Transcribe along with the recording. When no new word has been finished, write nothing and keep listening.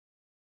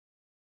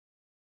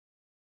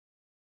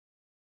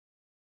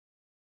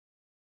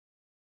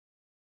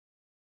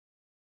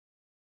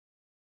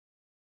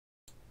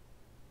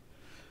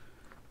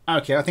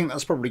Okay, I think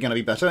that's probably going to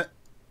be better.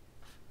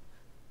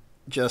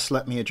 Just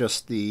let me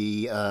adjust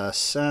the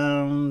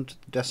sound,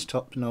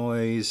 desktop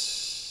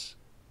noise.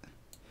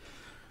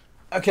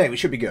 Okay, we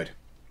should be good.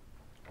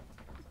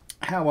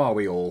 How are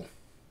we all?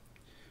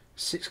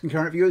 6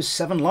 concurrent viewers,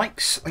 7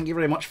 likes. Thank you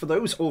very much for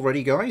those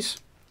already, guys.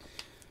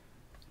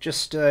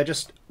 Just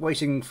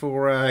waiting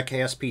for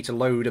KSP to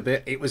load a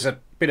bit. It was a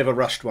bit of a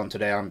rushed one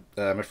today, I'm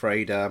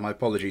afraid. My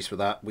apologies for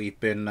that. We've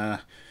been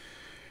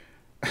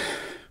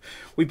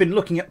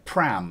looking at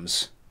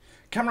prams.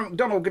 Cameron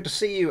McDonald, good to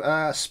see you.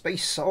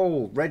 Space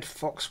Soul, Red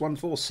Fox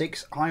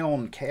 146,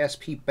 Ion,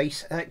 KSP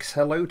Base X.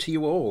 Hello to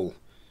you all.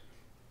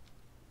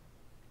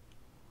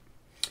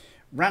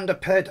 Randa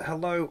Ped,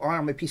 hello.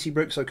 My PC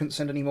broke, so I couldn't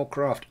send any more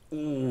craft.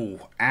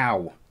 Ooh,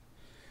 ow.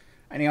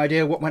 Any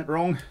idea what went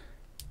wrong?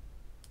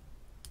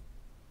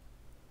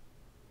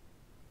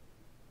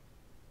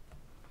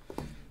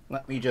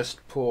 Let me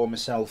just pour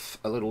myself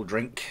a little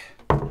drink.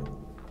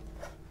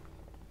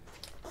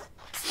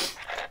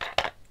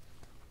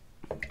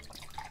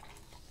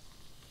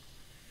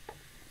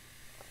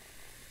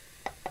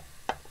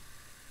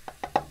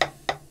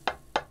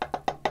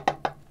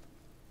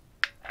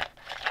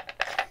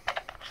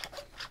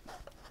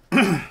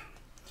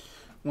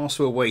 Whilst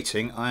we're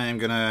waiting, I am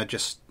going to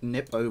just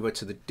nip over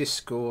to the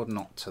Discord,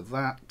 not to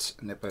that,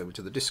 nip over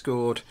to the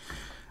Discord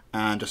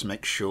and just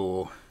make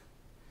sure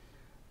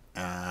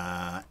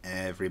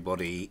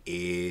everybody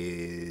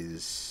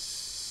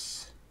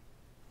is...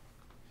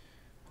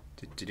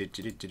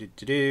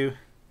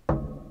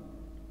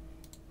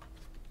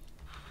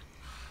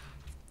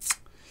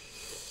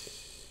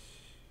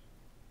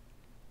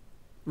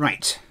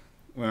 Right,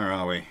 where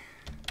are we?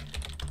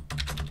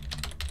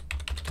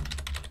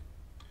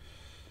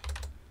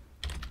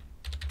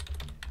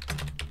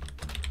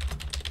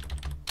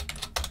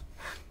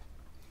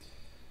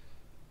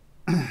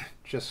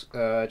 Just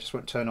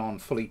won't turn on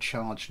fully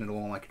charged and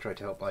all. I could try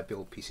to help by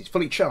build PCs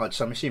fully charged.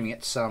 So I'm assuming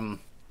it's a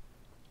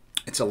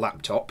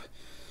laptop.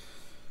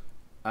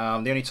 The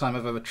only time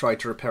I've ever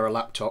tried to repair a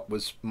laptop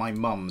was my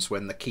mum's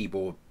when the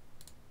keyboard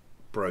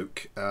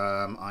broke.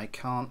 I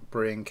can't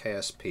bring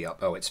KSP up.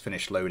 Oh, it's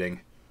finished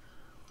loading.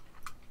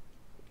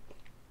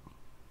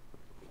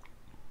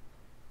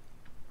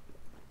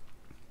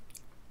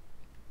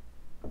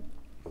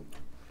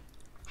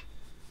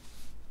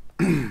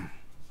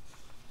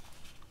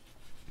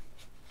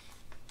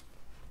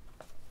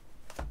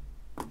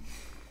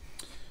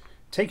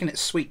 Taking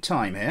its sweet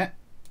time here.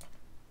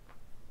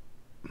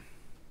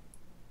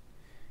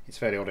 It's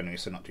fairly ordinary,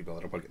 so not too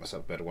bothered. I'll probably get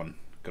myself a better one.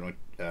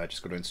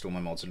 Just got to install my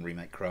mods and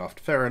remake craft.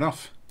 Fair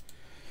enough.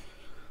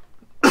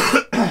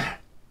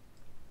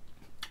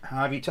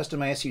 Have you tested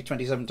my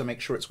SU-27 to make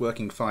sure it's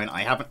working fine?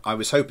 I haven't. I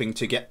was hoping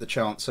to get the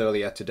chance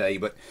earlier today,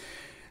 but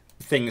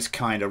things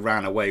kind of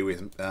ran away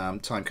with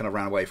time. Kind of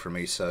ran away from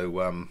me, so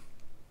I'm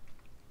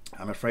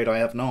afraid I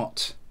have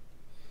not.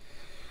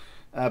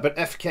 But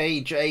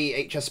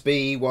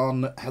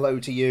FKJHSB1, hello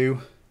to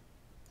you.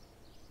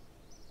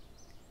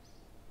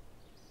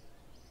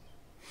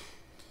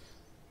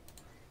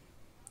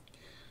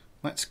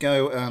 Let's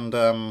go and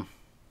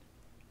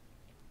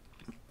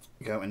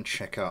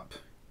check up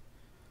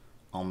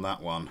on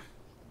that one.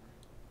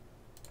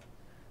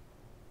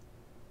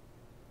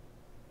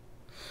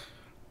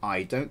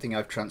 I don't think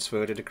I've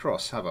transferred it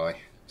across, have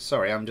I?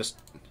 Sorry, I'm just...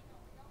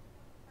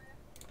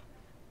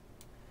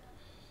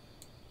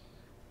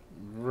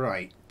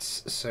 Right,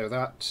 so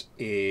that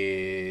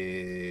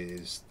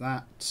is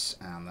that,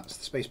 and that's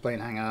the spaceplane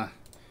hangar,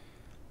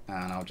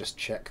 and I'll just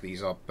check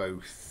these are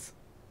both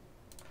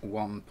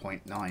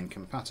 1.9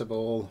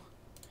 compatible.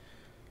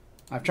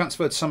 I've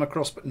transferred some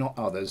across but not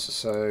others,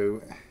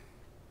 so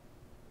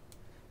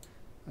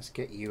let's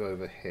get you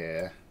over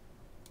here.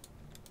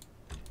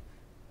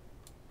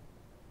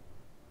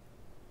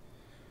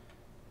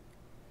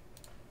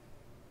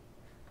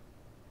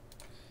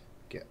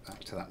 Get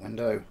back to that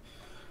window.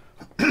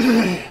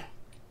 Can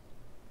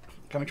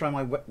we try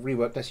my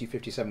reworked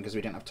SU-57 because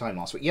we didn't have time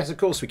last week? Yes, of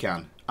course we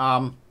can.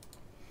 Go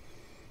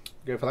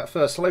for that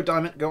first. Hello,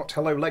 Diamond. Got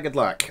hello, Legged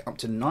Lack. Up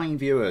to 9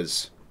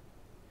 viewers.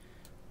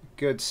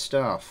 Good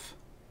stuff.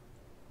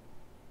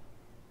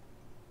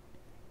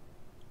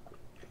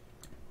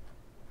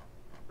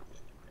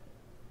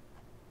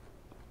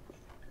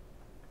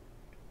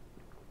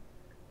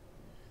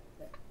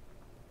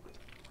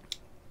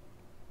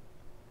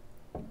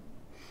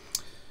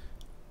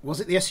 Was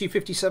it the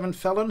SU-57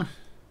 Felon?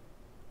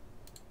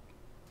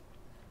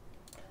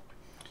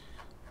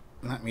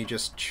 Let me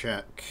just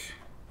check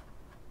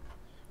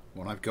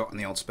what I've got in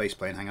the old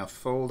spaceplane hangar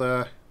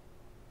folder.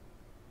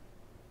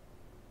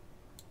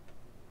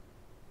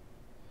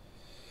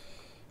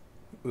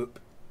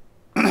 Oop.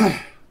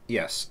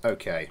 Yes,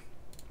 okay.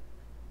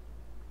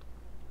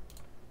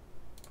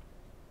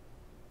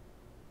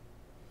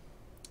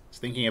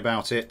 Just thinking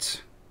about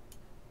it.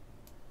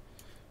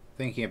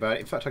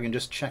 In fact, I can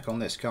just check on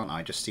this, can't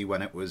I? Just see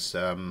when it was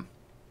last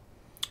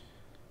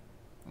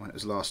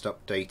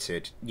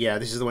updated. Yeah,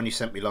 this is the one you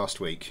sent me last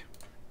week.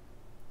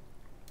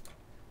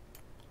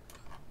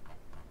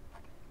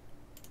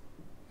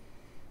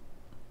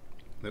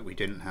 that we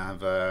didn't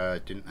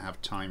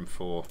have time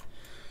for.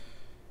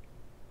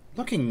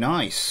 Looking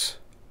nice,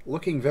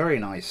 looking very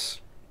nice.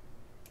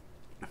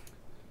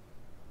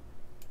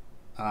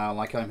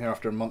 Like I'm here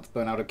after a month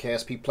burn out of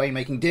KSP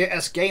playmaking. Dear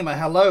S Gamer,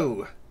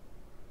 hello.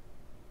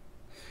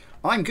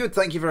 I'm good,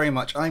 thank you very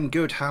much. I'm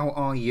good. How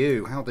are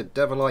you? How the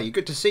devil are you?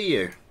 Good to see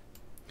you.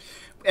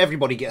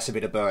 Everybody gets a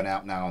bit of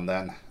burnout now and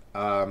then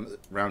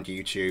around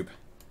YouTube.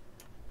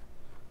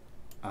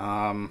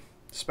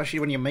 Especially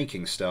when you're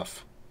making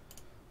stuff.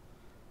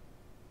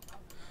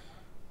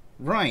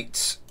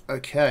 Right,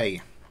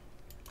 okay.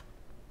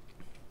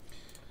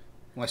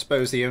 Well, I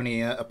suppose the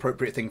only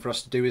appropriate thing for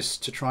us to do is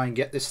to try and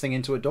get this thing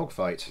into a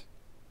dogfight.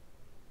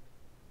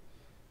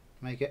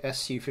 Make it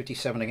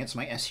SU-57 against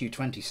my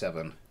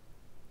SU-27.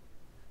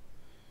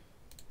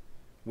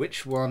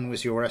 Which one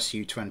was your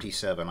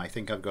SU-27? I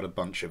think I've got a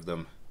bunch of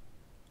them.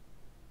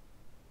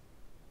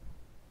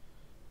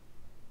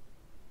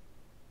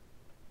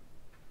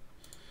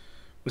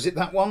 Was it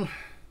that one?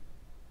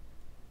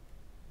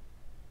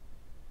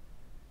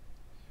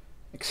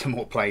 Some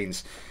more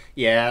planes.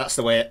 Yeah, that's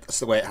the way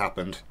it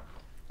happened.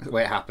 That's the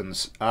way it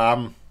happens.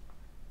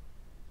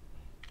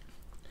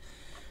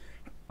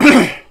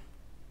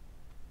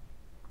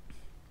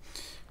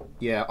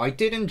 Yeah, I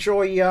did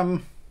enjoy.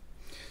 That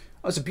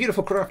was a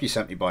beautiful craft you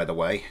sent me, by the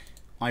way.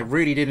 I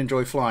really did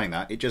enjoy flying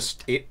that. It's.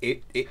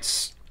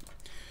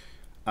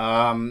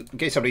 In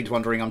case somebody's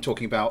wondering, I'm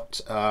talking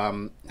about.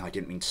 I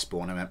didn't mean to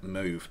spawn. I meant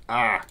move.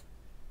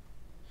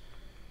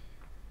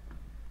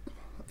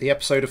 The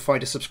episode of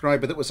Fight a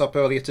Subscriber that was up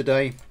earlier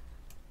today.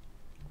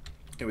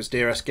 It was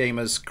Dear S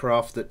Gamer's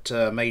craft that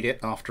made it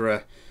after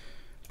a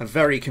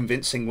very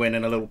convincing win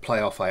in a little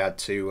playoff. I had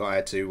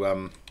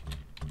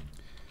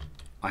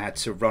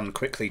to run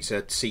quickly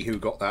to see who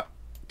got that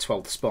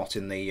 12th spot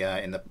in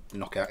the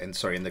knockout. In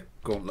the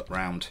gauntlet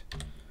round.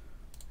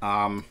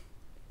 And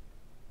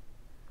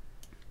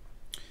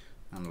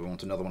we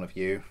want another one of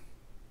you.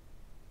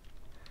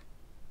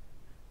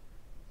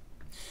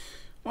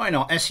 Why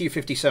not?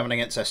 SU-57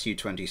 against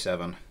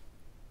SU-27.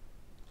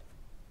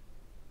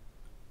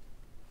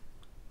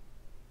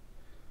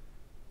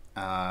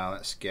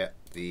 Let's get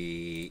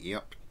the...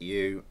 Yep,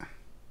 you.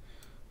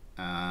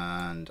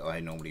 And I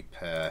normally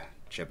pair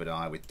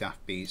Jebediah with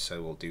Daffy,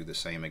 so we'll do the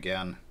same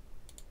again.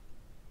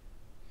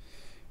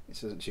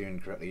 This isn't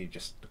tuned correctly,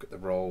 just look at the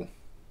roll.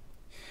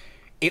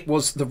 It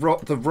was the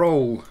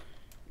roll.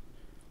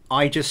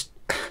 I just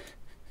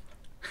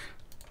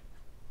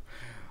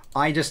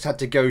had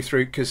to go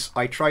through, because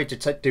I tried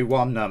to do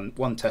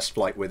one test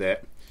flight with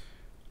it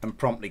and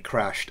promptly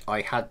crashed.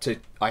 I had to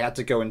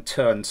go and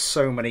turn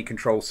so many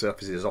control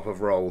surfaces off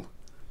of roll,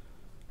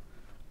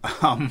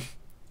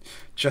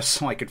 just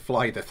so I could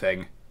fly the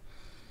thing.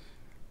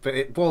 But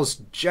it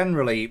was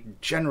generally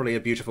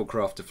a beautiful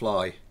craft to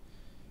fly.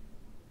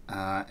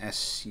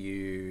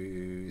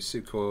 SU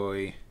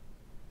Sukhoi.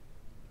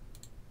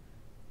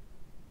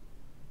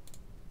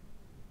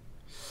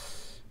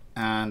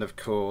 And of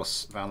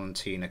course,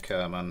 Valentina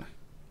Kerman.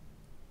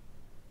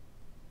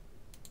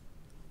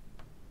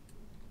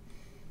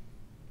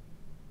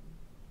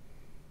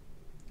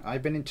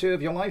 I've been in 2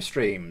 of your live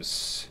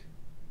streams.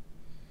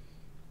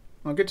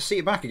 Well, good to see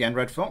you back again,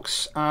 Red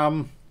Fox.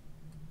 Did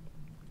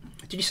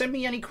you send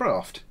me any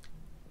craft?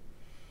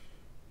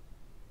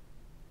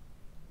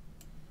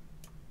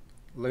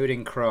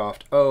 Loading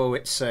craft. Oh,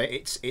 it's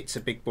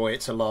a big boy.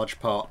 It's a large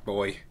part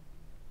boy.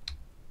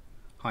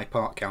 High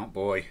part count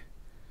boy.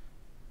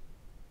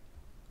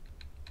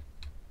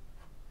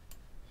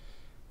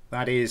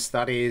 That is.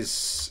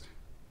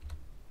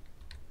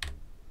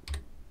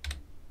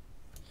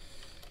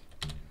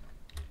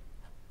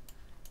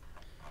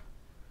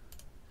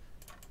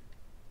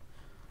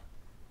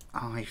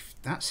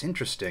 That's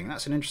interesting.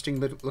 That's an interesting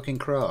looking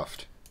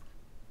craft.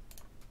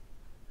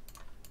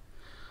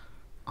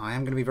 I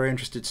am going to be very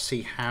interested to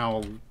see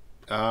how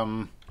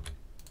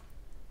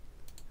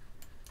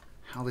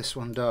this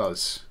one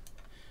does.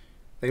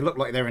 They look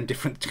like they're in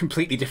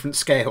completely different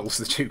scales,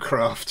 the 2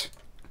 craft.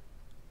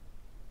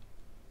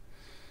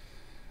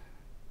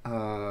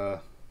 My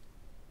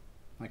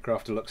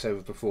crafter looks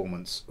over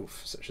performance.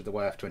 Oof, such as the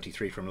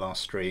YF23 from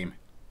last stream.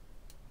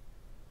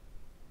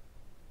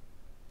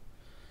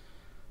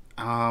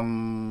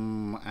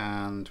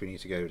 And we need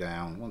to go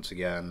down once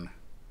again.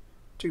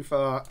 Too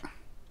far.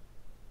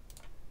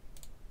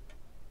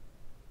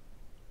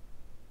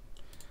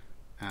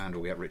 And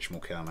we'll get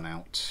Richmore Kerman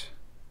out.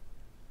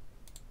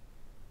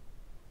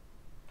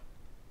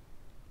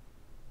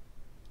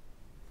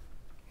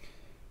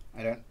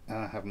 I don't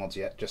have mods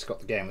yet, just got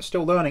the game. I'm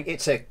still learning.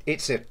 It's a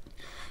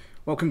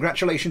well,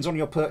 congratulations on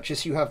your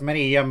purchase. You have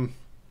many happy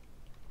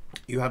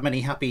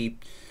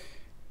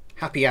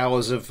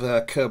hours of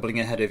Kerbling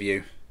ahead of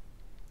you.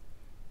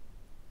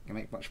 You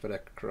make much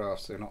better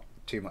crafts, so not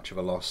too much of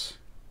a loss.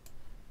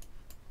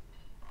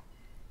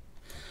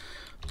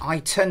 I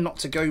tend not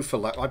to go for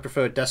that. I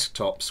prefer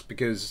desktops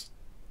because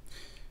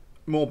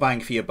more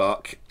bang for your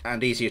buck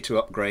and easier to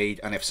upgrade,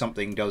 and if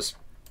something does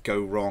go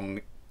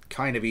wrong,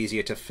 kind of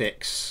easier to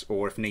fix,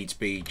 or if needs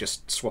be,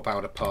 just swap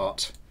out a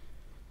part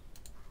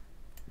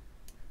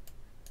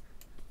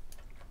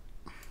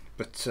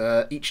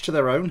But each to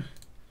their own.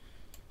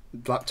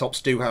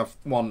 Laptops do have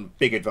one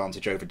big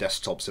advantage over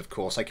desktops, of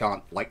course. I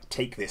can't, like,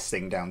 take this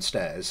thing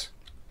downstairs.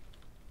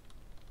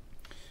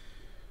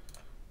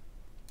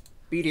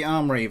 BD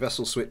Armory,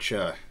 Vessel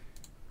Switcher.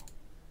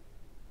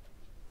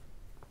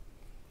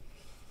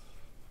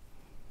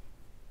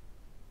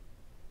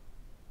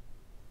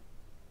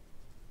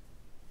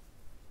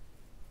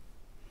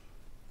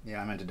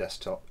 Yeah, I meant a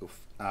desktop. Oof.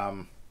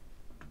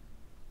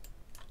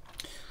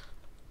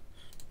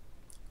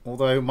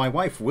 Although my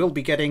wife will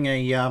be getting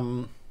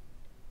a...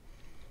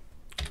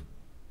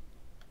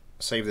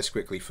 Save this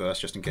quickly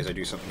first, just in case I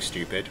do something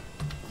stupid.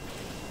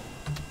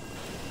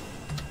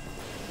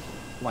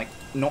 Like,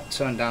 not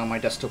turn down my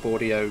desktop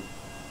audio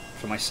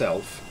for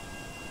myself,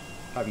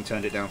 having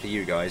turned it down for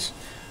you guys.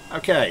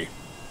 Okay.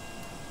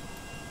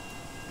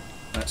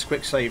 Let's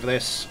quick save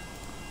this.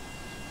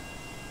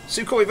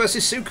 Sukhoi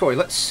versus Sukhoi.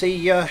 Let's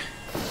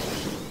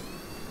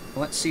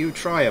see who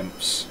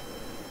triumphs.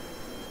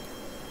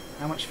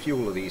 How much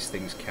fuel are these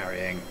things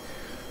carrying?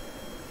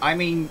 I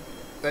mean,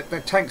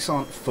 their tanks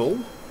aren't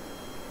full.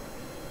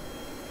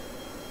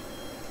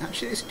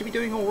 Actually, this could be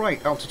doing all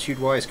right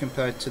altitude-wise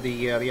compared to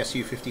the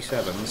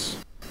Su-57s.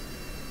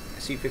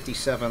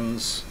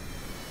 Su-57s.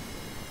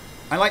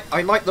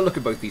 I like the look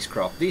of both these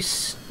craft.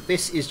 This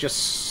is just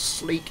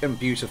sleek and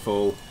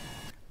beautiful,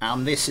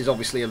 and this is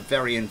obviously a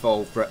very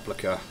involved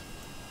replica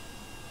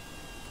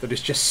that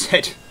has just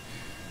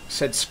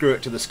said screw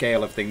it to the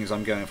scale of things.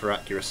 I'm going for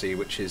accuracy,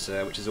 which is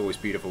always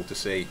beautiful to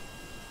see.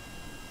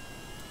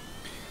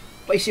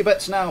 Place your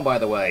bets now, by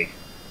the way.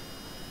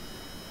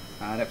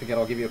 And don't forget,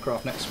 I'll give you a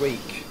craft next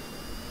week.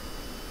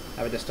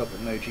 I have a desktop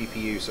with no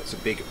GPU, so it's a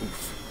big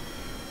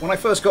oof. When I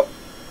first got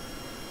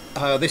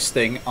this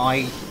thing,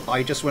 I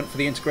just went for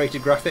the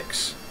integrated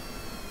graphics.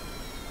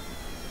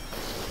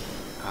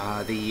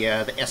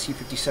 The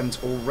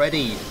Su-57's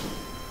already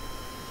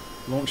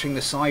launching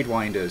the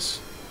Sidewinders.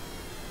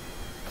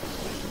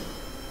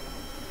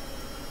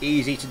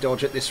 Easy to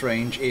dodge at this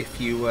range if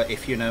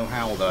you know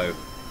how, though.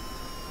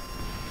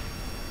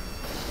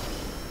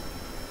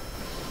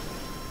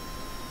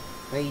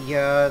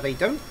 They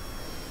don't...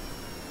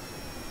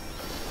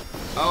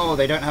 Oh,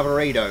 they don't have a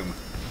radome.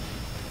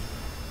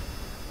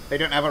 They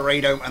don't have a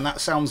radome, and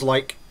that sounds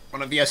like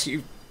one of the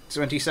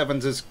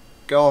Su-27s has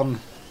gone.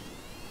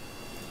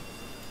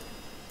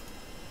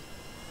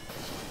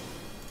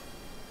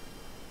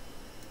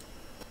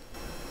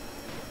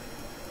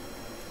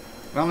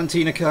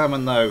 Valentina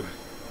Kerman, though,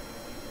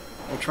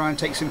 will try and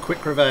take some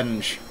quick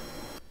revenge.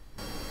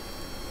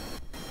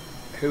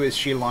 Who is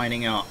she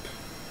lining up?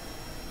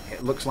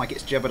 It looks like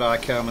it's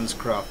Jebediah Kerman's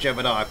craft.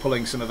 Jebediah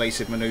pulling some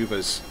evasive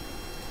manoeuvres.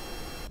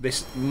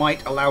 This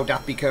might allow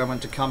Dappy Kerman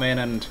to come in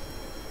and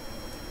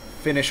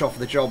finish off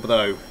the job,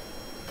 though.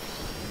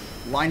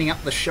 Lining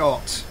up the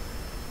shot.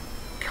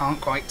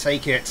 Can't quite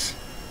take it.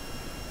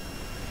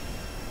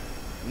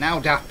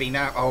 Now Dappy,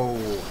 now...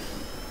 Oh.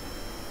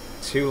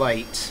 Too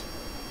late.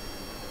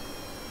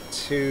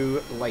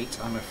 Too late,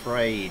 I'm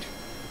afraid.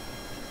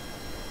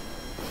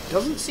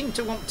 Doesn't seem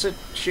to want to...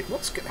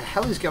 What the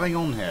hell is going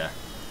on here?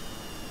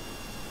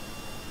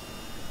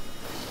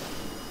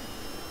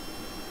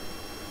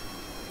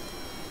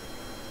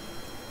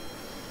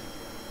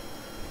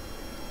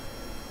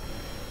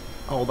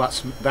 Oh,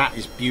 that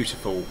is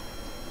beautiful.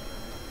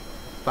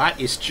 That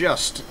is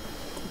just...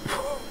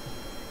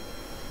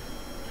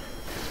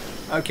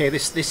 Okay,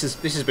 this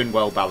has been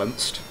well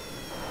balanced.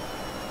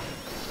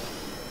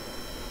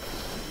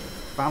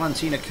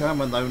 Valentina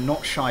Kerman, though,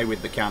 not shy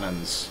with the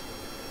cannons.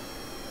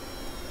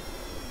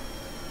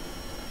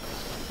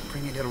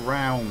 Bringing it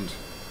around.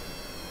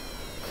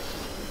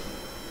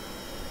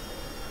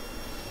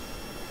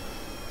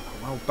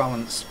 A well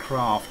balanced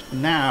craft.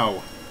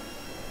 Now,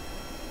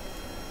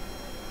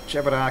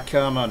 Jebediah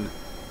Kerman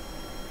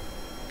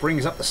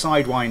brings up the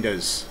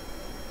Sidewinders.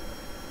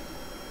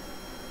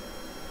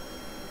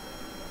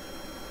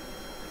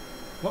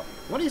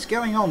 What is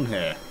going on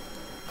here?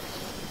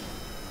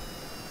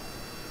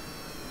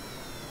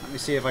 Let me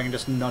see if I can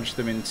just nudge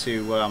them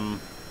into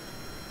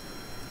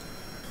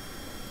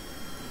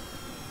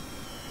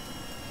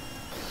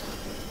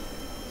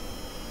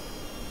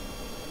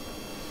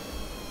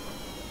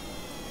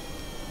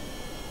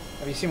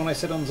Have you seen what I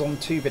said on Zon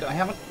 2-bit? I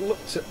haven't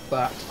looked at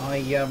that.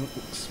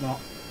 Smart.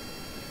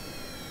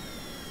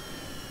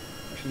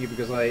 Actually,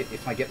 because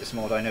if I get this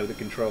mod, I know the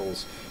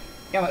controls.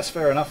 Yeah, that's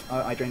fair enough.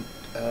 I don't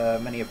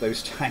many of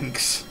those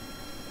tanks.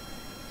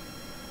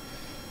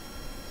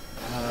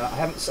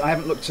 I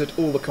haven't looked at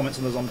all the comments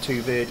on the Zon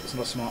 2 vid. It's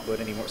not a smart bird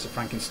anymore. It's a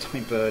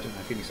Frankenstein bird. And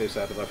I'm feeling so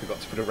sad that I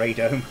forgot to put a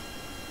radome.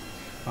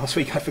 Last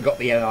week I forgot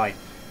the AI.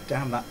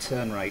 Damn that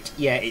turn rate.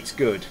 Yeah, it's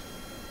good.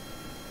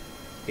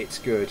 It's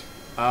good.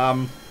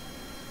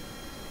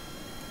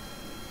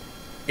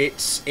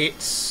 It's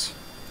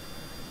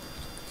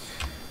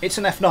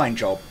an F9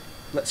 job.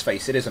 Let's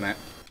face it, isn't it?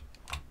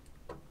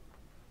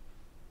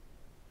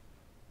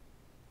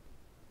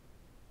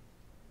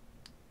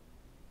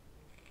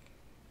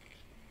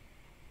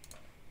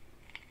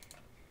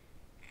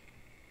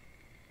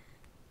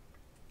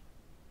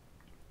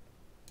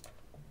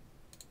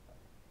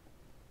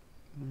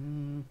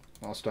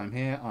 whilst I'm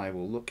here, I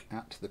will look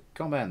at the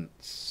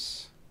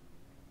comments.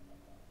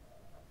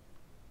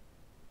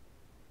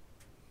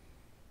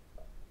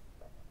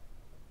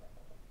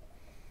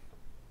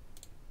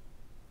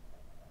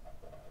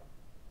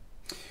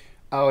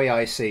 Oh yeah,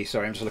 I see.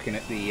 Sorry, I'm just looking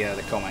at the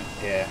comment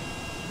here.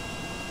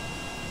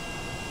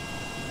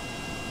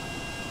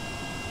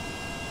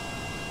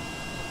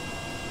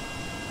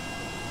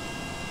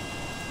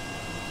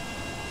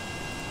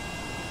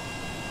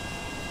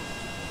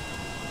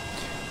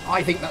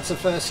 I think that's a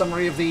fair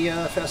summary of the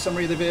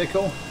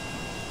vehicle.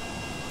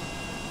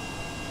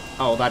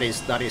 Oh, that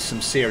is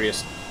some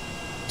serious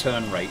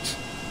turn rate.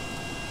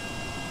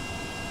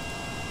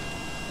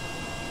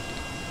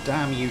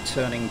 Damn you,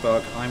 turning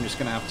bug! I'm just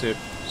going to have to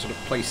sort of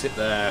place it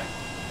there,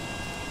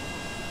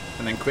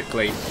 and then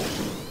quickly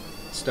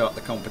start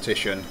the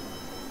competition,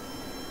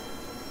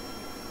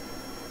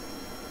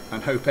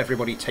 and hope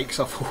everybody takes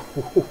off.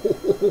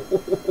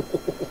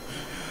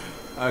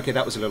 Okay,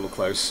 that was a little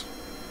close.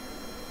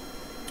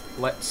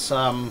 Let's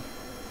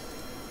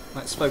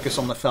focus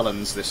on the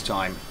felons this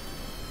time.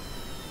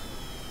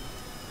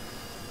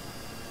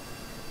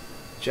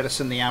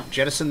 Jettison the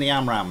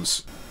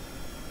AMRAAMs.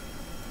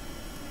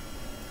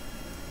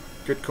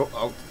 Good call.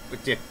 Oh,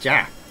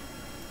 yeah.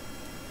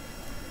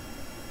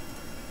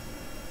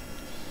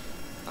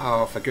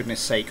 Oh, for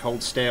goodness sake,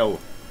 hold still.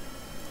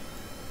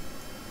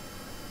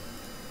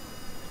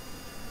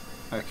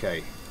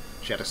 Okay,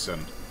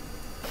 jettison.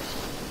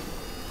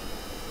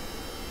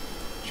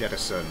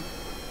 Jettison.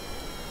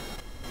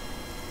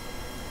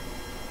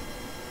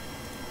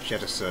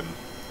 Jettison.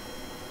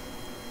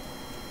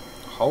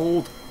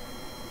 Hold.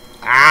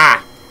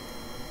 Ah!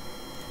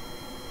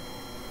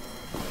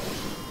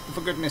 For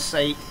goodness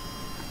sake.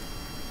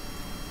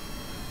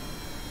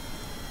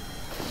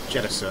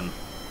 Jettison.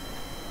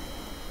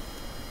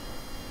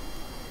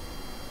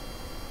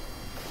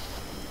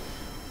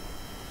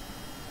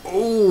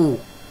 Ooh!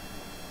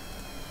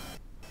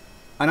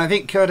 And I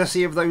think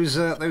courtesy of those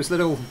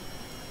little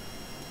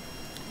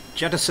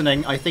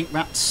jettisoning, I think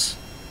that's...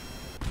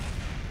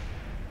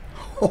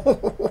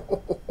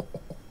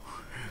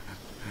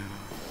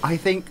 I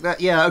think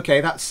that, yeah,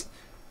 okay, that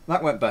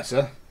went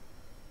better.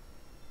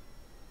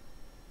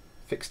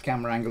 Fixed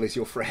camera angle is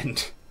your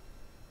friend.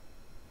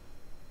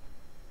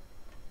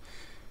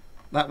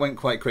 That went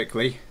quite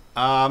quickly.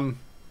 Oh,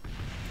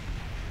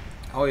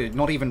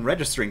 not even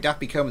registering.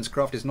 Daffy Coleman's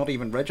craft is not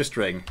even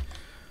registering.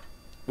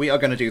 We are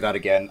going to do that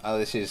again.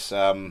 This is...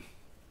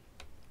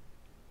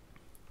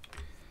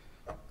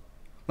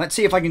 Let's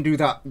see if I can do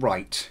that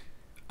right.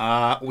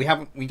 We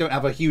don't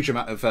have a huge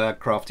amount of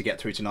craft to get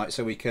through tonight,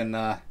 so we can...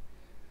 the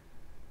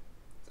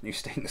new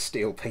stainless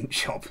steel paint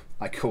shop,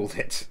 I called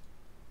it.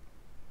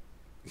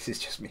 This is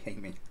just me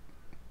aiming.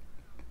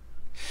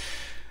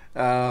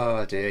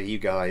 Oh dear, you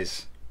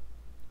guys.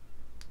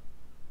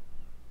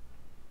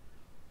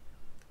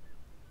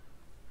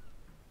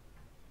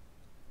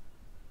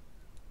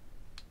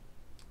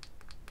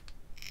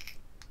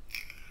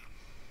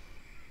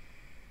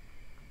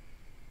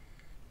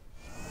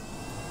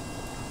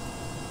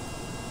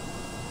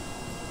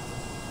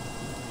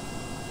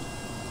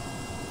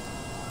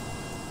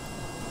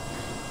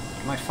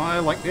 Can I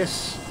fire like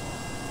this?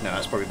 No,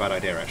 that's probably a bad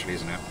idea actually,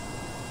 isn't it?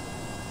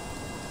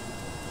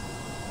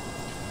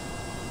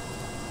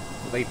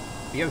 Will they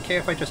be okay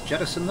if I just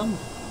jettison them?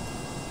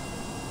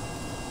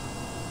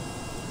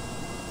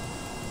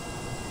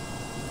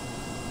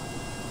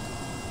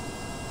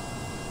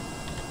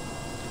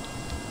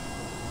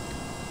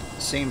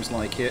 Seems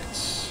like it.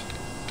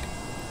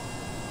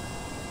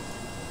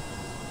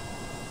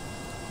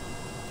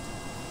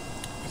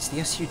 It's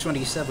the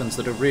Su-27s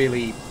that are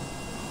really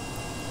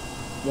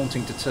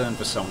wanting to turn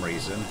for some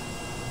reason.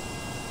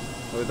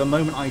 So the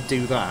moment I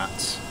do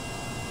that,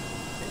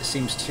 it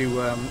seems to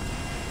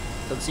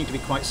doesn't seem to be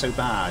quite so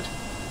bad.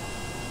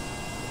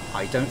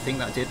 I don't think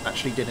that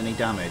actually did any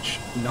damage.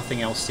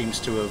 Nothing else seems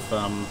to have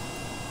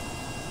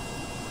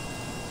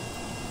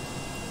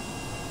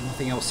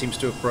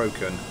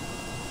broken.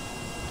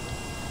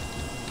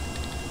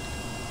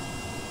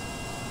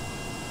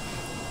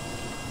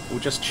 We'll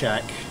just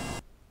check.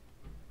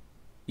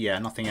 Yeah,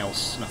 nothing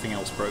else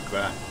broke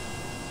there.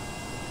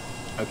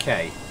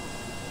 Okay.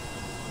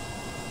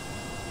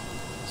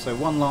 So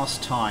one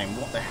last time,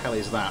 what the hell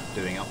is that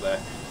doing up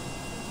there?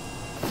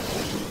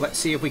 Let's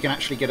see if we can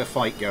actually get a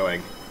fight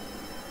going.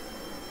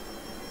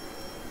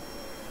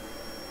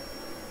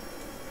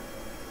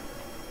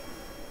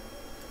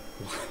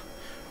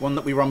 One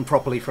that we run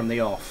properly from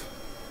the off.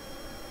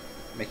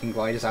 Making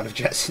gliders out of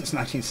jets since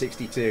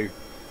 1962.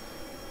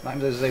 Night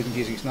those open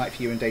using it's night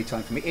for you and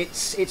daytime for me.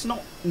 It's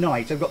not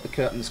night. I've got the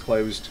curtains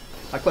closed.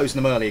 I closed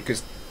them earlier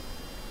because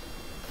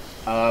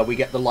we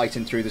get the light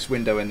in through this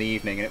window in the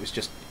evening, and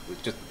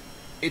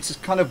it's a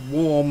kind of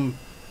warm,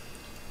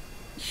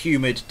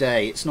 humid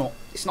day. It's not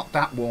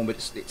that warm, but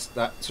it's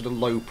that sort of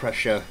low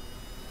pressure,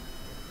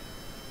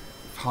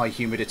 high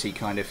humidity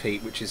kind of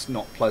heat, which is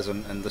not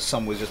pleasant. And the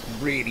sun was just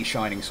really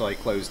shining, so I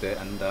closed it,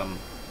 and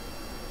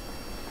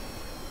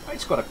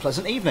it's got a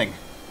pleasant evening.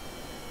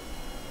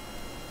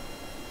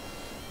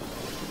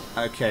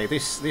 Okay,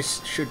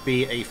 this should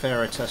be a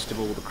fairer test of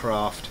all the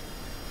craft.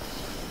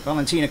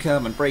 Valentina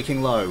Kerman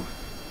breaking low.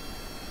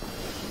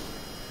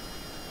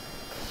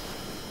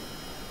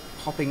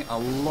 Popping a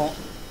lot.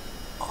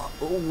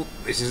 Oh,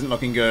 this isn't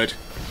looking good.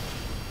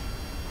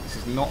 This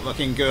is not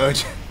looking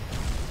good.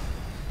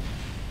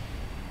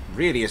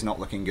 Really is not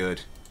looking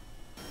good.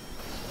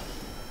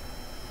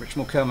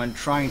 Richmond Kerman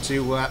trying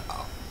to...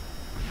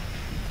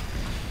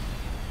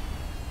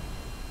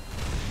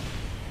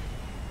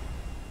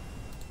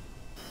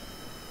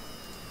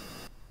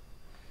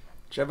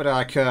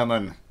 Jebediah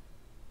Kerman.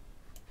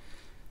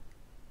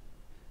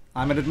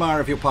 I'm an admirer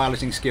of your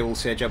piloting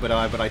skills here,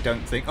 Jebediah, but I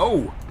don't think...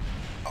 Oh!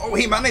 Oh,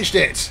 he managed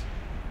it!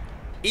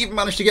 He even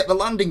managed to get the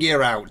landing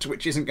gear out,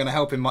 which isn't going to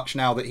help him much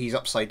now that he's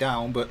upside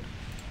down, but...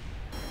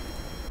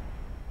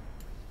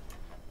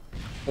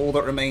 all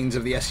that remains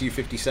of the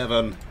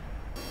Su-57.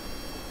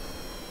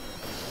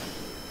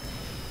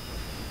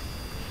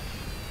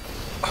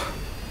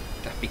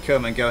 Daffy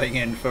Kerman going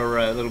in for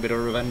a little bit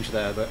of revenge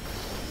there, but...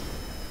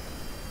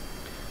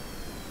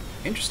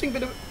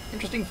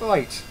 interesting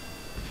fight.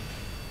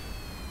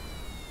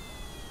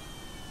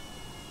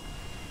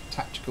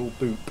 Tactical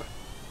boop.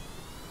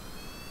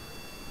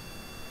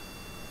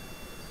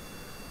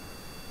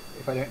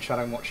 If I don't chat,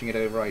 I'm watching it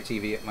over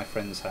ITV at my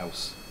friend's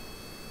house.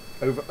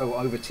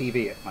 Over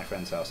TV at my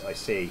friend's house. I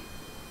see.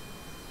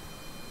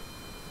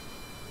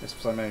 This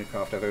was my own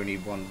craft. I've only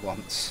won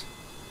once.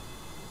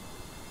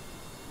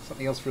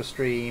 Something else for a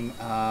stream.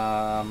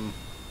 Yeah,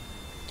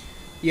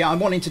 I'm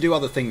wanting to do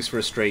other things for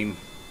a stream.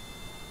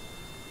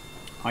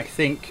 I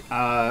think,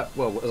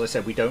 well, as I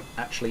said, we don't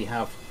actually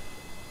have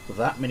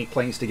that many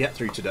planes to get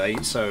through today,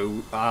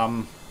 so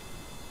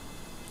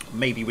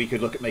maybe we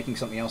could look at making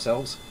something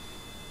ourselves.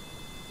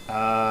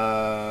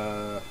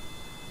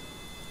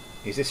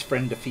 Is this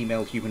friend a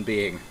female human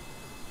being?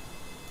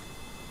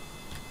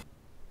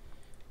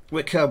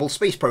 We're Kerbal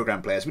Space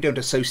Program players. We don't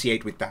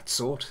associate with that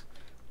sort.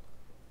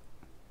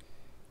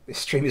 This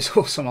stream is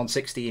also on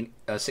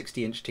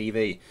 60-inch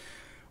TV.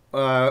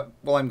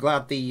 Well, I'm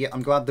glad the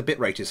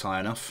bitrate is high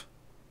enough.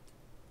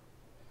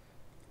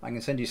 I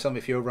can send you some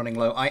if you're running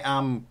low. I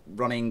am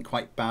running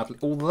quite badly.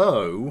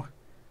 Although,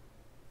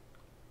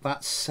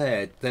 that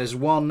said, there's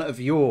one of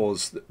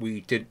yours that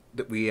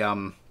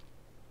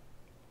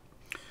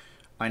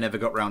I never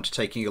got round to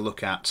taking a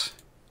look at.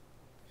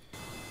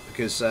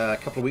 Because a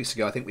couple of weeks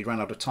ago I think we ran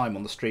out of time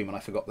on the stream and I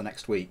forgot the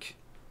next week.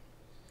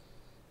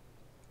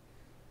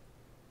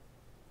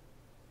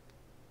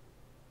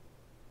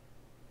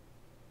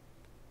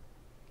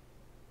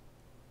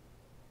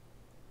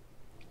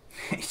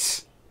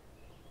 It's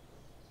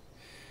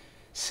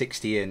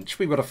 60-inch.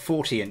 We've got a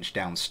 40-inch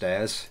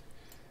downstairs.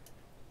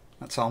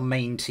 That's our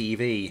main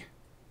TV.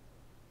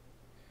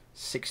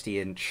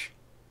 60-inch.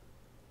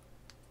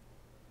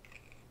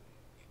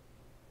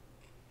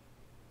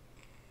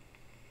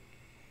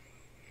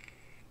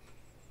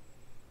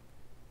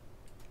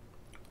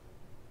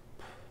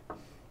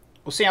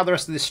 We'll see how the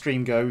rest of this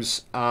stream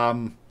goes.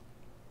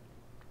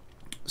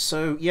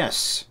 So,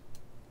 yes.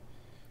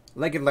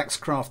 Legged Lex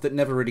craft that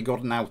never really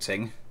got an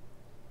outing.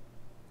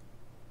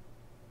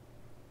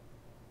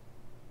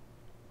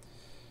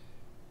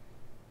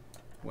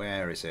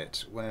 Where is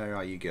it? Where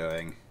are you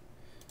going?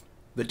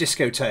 The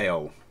Disco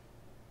Tail.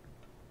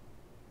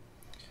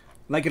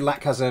 Legged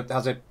Lack has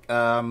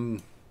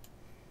something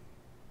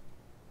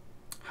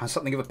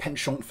of a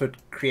penchant for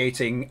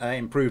creating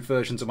improved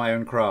versions of my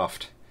own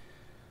craft.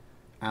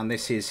 And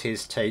this is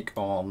his take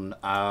on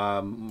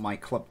my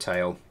club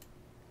tail.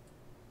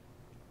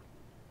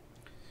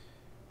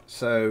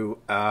 So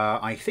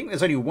I think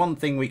there's only one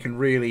thing we can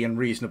really and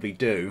reasonably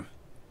do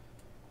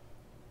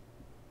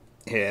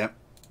here.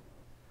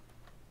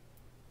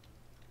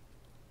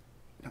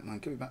 Don't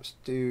mind, can we perhaps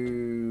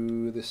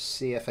do the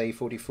CFA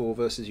 44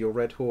 versus your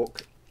Red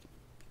Hawk?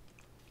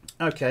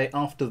 Okay,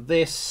 after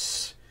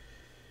this,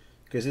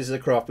 because this is a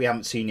craft we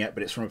haven't seen yet,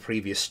 but it's from a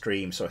previous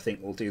stream, so I think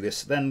we'll do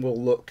this. Then we'll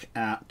look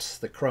at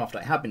the craft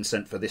I have been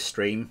sent for this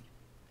stream,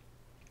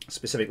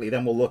 specifically.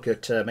 Then we'll look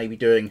at maybe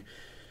doing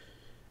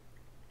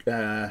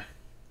a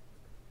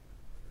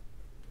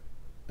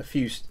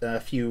few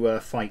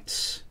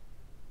fights.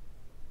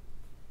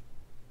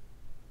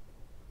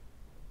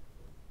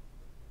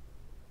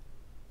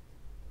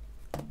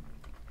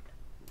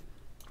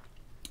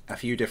 A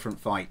few different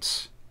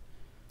fights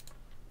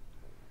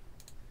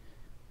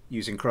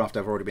using craft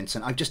I've already been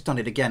sent. I've just done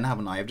it again,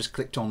 haven't I? I've just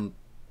clicked on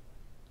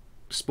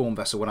spawn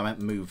vessel when I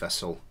meant move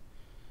vessel.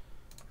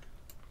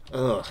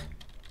 Ugh.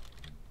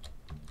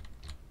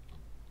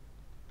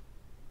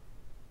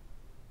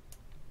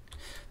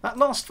 That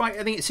last fight,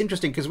 I think it's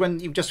interesting because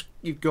when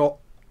you've got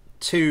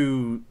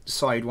two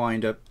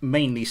Sidewinder,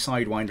 mainly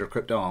Sidewinder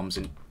equipped arms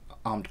in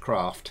armed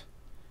craft,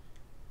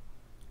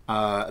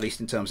 at least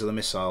in terms of the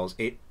missiles,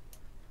 it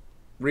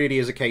really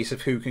is a case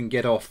of who can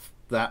get off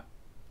that,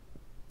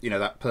 you know,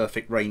 that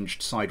perfect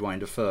ranged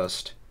Sidewinder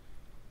first.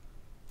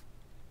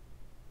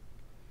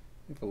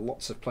 For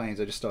lots of planes,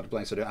 I just started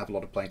playing, so I don't have a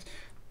lot of planes.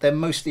 They're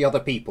mostly other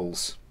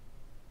people's.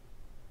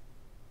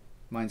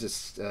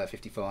 Mine's a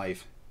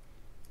 55.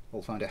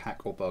 We'll find a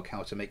hack or bug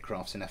how to make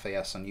crafts in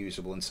FAS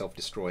unusable and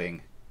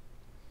self-destroying.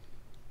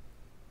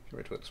 If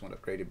Red Hawks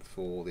weren't upgraded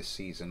before this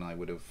season, I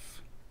would have...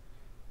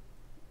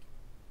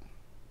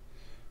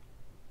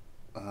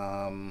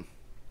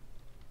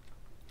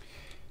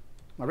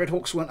 my Red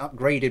Hawks weren't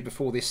upgraded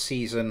before this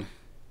season.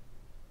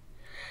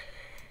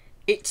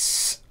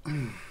 It's...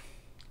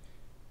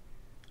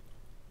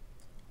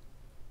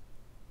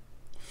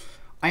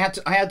 I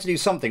had to do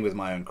something with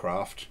my own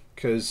craft,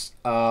 because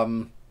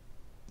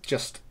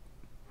just...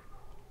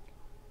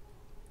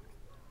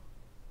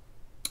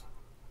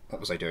 What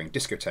was I doing?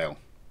 Disco Tail.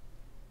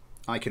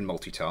 I can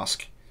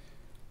multitask.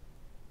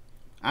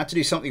 I had to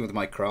do something with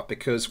my craft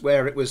because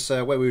where it was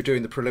where we were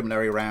doing the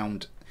preliminary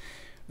round,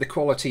 the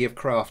quality of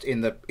craft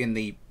in the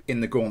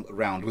gauntlet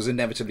round was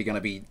inevitably going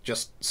to be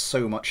just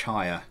so much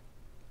higher.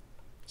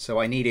 So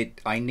I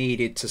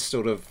needed to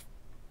sort of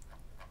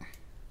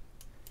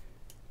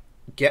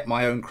get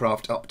my own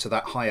craft up to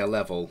that higher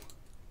level.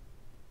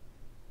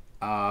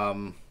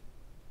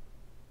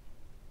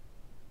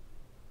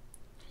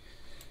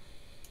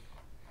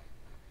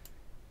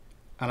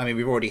 And I mean,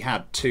 we've already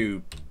had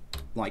two,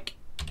 like,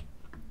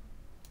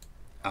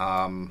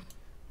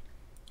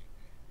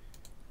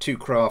 two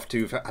craft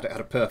who've had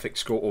a perfect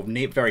score, or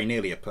very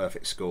nearly a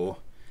perfect score,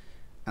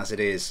 as it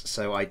is.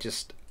 So I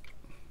sort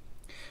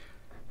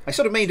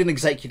of made an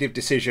executive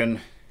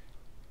decision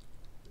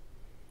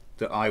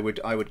that I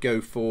would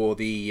go for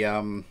the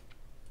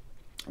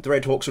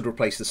Red Hawks would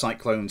replace the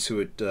Cyclones who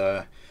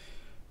had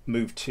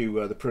moved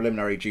to the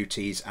preliminary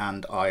duties,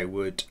 and I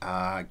would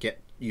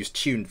use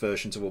tuned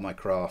versions of all my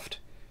craft.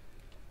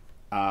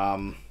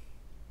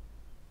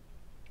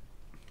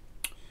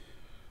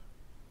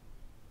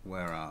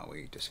 Where are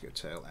we? Disco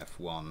Tail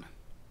F1.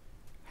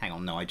 Hang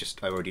on, no, I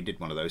already did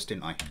one of those,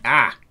 didn't I?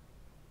 Ah!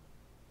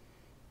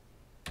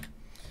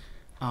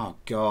 Oh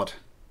god.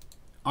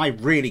 I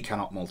really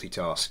cannot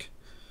multitask.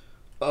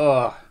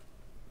 Ugh.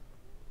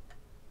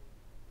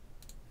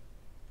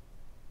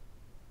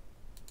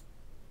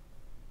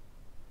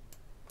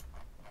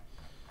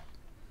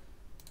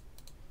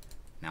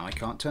 Now I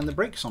can't turn the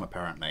brakes on,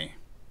 apparently.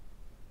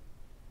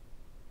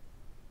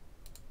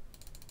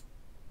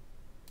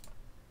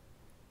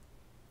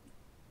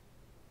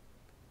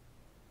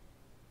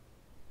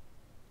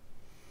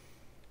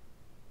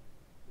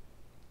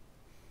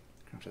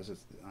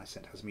 I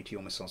said has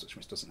meteor missiles,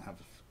 which doesn't have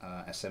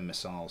SM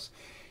missiles.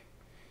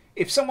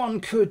 If someone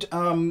could,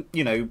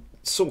 you know,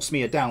 source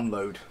me a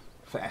download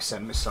for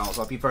SM missiles,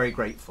 I'd be very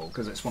grateful,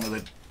 because it's one of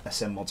the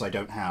SM mods I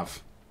don't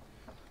have.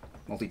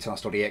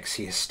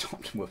 Multitask.exe has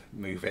stopped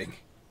moving.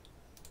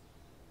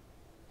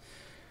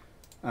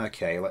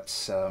 Okay,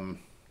 let's...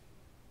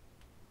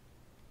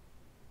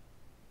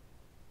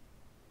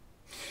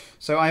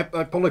 So I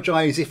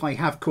apologise if I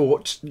have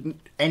caught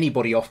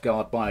anybody off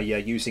guard by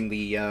using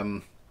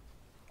the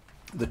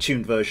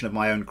tuned version of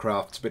my own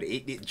crafts, but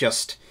it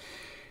just,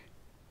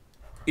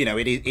 you know,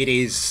 it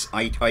is.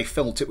 I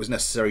felt it was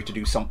necessary to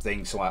do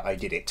something, so I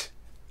did it.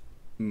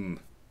 Need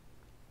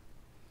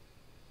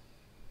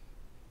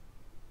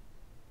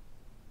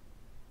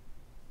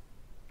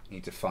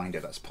to find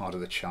it. That's part of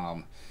the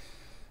charm.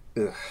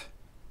 Ugh.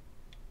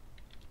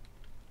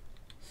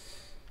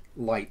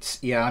 Lights.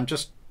 Yeah, I'm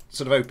just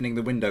sort of opening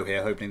the window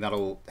here, hoping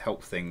that'll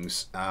help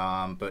things.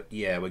 But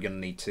yeah, we're going to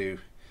need to.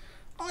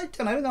 I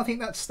don't know. I think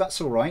that's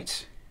all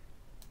right.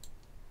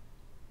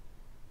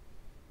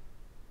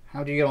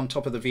 How do you get on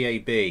top of the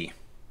VAB?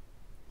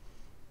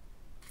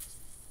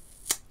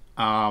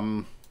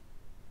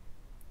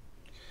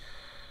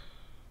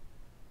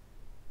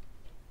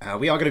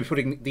 We are going to be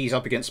putting these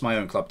up against my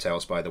own club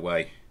tails, by the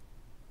way.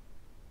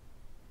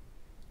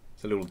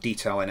 It's a little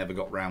detail I never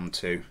got round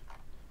to.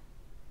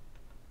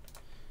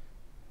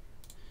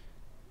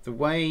 The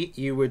way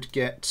you would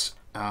get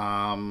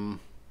a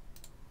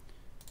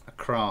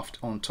craft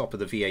on top of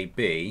the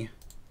VAB,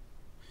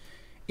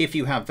 if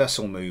you have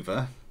Vessel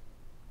Mover,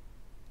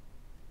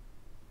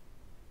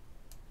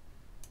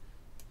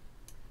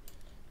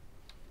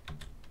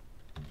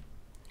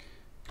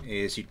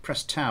 is you'd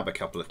press tab a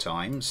couple of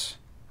times,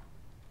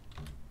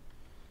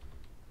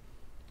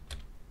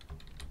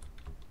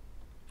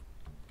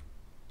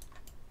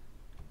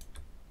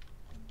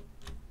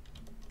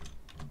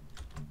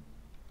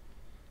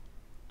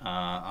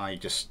 I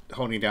just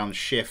holding down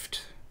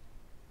shift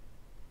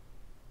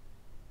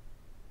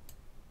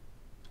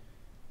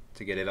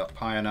to get it up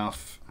high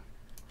enough.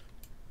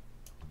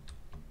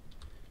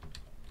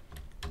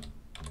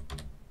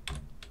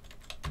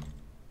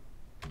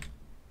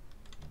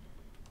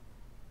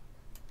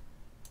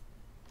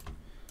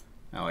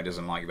 Oh, it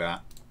doesn't like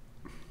that.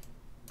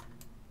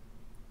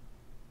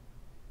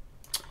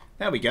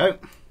 There we go.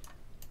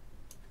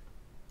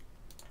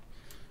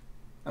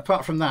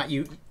 Apart from that,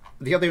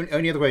 the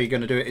only other way you're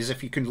going to do it is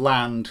if you can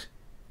land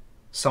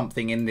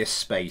something in this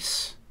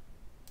space.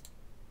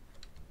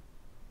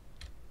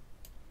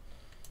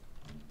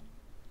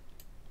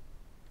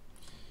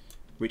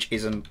 Which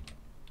isn't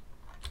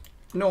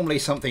normally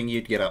something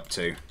you'd get up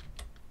to.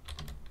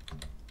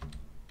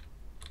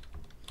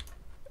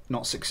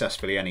 Not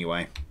successfully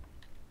anyway.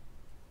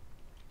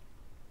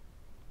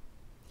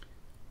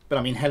 But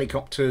I mean,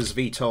 helicopters,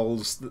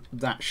 VTOLs,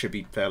 that should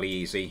be fairly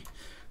easy.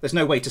 There's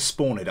no way to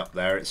spawn it up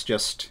there, it's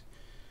just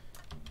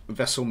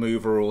vessel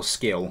mover or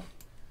skill.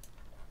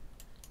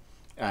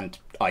 And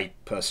I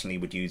personally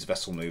would use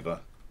vessel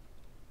mover.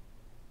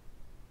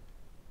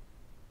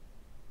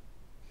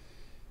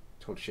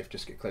 Hold shift,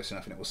 just get close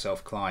enough and it will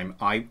self-climb.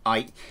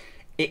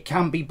 It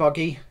can be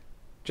buggy.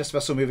 Just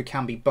vessel mover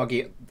can be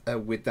buggy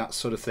with that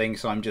sort of thing,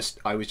 so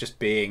I was just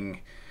being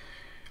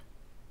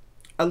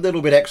a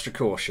little bit extra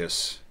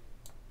cautious.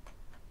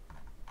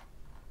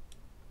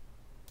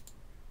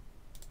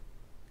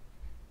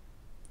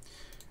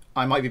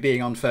 I might be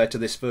being unfair to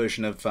this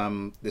version of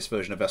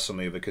vessel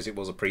mover because it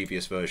was a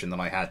previous version that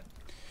I had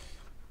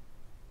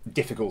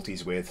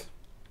difficulties with.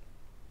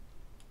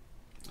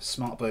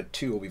 Smartbird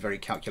 2 will be very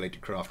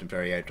calculated craft and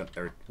very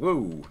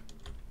whoa.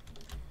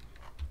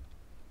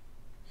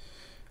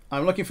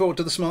 I'm looking forward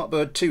to the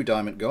Smartbird 2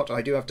 Diamond got,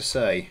 I do have to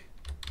say.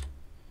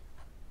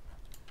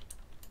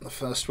 The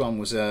first one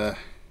was an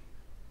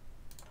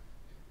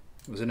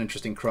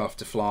interesting craft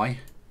to fly.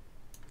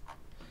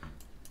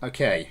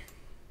 Okay.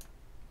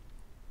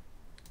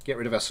 Get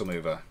rid of vessel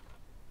mover.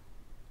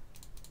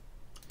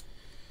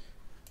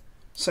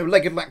 So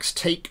Legged Lack's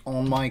take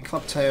on my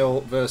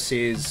clubtail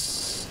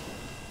versus,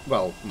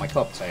 well, my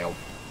clubtail.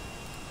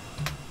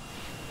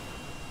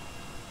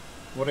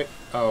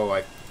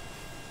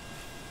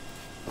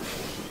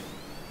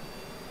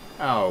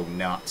 Oh,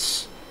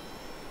 nuts.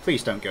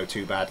 Please don't go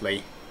too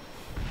badly.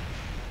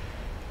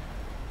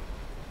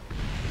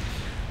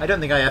 I don't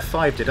think I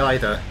F5'd it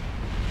either.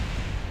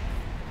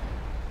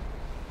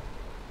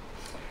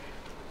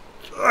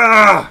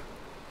 Ah!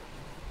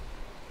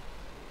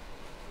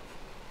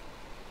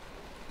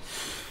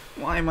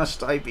 Why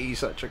must I be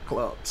such a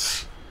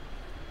klutz?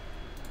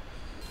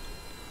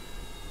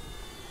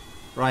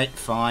 Right,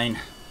 fine.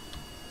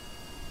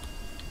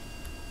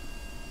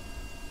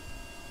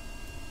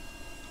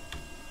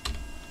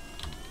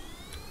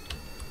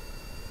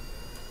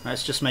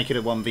 Let's just make it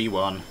a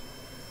 1v1.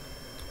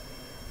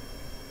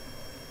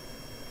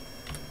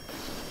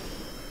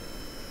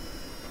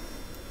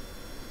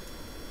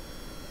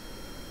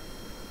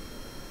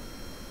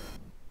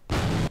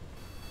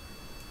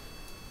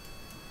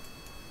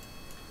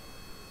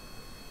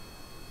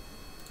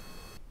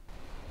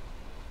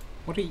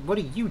 What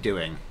are you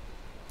doing?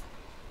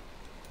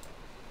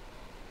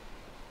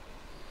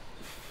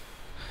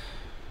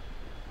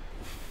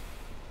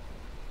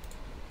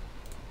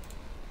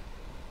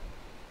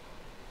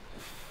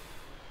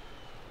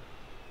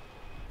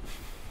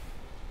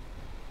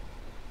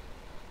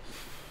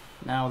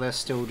 Now they're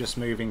still just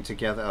moving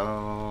together.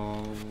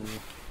 Oh.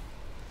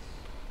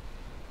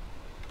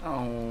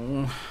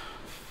 Oh.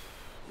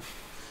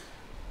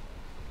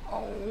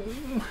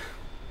 Oh.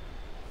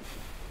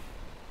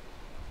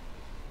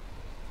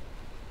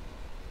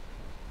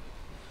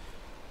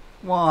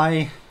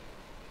 Why?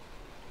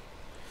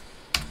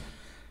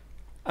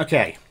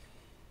 Okay.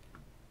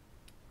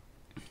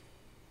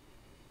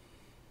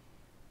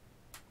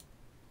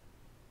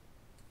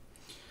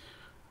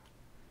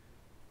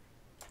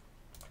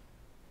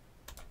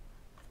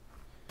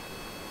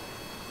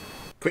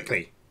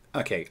 Quickly.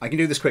 Okay, I can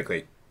do this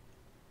quickly.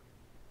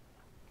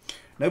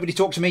 Nobody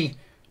talk to me.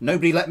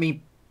 Nobody let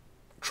me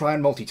try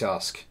and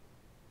multitask.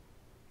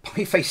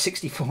 Pieface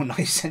 64,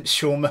 nice sense,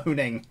 sure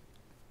moaning.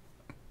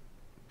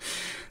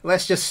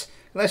 Let's just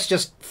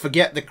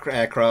forget the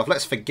aircraft.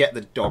 Let's forget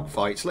the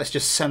dogfights. Let's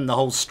just send the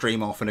whole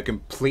stream off in a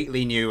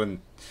completely new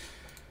and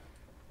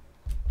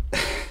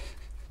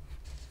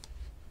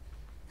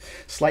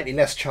slightly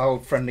less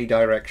child-friendly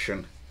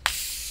direction.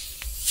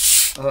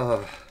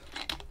 Ugh.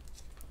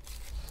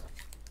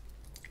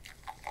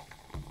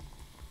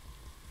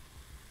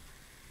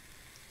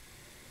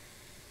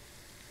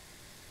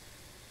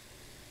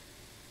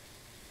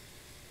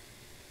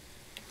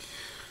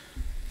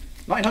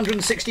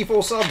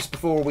 $964 subs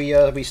before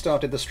we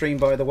started the stream,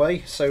 by the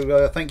way.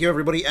 So thank you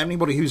everybody.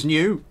 Anybody who's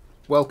new,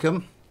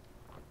 welcome.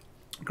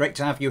 Great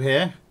to have you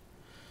here.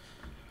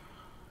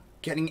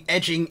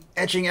 Edging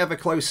ever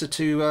closer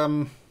to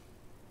the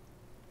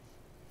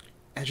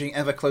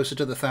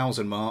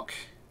 1,000 mark.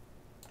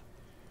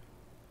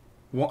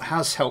 What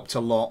has helped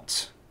a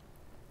lot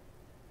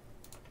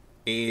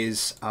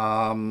is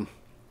doing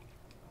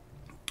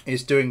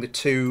the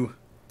two.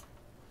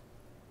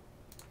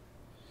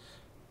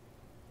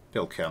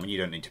 Bill Kerman, you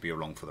don't need to be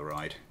along for the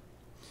ride.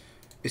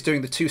 Is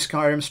doing the 2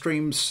 Skyrim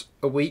streams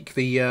a week.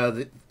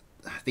 The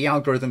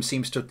algorithm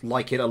seems to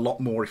like it a lot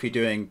more if you're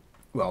doing,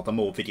 well, the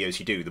more videos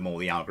you do, the more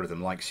the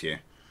algorithm likes you.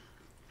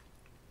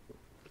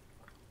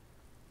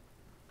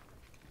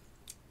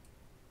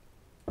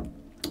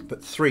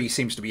 But 3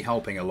 seems to be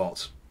helping a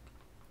lot.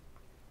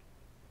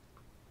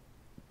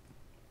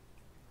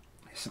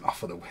 It's enough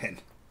for the win.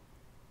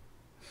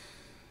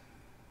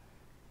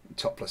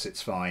 Topless,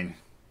 it's fine.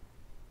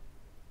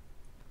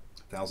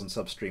 1,000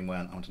 sub stream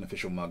went. I want an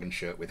official mug and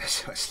shirt with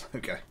SOS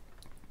logo.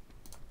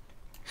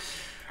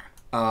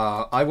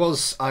 I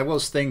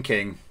was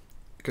thinking,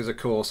 because of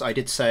course I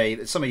did say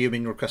that some of you have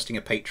been requesting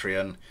a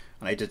Patreon,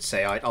 and I did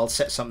say I'll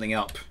set something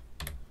up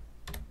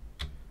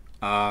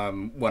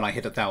when I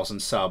hit 1,000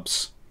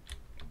 subs.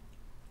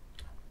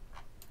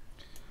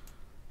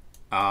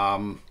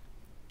 And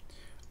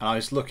I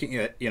was looking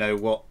at, you know,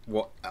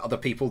 what other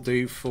people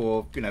do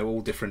for, you know,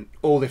 all different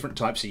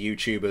types of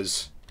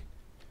YouTubers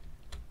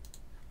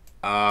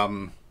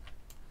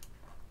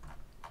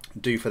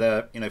do for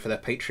their, you know, for their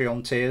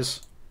Patreon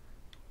tiers.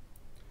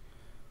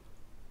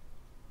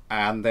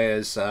 And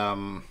there's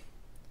some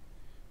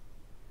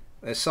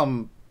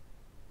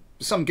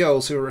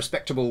girls who are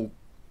respectable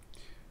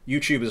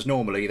YouTubers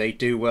normally. They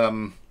do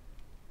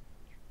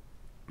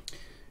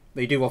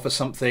offer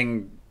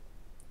something,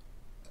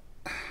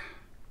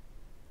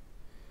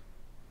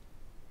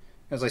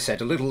 as I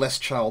said, a little less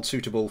child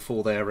suitable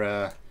for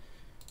their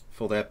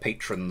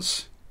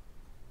patrons.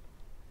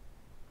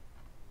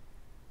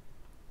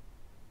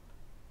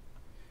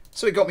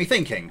 So it got me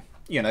thinking,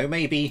 you know,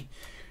 maybe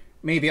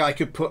I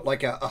could put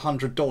like a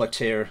 $100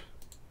 tier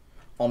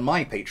on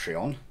my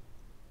Patreon,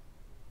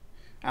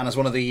 and as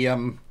one of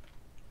the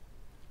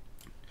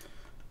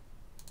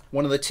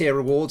tier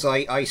rewards,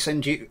 I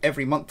send you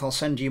every month. I'll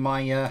send you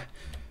my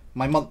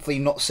my monthly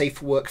not safe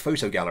for work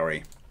photo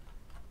gallery.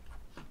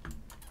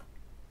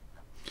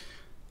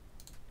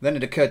 Then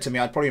it occurred to me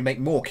I'd probably make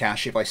more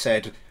cash if I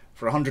said,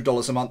 for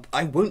 $100 a month,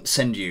 I won't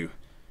send you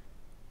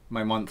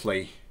my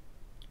monthly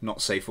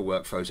not safe for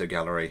work photo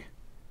gallery.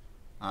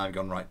 I've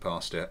gone right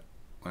past it.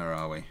 Where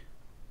are we? I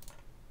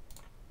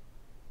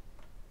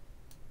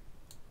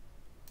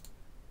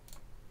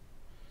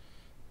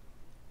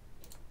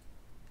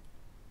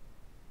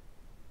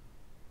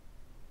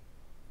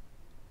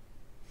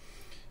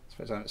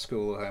suppose I'm at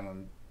school or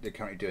home. They're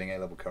currently doing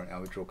A-level currently. I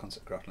would draw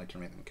concept craft later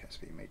and make them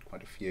KSP. Made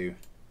quite a few.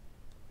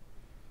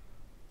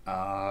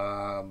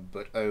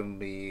 But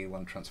only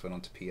one transferred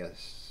onto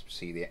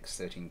PSC, the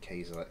X13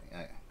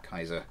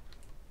 Kaiser.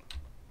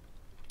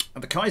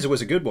 And the Kaiser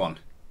was a good one.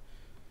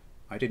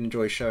 I did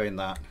enjoy showing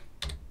that.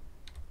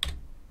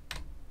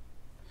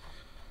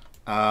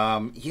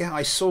 Yeah,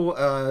 I saw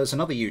there's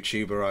another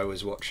YouTuber I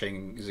was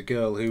watching. There's a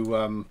girl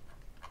who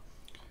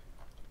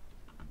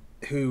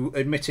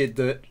admitted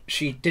that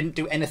she didn't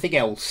do anything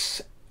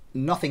else,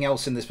 nothing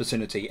else in this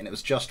vicinity, and it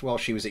was just while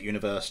she was at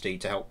university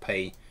to help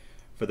pay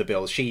for the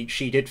bills. She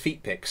did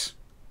feet pics.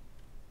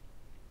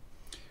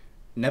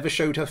 Never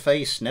showed her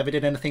face, never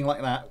did anything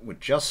like that, with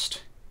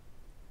just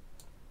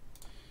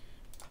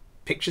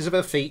pictures of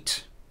her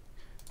feet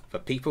for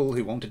people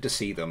who wanted to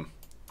see them.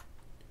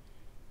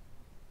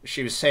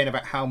 She was saying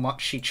about how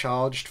much she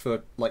charged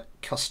for like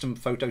custom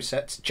photo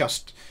sets,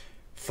 just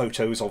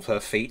photos of her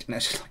feet, and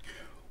it's just like,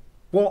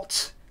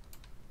 what?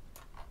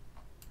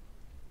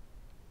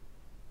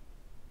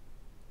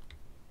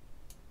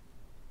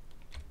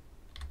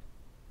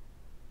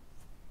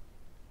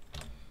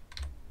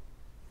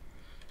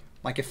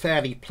 Like a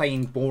fairly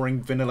plain,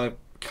 boring, vanilla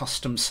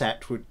custom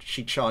set would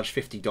she charge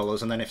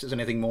 $50, and then if there's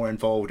anything more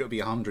involved, it would be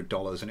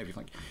 $100, and it'd be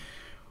like,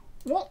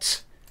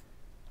 what?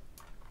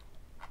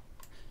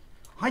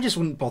 I just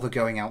wouldn't bother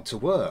going out to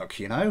work,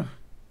 you know?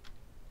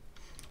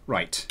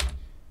 Right.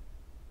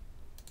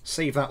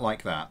 Save that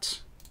like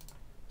that.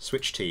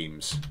 Switch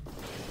teams.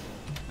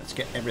 Let's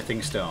get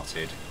everything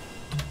started.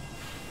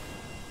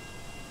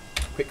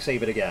 Quick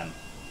save it again.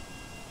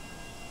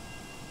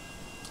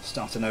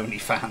 Start an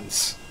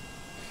OnlyFans.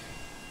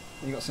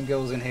 You got some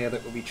girls in here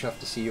that will be chuffed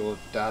to see your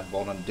dad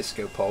bod on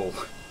disco pole.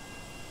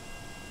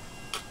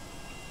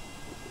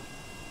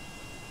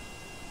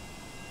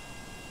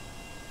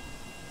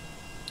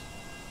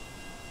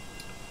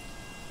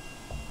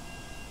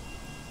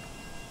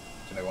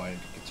 Don't know why I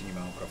continue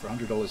Minecraft. For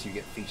 $100 you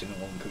get feet and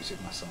an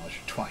all-inclusive massage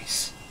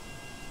twice.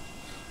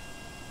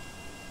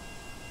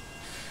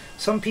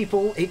 Some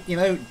people, you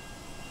know,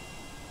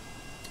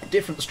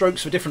 different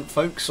strokes for different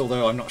folks,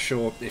 although I'm not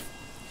sure if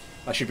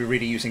I should be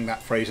really using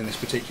that phrase in this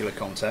particular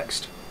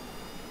context.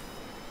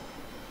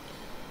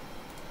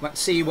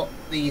 Let's see what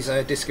these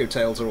disco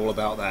tails are all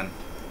about then.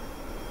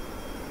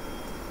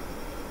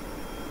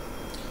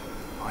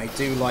 I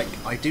do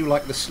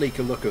like the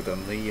sleeker look of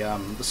them,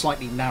 the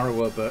slightly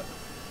narrower but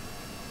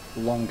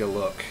longer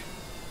look.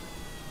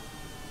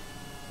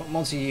 What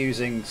mods are you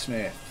using,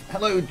 Smith?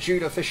 Hello,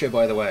 Judah Fisher,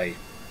 by the way.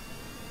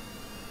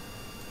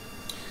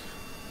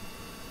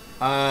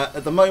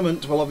 At the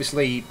moment, well,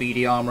 obviously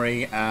BD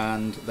Armory,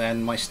 and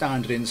then my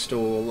standard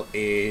install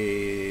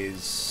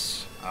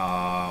is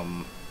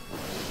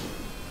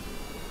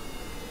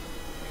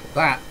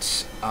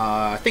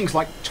things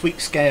like tweak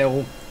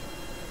scale,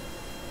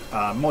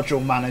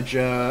 module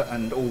manager,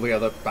 and all the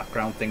other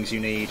background things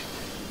you need.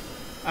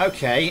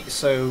 Okay,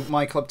 so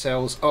my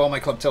clubtails. Oh, my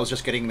clubtail's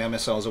just getting their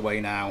missiles away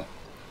now.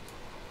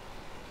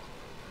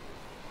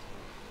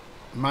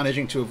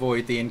 Managing to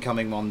avoid the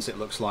incoming ones, it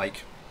looks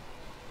like.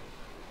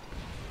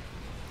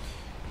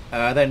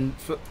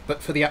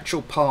 But for the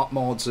actual part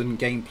mods and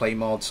gameplay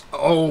mods,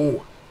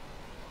 oh,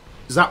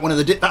 is that one of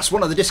the? That's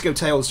one of the disco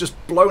tails just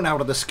blown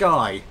out of the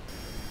sky.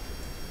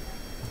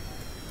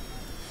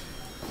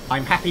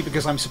 I'm happy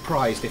because I'm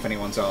surprised. If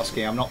anyone's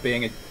asking, I'm not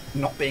being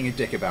a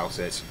dick about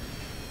it.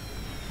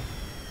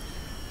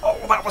 Oh,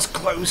 that was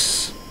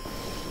close.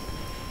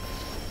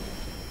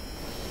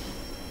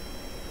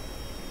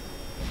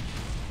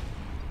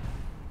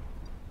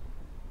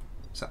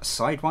 Is that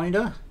a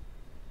Sidewinder?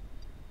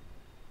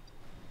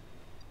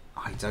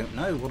 I don't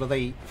know. What are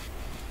they?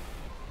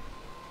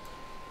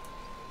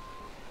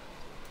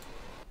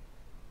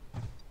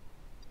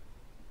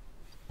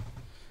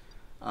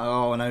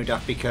 Oh no,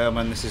 Daffy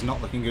Kerman, this is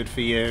not looking good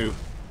for you.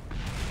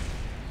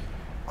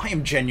 I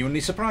am genuinely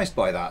surprised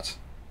by that.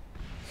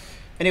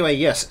 Anyway,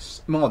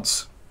 yes,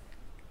 mods.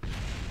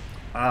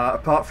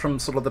 Apart from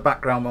sort of the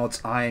background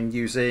mods, I am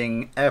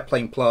using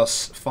Airplane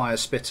Plus, Fire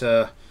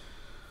Spitter.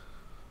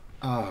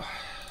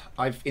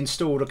 I've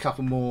installed a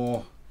couple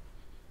more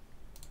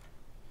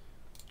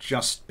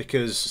just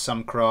because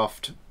some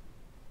craft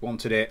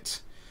wanted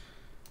it.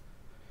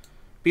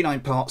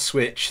 B9 part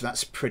switch,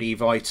 that's pretty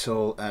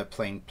vital.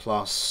 Airplane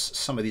Plus.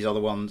 Some of these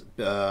other ones,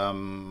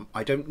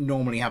 I don't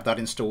normally have that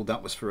installed.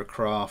 That was for a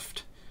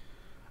craft.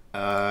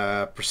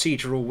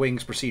 Procedural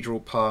wings,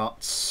 procedural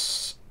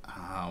parts.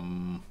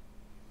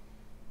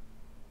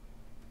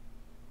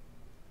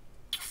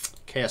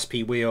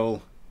 KSP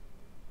wheel.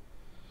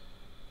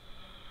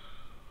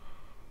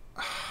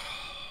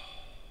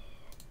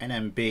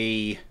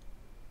 NMB.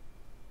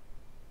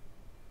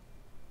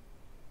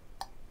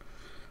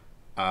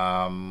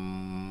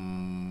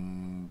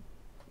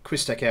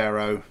 Quiztech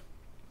Aero.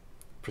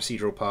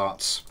 Procedural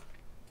parts.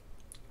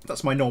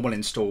 That's my normal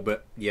install,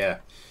 but yeah,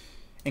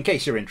 in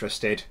case you're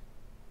interested,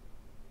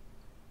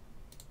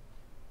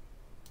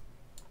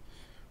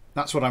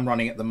 that's what I'm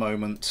running at the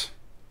moment.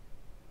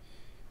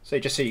 So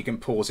just so you can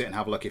pause it and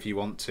have a look if you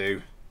want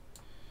to.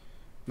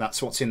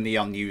 That's what's in the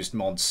unused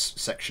mods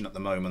section at the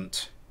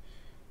moment.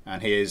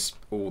 And here's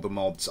all the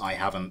mods I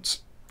haven't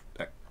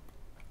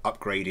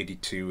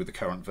upgraded to the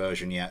current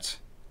version yet.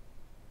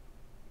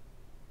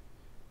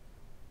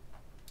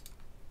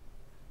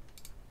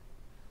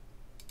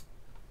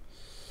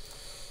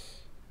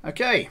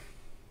 Okay.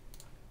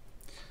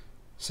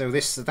 So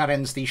that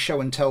ends the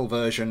show and tell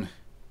version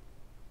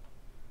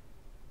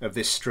of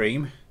this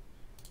stream.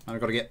 I've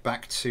got to get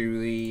back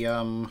to the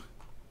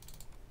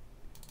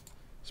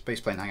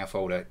Spaceplane Hangar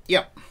folder.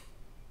 Yep.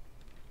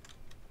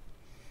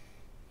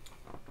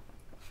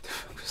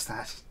 What was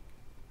that?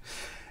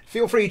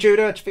 Feel free,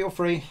 Judah, feel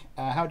free.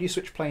 How do you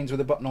switch planes with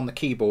a button on the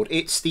keyboard?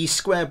 It's the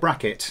square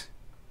bracket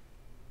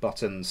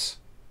buttons.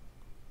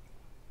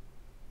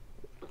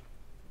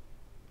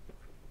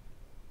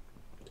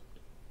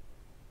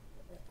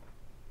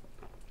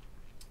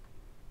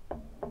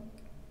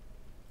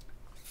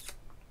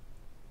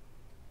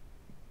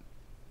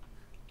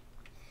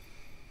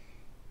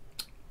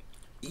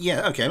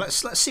 Yeah, okay,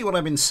 let's see what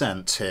I've been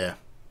sent here.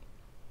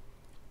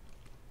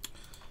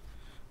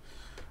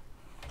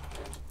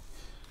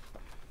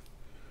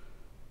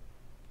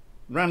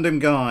 Random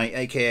guy,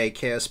 aka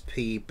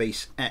KSP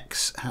Base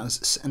X,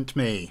 has sent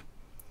me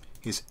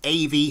his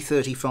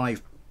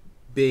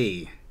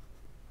AV35B.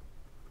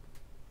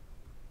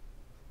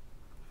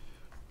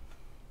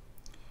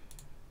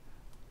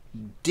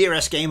 Dear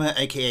S Gamer,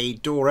 aka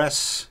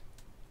Dores,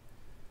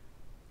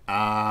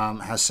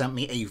 has sent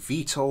me a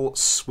VTOL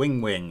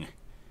swing wing.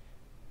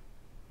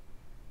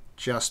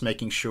 Just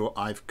making sure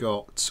I've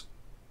got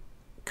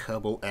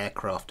Kerbal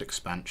aircraft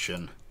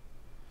expansion.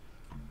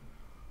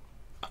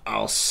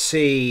 I'll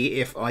see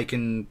if I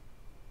can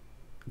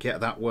get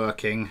that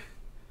working.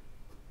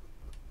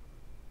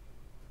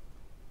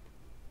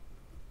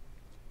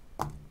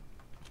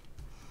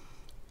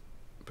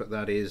 But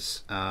that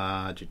is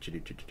that.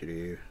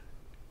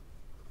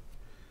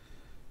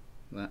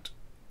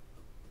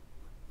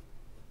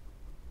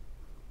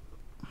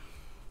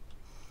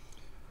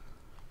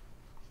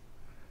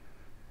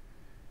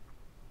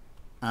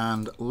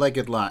 And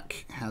Legged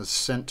Lack has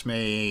sent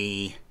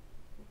me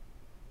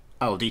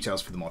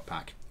details for the mod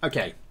pack.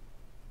 Okay.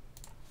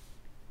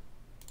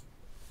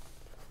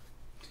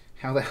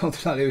 How the hell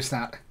did I lose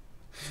that?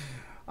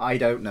 I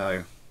don't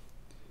know.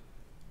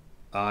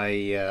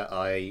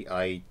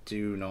 I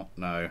do not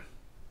know.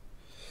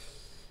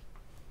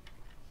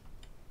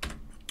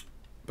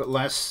 But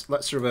let's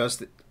reverse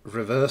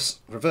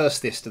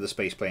this to the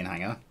Spaceplane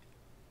Hangar.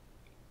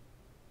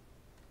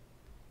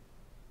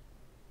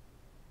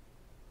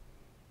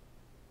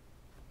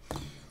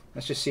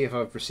 Let's just see if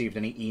I've received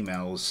any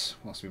emails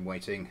whilst I've been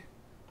waiting.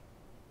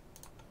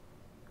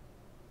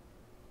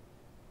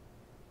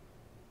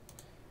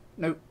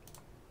 Nope.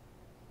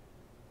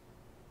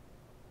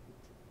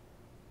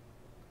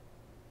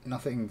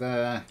 Nothing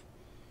there.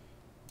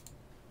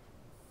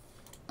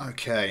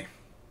 Okay.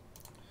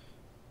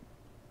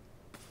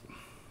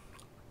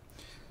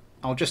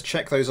 I'll just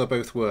check those are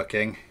both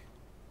working.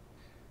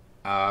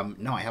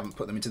 No, I haven't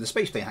put them into the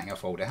Spaceplane Hangar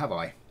folder, have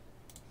I?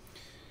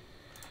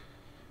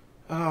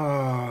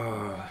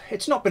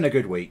 It's not been a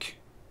good week.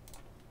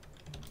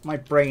 My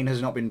brain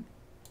has not been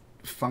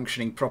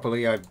functioning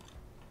properly.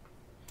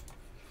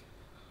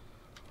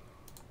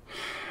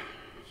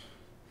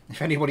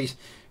 If anybody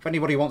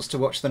wants to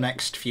watch the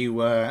next few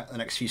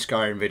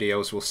Skyrim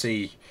videos, will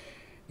see.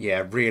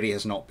 Yeah, really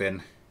has not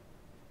been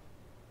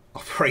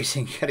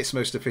operating at its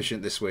most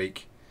efficient this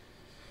week.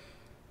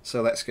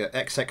 So let's go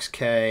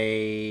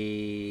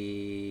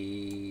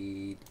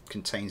XXK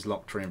contains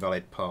locked or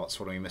invalid parts.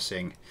 What are we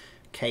missing?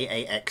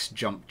 KAX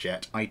jump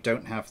jet. I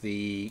don't have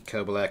the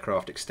Kerbal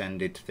aircraft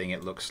extended thing,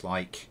 it looks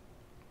like.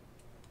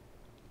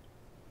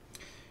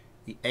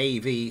 The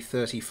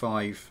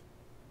AV-35B.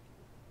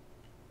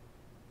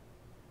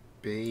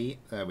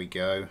 There we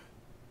go.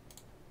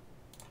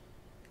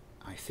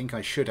 I think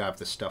I should have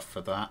the stuff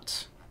for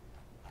that.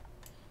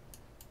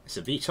 It's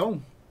a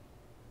VTOL.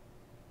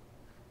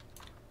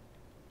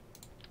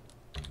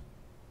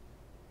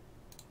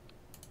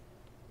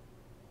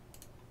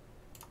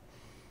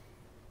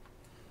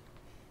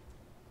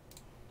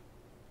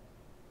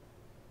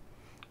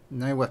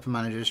 No weapon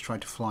managers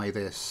tried to fly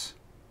this.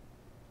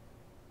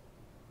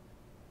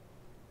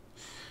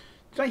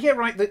 Did I hear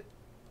right that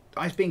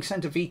I was being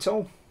sent a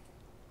VTOL?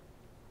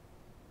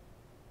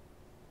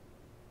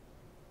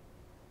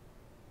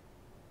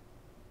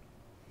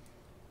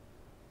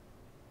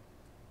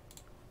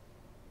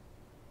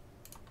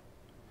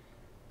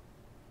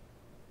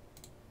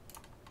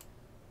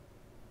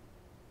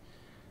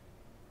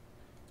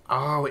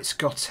 Oh, it's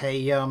got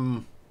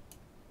a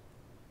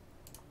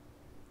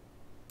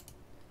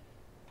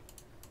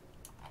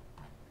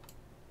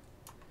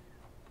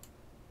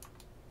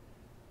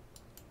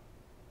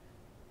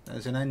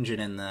there's an engine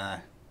in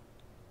there.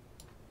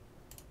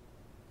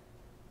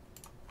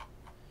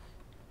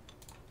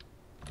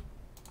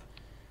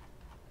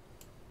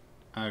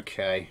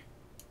 Okay.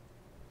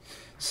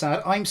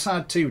 Sad. I'm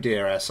sad too,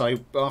 dear S.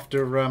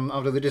 After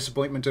the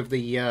disappointment of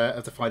the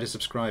fighter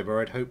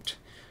subscriber, I'd hoped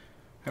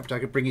I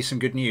could bring you some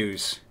good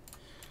news.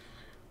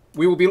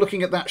 We will be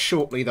looking at that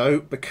shortly, though,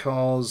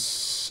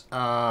 because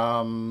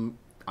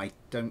I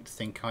don't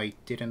think I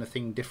did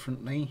anything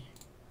differently.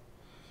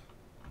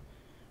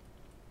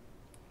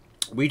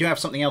 We do have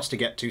something else to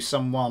get to.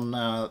 Someone,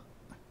 a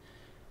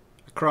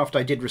craft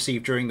I did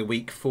receive during the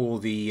week for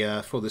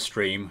the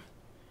stream,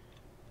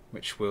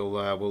 which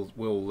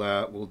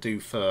we'll do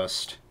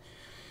first.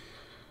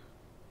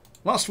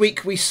 Last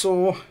week we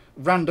saw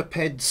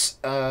Randoped's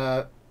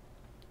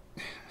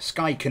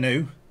Sky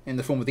Canoe in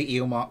the form of the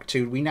Eel Mark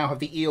II. We now have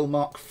the Eel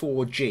Mark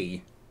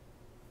 4G.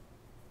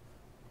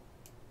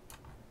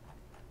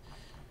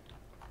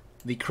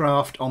 The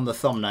craft on the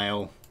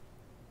thumbnail.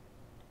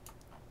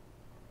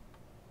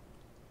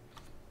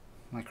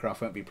 My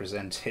craft won't be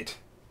presented.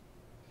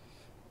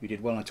 We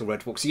did well until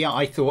Red Fox. Yeah,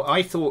 I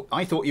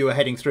thought you were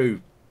heading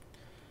through,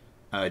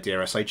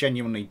 Dearest. I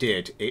genuinely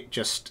did.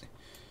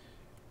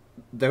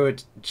 They were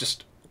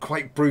just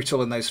quite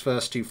brutal in those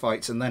first two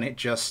fights, and then it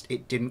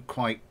didn't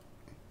quite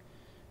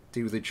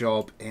do the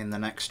job in the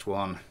next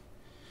one.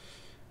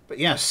 But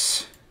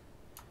yes,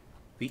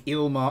 the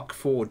Eel Mark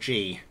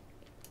 4G.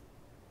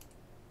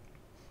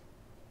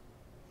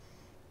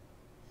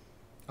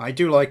 I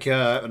do like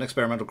an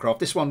experimental craft.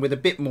 This one with a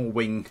bit more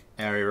wing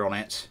area on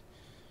it.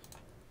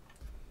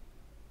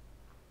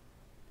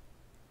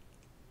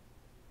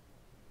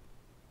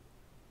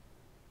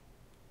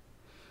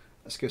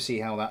 Let's go see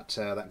how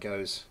that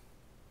goes.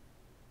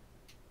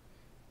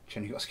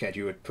 Jenny got scared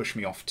you would push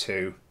me off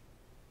too.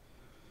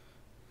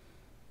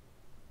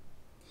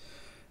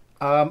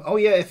 Oh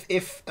yeah,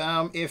 if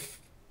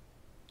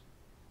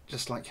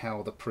just like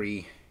how the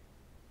pre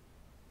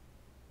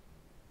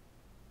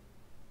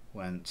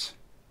went.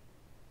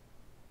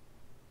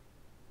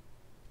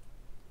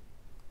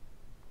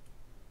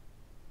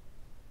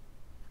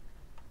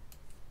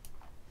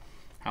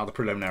 How the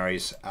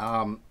preliminaries.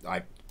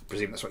 I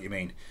presume that's what you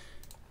mean.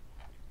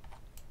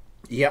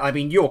 Yeah, I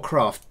mean your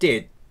craft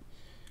did.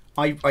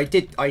 I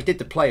did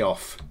the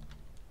playoff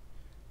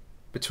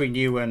between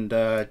you and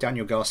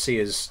Daniel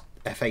Garcia's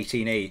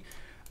F-18E,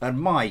 and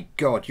my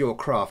God, your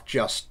craft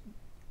just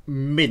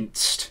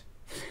minced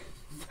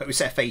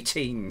those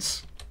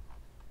F-18s.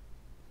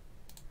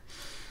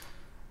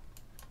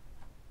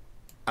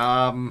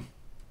 As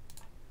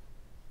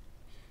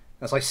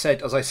I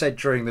said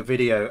during the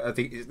video, I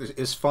think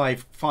it's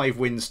 5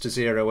 wins to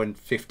 0 and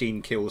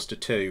 15 kills to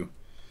 2.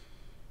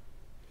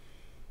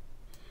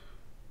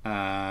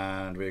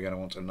 And we're going to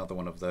want another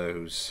one of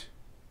those.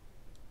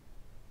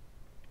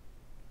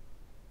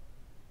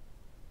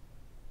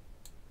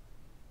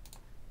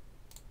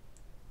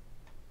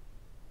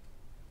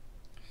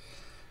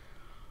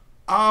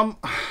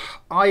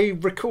 I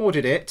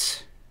recorded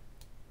it.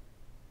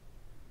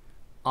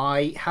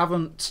 I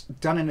haven't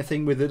done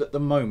anything with it at the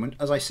moment.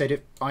 As I said,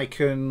 if I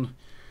can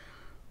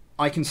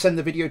send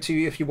the video to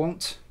you if you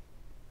want.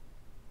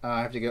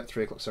 I have to go at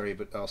 3 o'clock, sorry,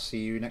 but I'll see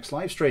you next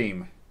live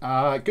stream.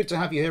 Good to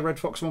have you here, Red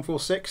Fox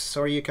 146.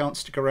 Sorry you can't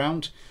stick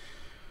around.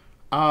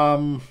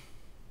 Be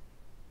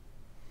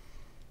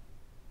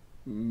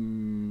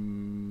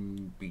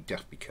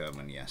Daffy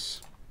Kerman,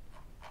 yes.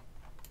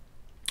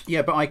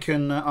 Yeah, but I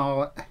can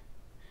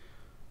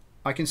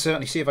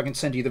certainly see if I can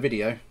send you the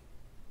video.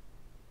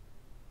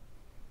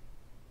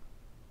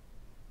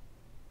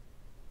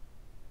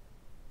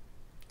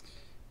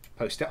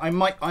 Post it. I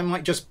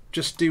might just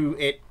do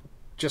it.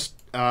 Just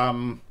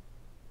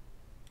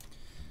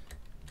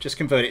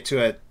convert it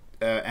to a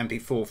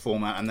MP4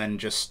 format and then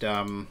just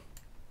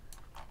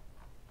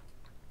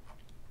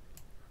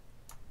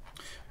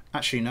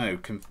Actually, no.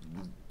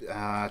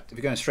 If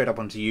you're going straight up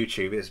onto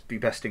YouTube, it'd be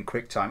best in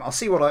QuickTime. I'll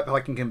see what I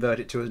can convert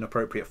it to an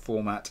appropriate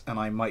format, and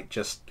I might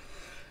just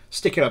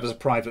stick it up as a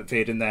private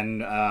vid and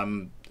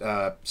then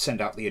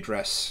send out the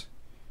address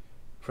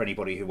for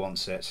anybody who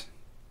wants it.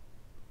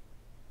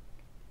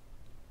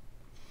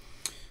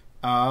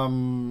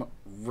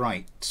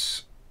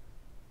 Right.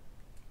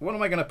 What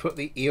am I going to put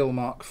the Eel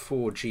Mark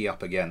 4G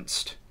up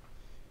against?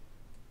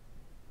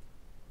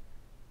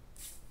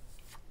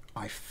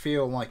 I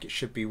feel like it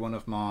should be one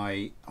of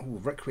my... Oh,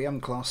 Requiem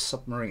class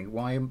submarine.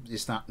 Why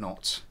is that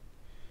not?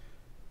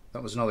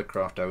 That was another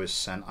craft I was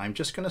sent. I'm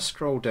just going to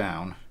scroll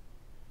down.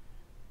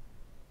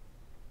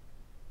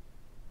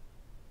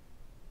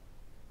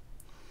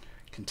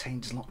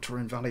 Contains locked or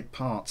invalid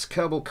parts.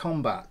 Kerbal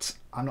Combat.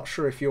 I'm not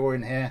sure if you're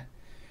in here.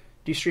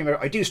 Do you stream?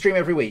 I do stream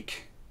every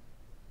week.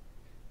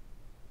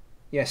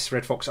 Yes,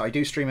 Red Fox, I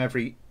do stream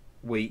every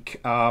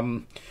week.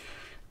 I'm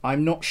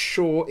not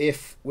sure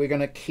if we're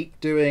going to keep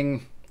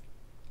doing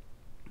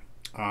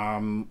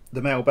the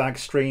Mailbag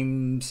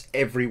streams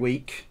every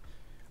week,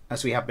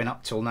 as we have been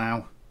up till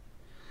now.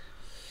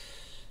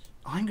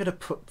 I'm going to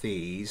put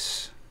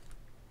these,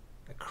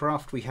 a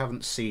craft we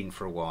haven't seen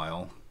for a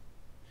while.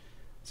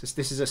 Since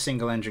this is a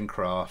single engine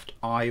craft,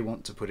 I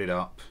want to put it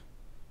up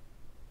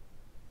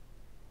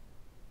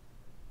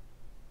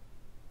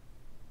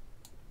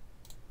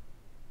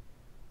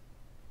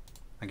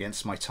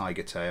against my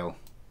Tiger Tail.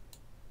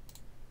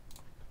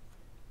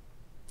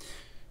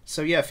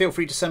 So yeah, feel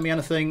free to send me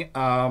anything.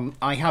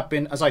 I have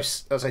been, as I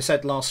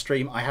said last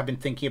stream, I have been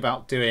thinking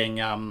about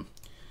doing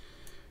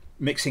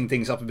mixing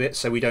things up a bit,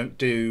 so we don't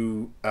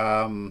do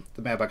the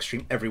Mailbag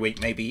stream every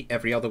week, maybe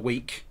every other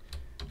week,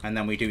 and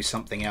then we do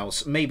something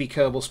else, maybe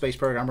Kerbal Space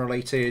Program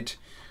related,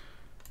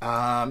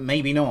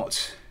 maybe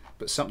not,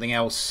 but something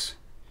else,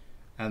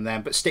 and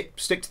then stick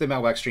to the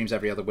Mailbag streams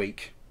every other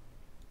week.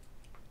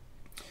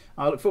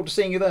 I look forward to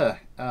seeing you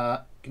there.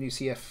 Can you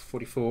see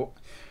F44?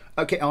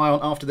 Okay, Ion.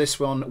 After this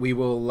one, we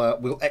will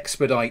we'll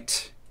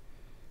expedite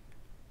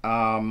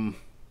CFA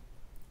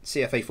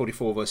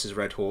 44 versus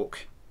Red Hawk,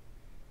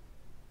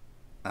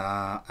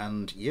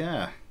 and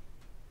yeah,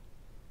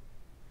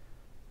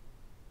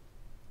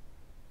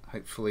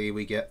 hopefully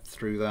we get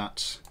through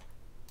that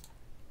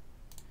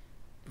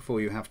before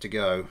you have to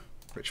go,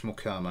 Richmore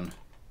Kerman.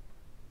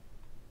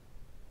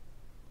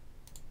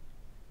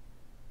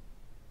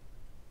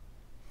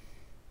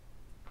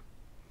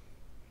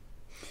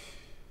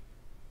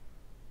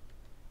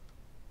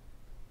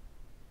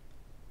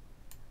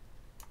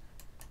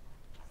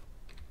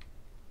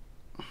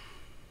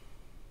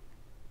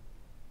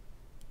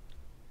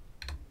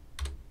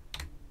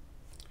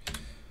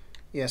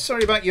 Yeah,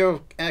 sorry about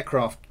your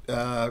aircraft,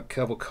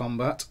 Kerbal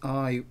Combat.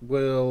 I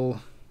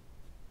will...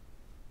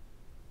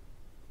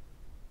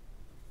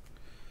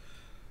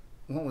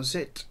 What was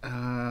it?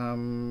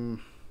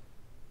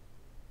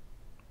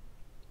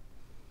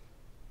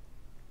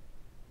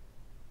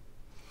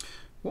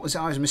 What was it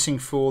I was missing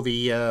for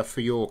the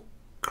for your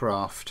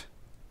craft?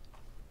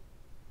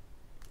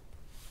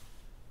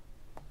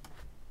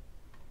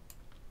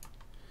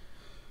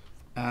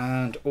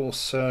 And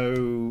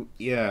also,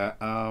 yeah,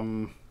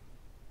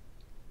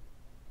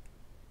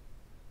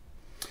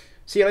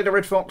 see you later,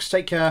 Red Fox.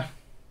 Take care.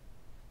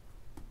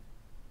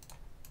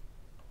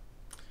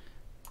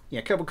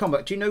 Yeah, Kerbal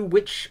Combat, do you know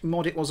which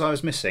mod it was I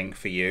was missing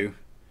for you?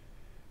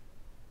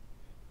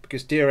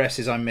 Because DRS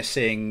is I'm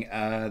missing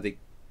the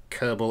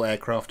Kerbal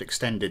Aircraft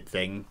Extended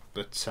thing,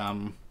 but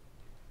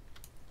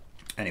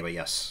anyway,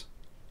 yes.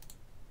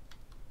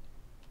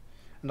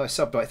 And I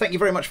subbed by. Thank you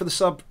very much for the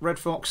sub, Red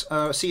Fox.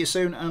 See you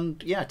soon,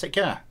 and yeah, take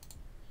care.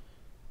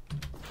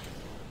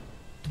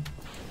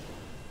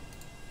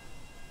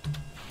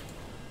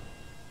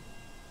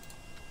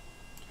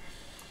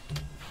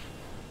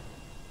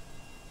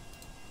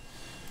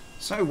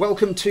 So,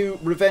 welcome to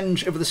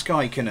Revenge of the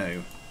Sky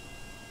Canoe.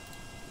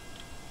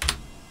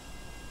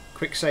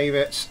 Quick save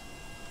it,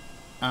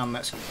 and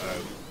let's go.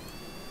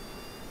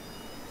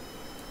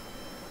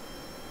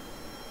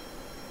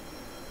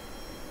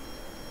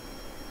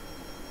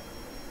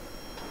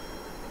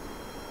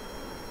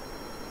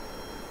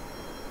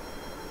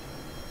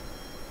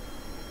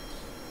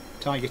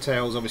 Tiger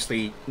Tail's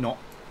obviously not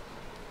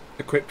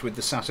equipped with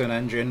the Saturn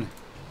engine.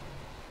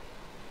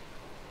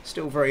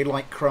 Still very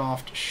light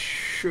craft,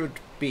 should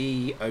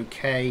be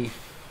okay.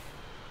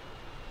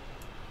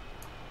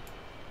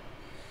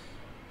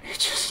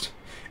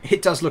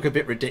 It does look a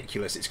bit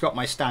ridiculous. It's got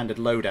my standard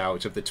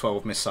loadout of the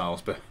 12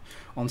 missiles, but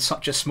on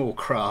such a small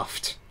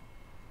craft.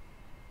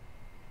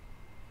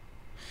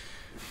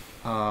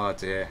 Oh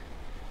dear.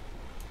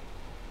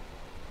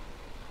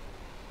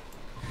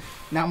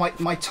 Now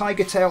my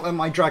Tiger Tail and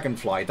my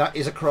Dragonfly, that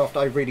is a craft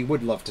I really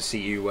would love to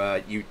see you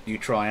you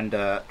try and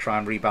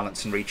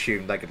rebalance and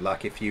retune, Legged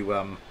Luck, if you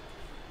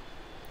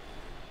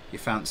you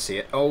fancy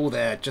it. Oh,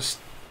 they're just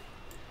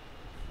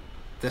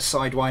the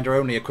Sidewinder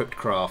only equipped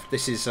craft.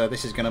 This is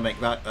going to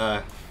make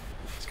that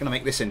it's going to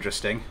make this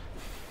interesting.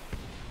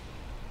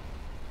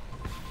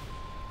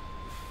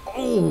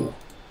 Oh,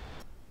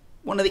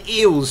 one of the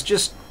eels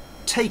just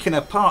taken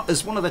apart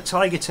as one of the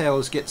Tiger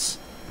Tails gets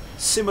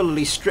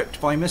similarly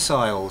stripped by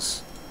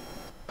missiles.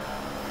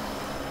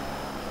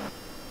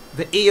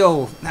 The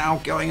eel now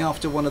going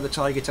after one of the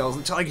Tiger Tails.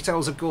 The Tiger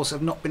Tails, of course,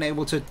 have not been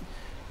able to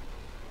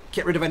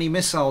get rid of any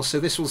missiles, so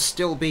this will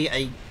still be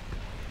a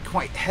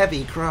quite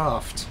heavy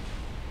craft.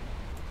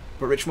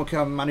 But Rich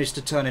McCum managed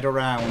to turn it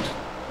around.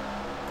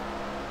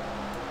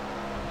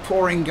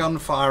 Pouring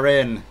gunfire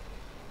in.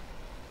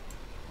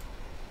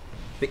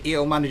 The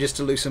eel manages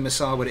to loose a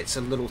missile, but it's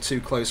a little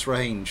too close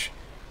range.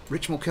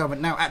 Rich McCum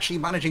now actually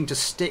managing to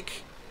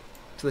stick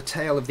to the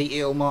tail of the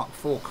eel Mark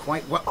IV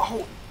quite well.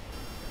 Oh!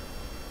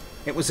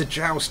 It was a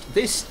joust.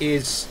 This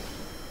is...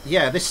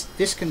 yeah,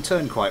 this can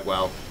turn quite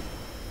well.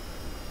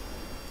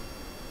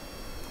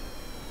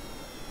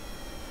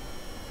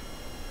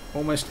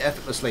 Almost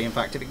effortlessly, in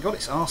fact. If it got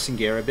its arse in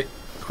gear a bit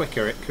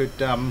quicker, it could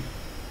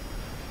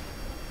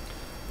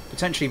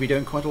potentially be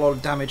doing quite a lot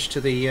of damage to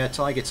the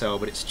Tiger Tail,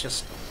 but it's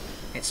just...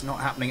 it's not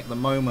happening at the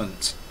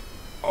moment.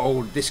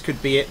 Oh, this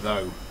could be it,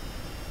 though.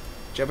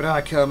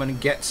 Jebediah Kerman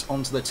gets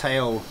onto the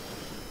tail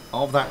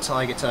of that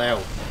Tiger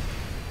Tail.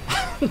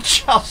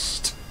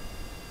 Just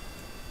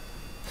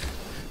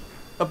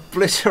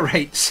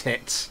obliterates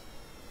it.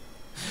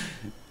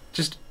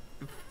 Just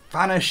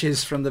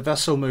vanishes from the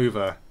vessel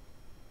mover.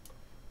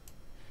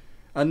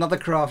 Another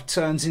craft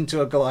turns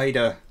into a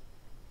glider.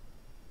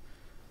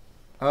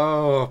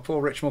 Oh,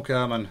 poor Rich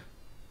McCurman.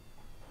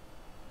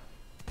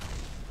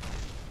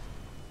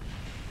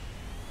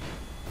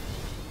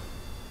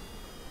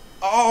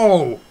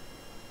 Oh!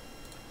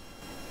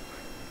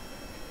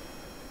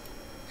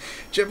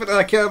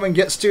 Jebediah Kerman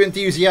gets too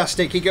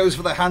enthusiastic. He goes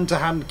for the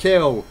hand-to-hand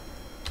kill.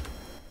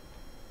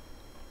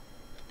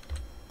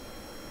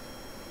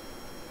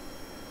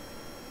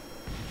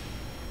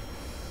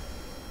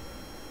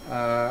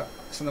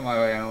 Send them my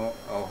way and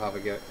I'll have a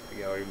go.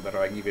 Even better,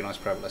 I can give you a nice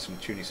private lesson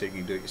with tuning so you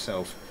can do it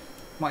yourself.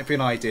 Might be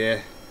an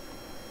idea.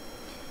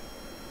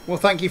 Well,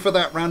 thank you for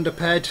that,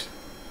 Randoped.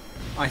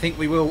 I think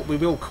we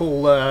will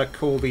call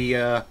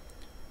the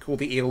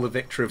eel the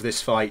victor of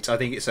this fight. I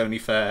think it's only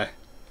fair,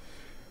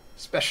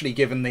 especially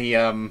given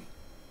the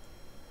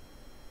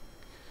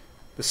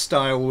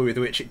style with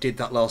which it did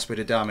that last bit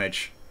of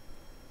damage.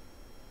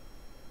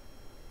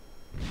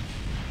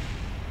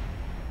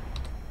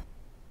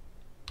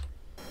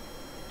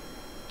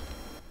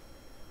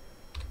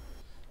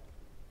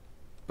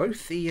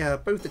 Both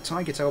the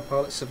Tiger Tail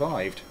pilots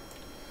survived.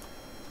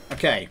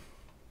 Okay.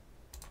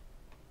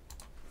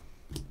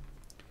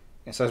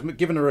 Yes, I was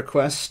given a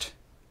request,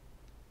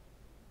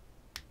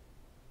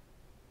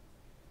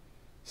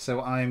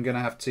 so I'm going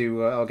to have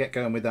to. I'll get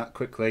going with that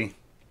quickly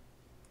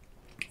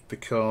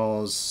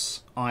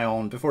because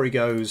Ion, before he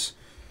goes,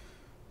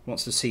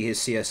 wants to see his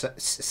CFA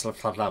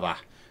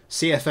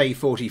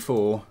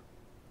 44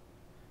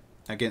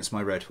 against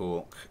my Red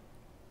Hawk,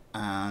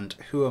 and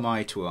who am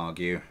I to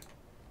argue?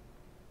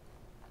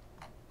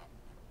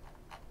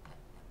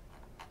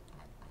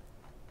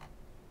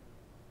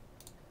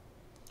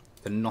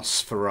 The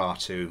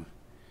Nosferatu.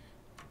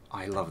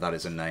 I love that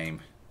as a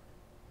name.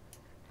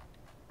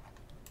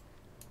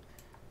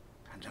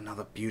 And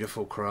another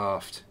beautiful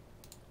craft.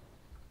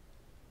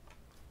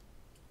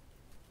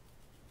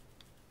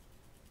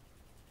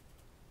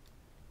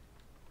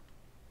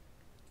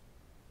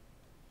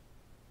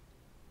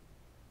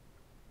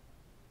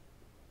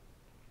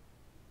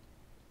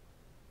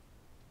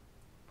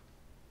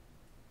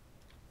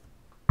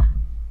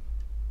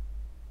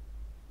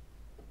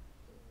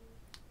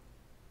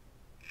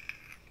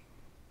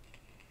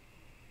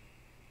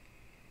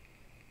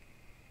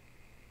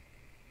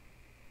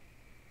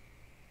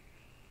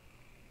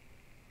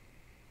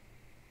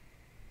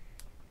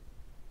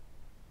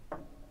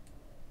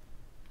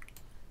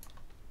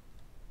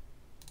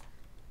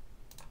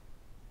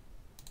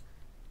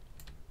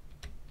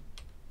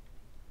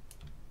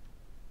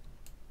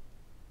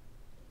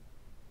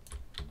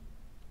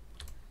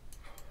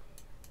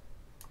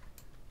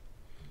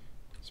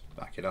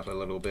 Back it up a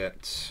little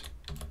bit.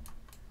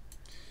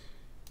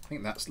 I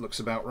think that looks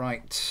about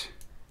right.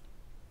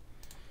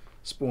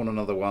 Spawn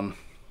another one.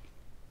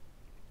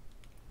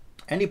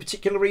 Any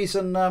particular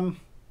reason?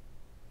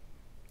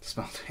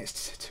 Smelled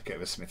it took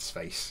over Smith's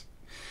face.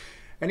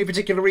 Any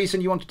particular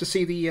reason you wanted to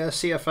see the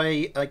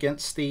CFA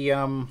against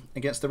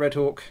the Red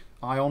Hawk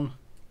Ion?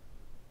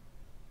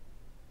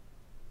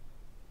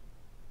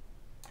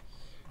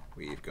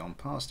 We've gone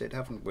past it,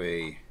 haven't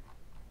we?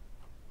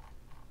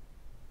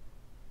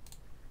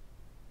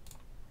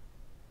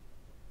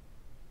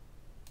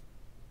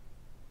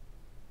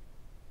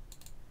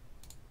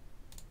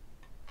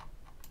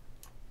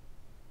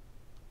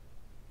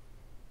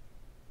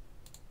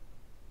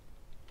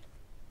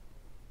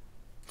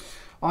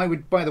 I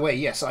would, by the way,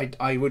 yes,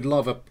 I would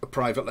love a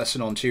private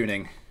lesson on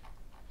tuning.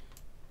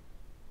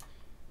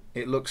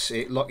 It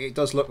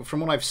does look, from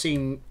what I've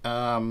seen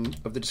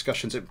of the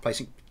discussions that are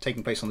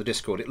taking place on the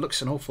Discord, it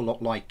looks an awful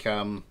lot like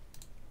there's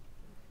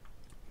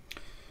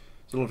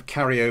a lot of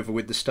carryover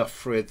with the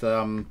stuff with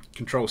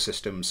control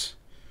systems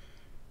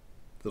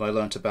that I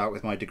learnt about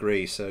with my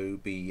degree. So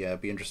be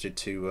interested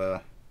to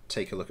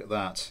take a look at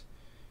that.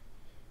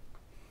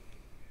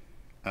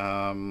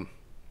 I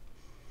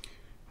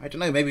don't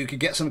know. Maybe we could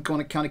get some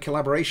kind of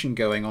collaboration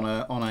going on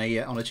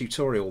a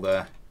tutorial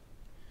there.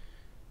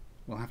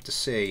 We'll have to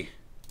see.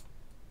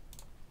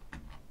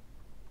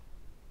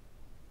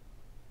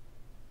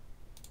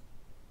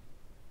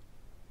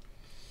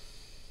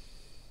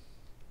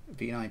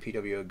 V9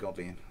 PWO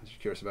Godly. I was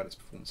curious about its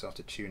performance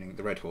after tuning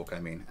the Red Hawk. I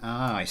mean,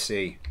 I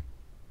see.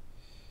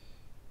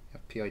 You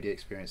have PID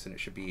experience, then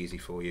it should be easy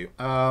for you.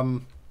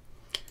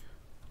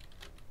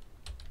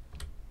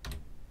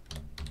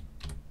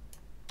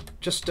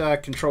 Just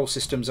control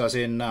systems, as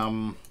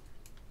in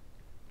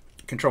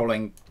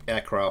controlling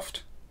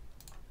aircraft.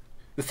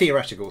 The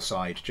theoretical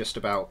side, just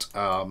about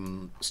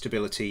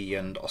stability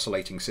and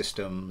oscillating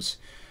systems,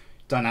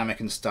 dynamic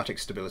and static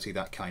stability,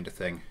 that kind of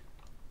thing.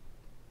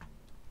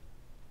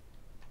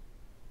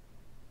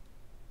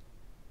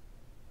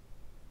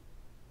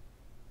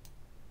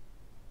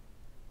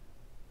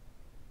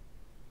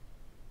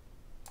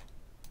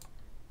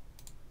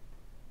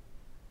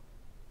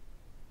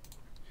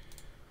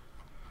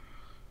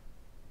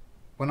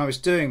 When I was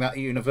doing that at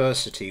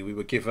university, we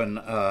were given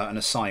an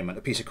assignment,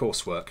 a piece of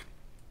coursework.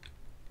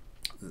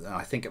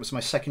 I think it was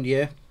my second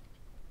year.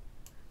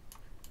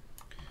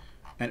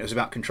 And it was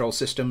about control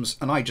systems,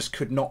 and I just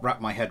could not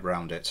wrap my head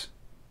around it.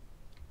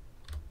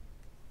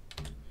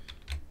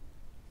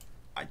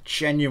 I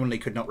genuinely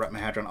could not wrap my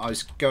head around it. I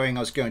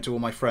was going to all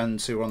my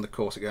friends who were on the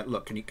course and going,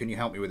 look, can you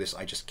help me with this?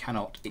 I just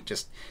cannot.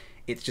 It's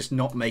just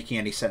not making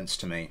any sense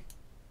to me.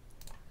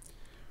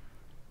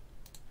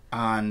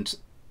 And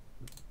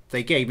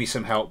they gave me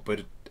some help,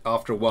 but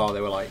after a while they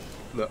were like,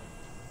 look,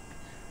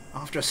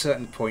 after a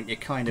certain point you're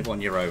kind of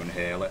on your own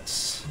here,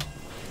 let's...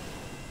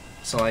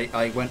 So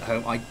I went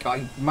home. I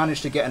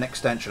managed to get an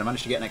extension. I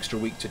managed to get an extra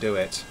week to do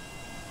it.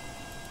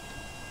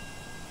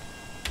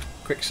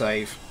 Quick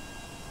save.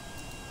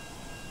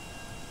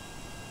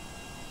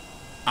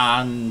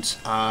 And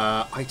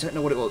I don't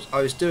know what it was.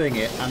 I was doing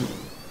it and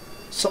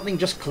something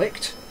just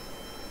clicked.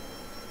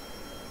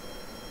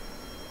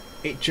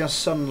 It just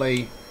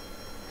suddenly...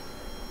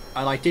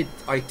 And I did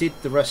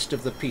the rest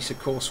of the piece of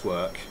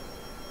coursework,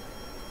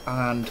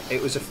 and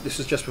this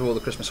was just before the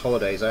Christmas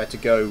holidays. I had to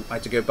go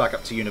back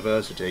up to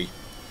university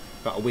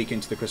about a week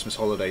into the Christmas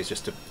holidays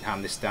just to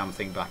hand this damn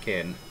thing back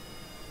in.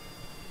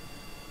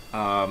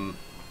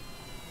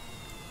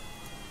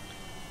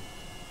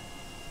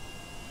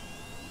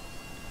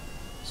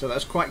 So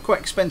that's quite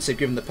expensive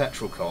given the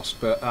petrol cost,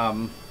 but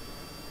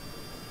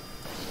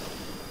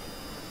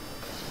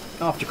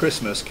after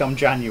Christmas, come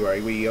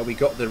January, we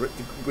got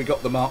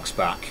the marks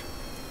back,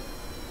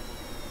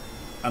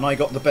 and I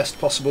got the best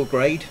possible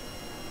grade.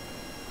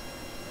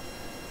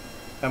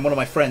 And one of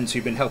my friends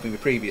who'd been helping me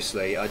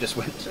previously, I just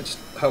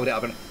held it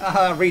up and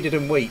read it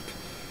and weep.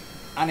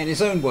 And in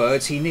his own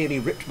words, he nearly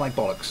ripped my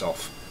bollocks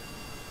off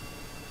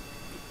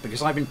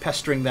because I've been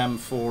pestering them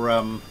for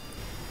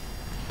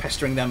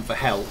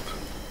help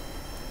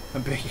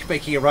and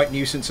making a right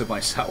nuisance of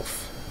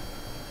myself.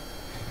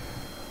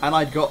 And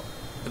I'd got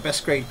the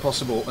best grade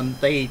possible, and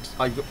I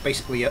got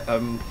basically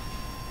a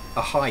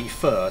high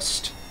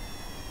first,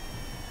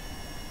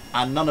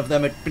 and none of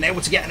them had been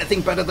able to get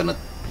anything better than a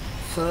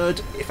third.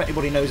 If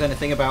anybody knows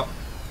anything about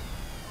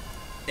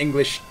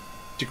English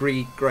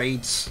degree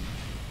grades.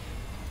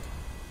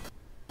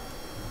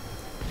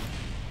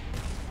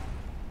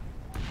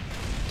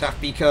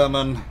 Taffy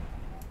Kerman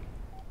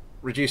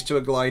reduced to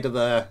a glider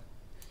there.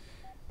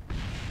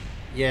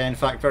 Yeah, in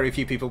fact, very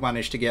few people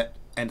managed to get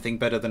anything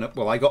better than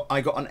well, I got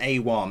an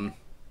A1.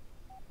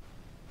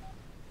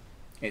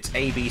 It's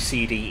A, B,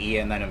 C, D, E,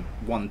 and then a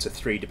 1 to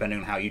 3, depending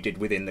on how you did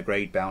within the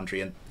grade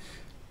boundary. And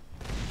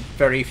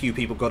very few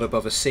people got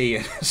above a C.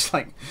 And it's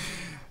like,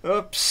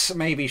 oops,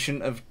 maybe you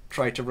shouldn't have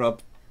tried to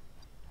rub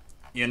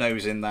your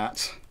nose in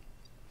that.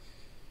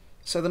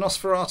 So the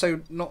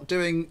Nosferatu not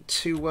doing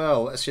too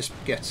well. Let's just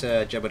get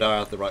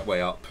Jebediah the right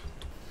way up.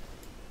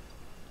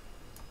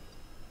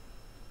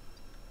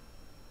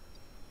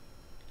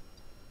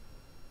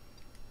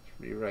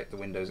 Rewrite the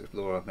Windows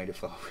Explorer I've made a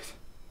file with.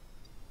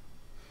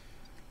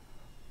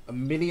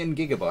 1 million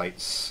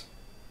gigabytes.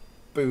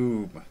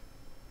 Boom.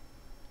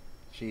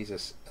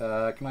 Jesus.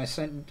 Can I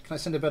send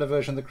a better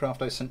version of the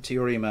craft I sent to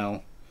your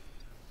email?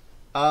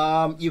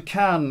 You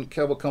can,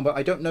 Kerbal Combat.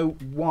 I don't know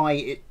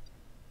why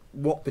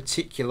what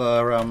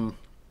particular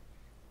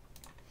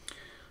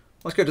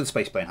let's go to the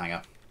space plane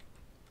hangar.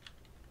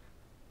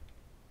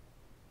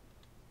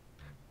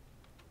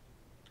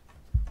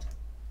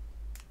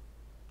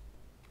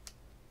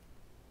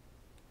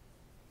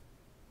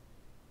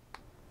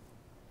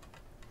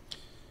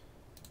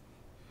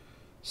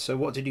 So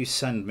what did you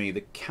send me?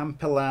 The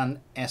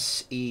Campelan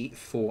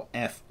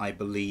SE4F, I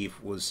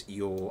believe, was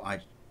your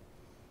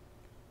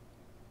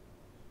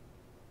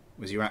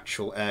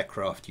actual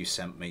aircraft you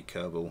sent me,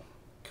 Kerbal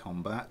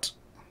Combat.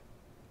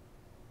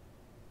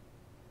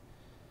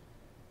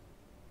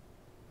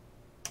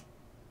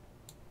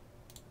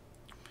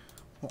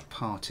 What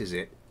part is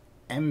it?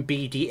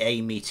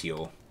 MBDA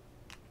Meteor.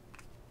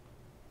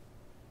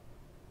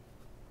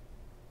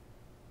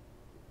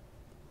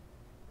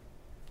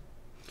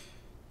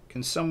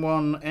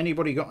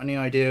 Anybody got any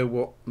idea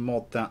what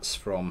mod that's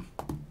from?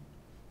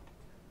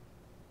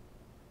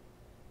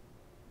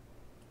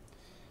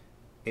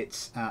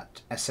 It's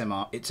at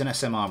SMR. It's an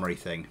SM Armory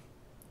thing.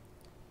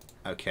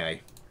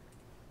 Okay.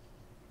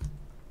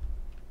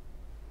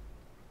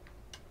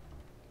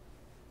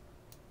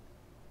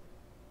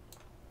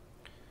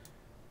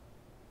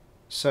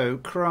 So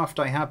craft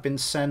I have been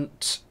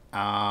sent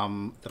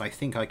that I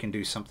think I can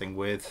do something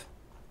with.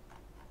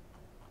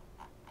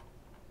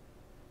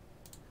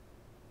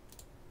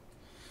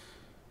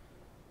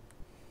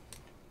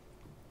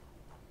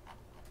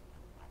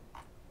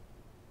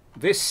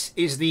 This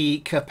is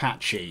the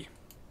Carpacci.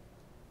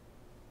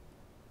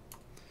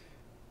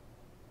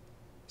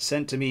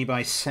 Sent to me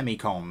by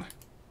Semicon.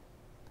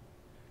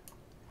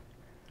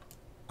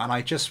 And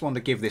I just want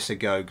to give this a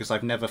go because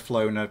I've never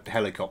flown a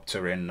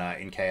helicopter in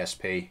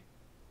KSP.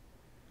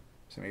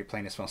 So maybe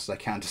playing as fast as I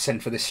can to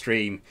send for this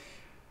stream.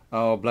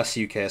 Oh, bless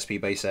you,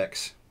 KSP Base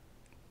X.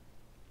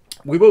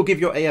 We will give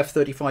your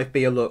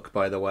AF-35B a look,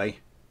 by the way.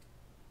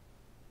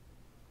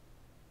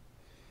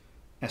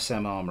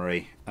 SM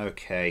Armory.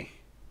 Okay.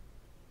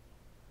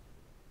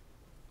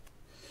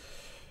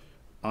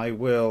 I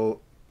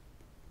will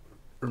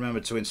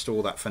remember to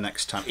install that for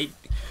next time.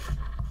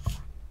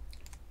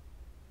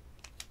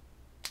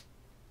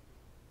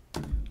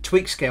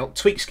 Tweak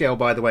scale,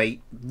 by the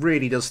way,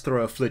 really does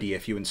throw a fliddy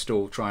if you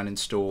try and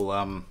install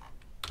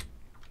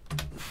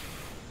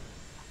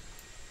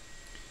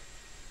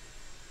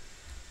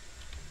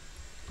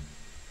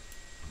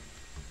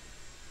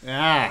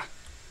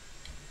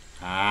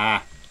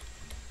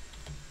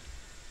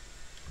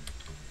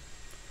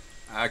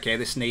okay,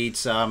 this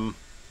needs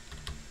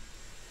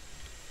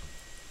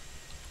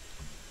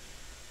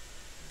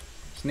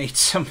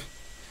needs some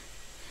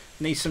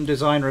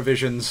design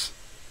revisions.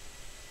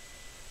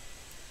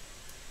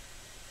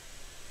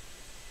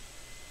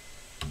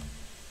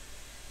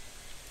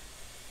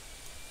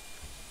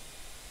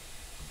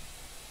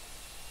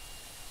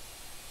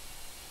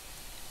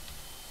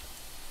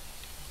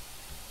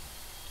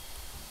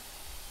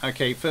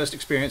 Okay, first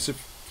experience of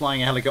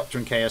flying a helicopter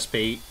in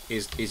KSP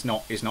is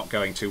not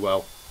going too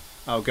well.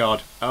 Oh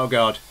god, oh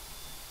god.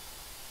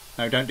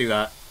 No, don't do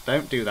that.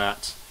 Don't do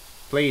that.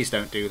 Please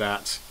don't do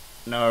that.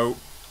 No.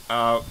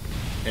 Oh,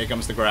 here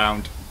comes the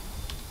ground.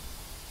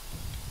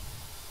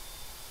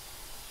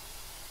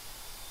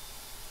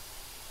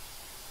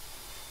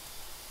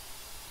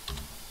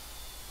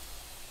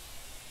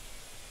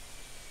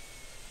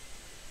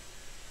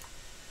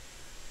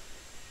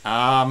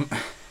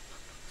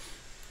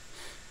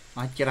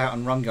 I'd get out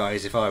and run,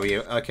 guys, if I were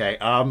you. Okay,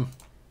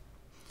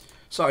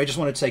 sorry, I just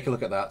wanted to take a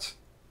look at that.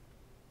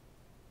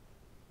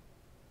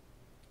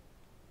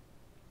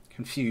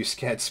 Confused,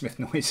 scared Smith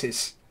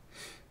noises.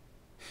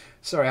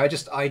 Sorry, I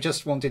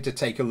just wanted to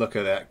take a look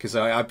at that because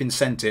I've been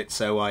sent it,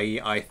 so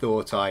I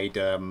thought I'd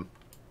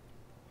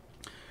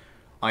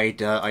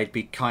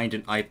be kind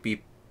and I'd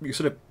be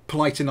sort of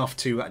polite enough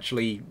to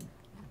actually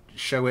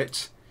show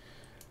it.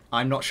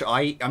 I'm not sure.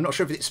 I'm not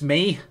sure if it's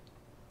me.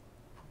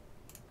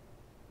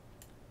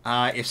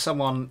 If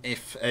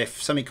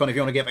Semicon, if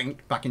you want to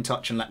get back in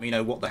touch and let me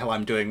know what the hell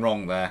I'm doing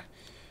wrong there,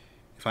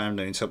 if I am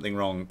doing something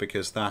wrong,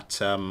 because that,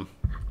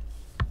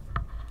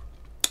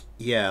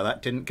 yeah,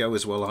 that didn't go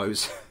as well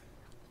as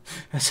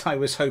I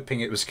was hoping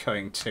it was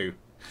going to,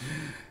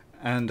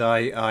 and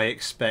I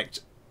expect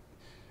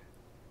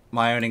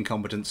my own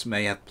incompetence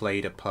may have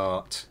played a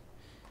part.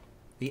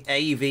 The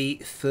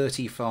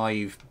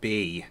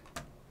AV-35B.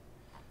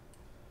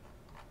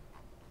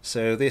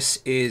 So this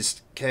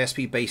is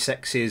KSP Base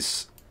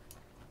X's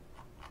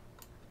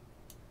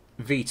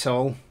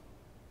VTOL.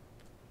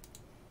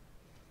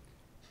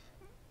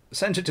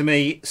 Sent it to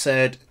me,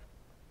 said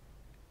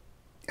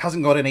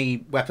hasn't got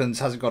any weapons,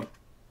 hasn't got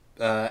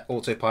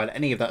autopilot,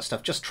 any of that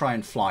stuff, just try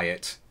and fly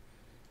it.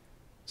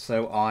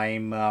 So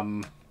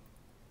I'm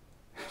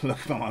look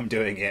how I'm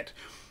doing it.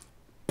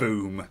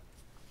 Boom.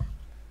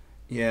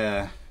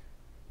 Yeah.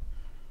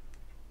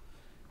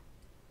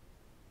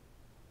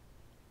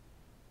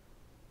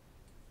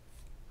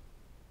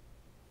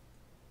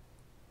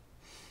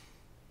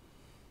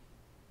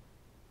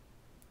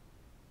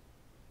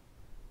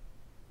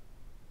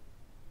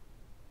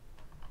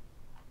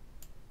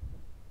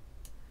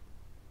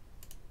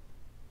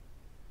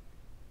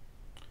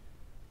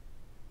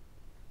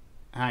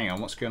 Hang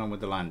on, what's going on with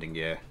the landing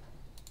gear?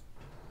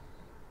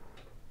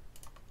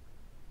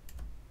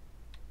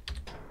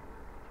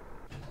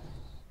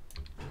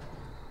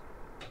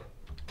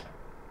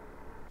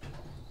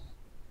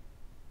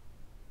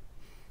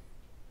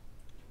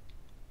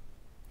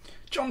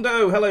 John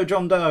Doe! Hello,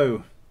 John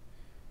Doe!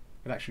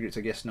 It actually gets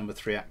a guess number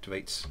 3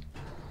 activates.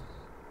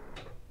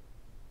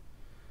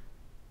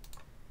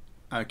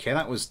 Okay,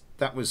 that was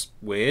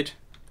weird.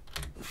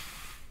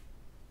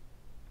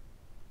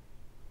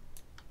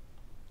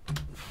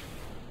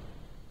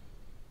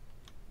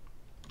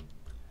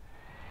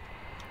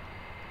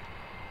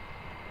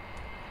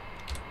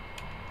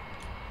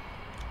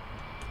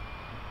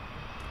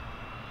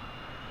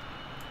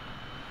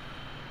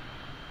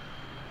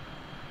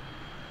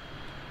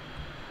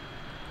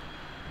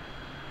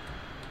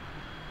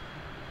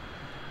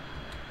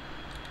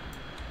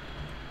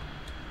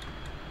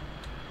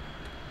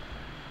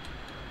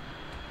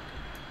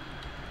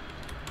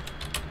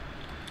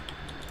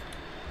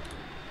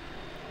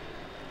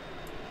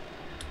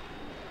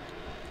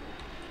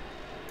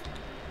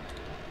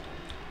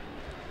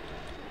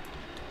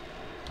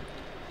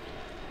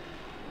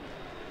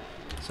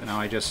 So now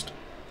I just...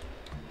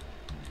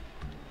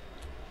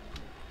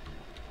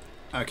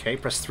 Okay,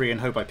 press 3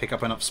 and hope I pick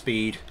up enough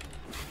speed.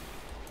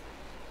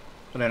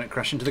 But I don't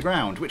crash into the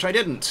ground, which I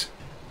didn't.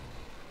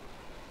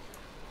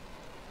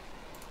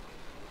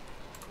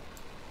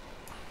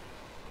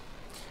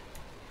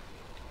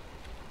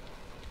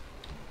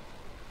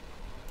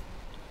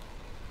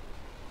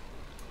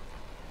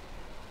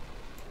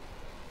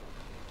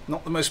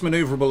 Not the most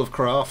manoeuvrable of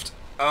craft.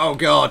 Oh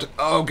god!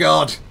 Oh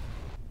god!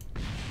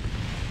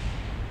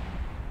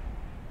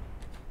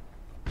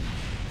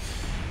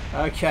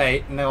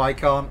 Okay, no, I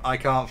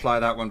can't fly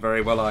that one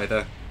very well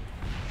either.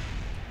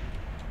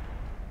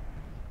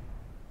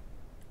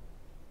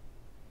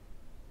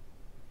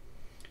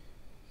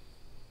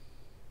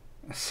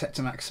 Set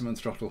to maximum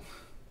throttle.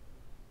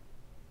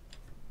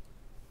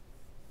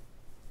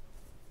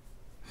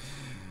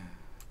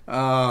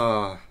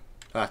 Ah,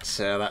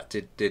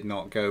 that did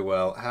not go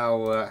well.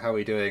 How are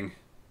we doing?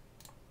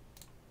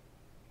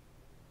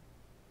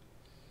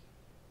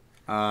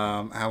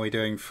 How are we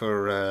doing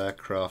for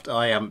craft?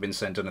 I haven't been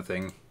sent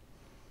anything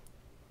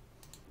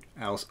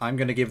else. I'm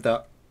going to give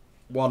that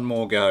one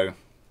more go.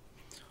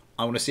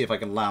 I want to see if I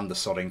can land the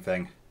sodding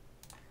thing.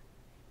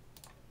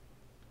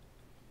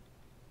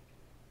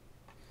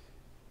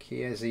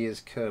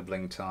 Kiezia's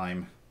curbling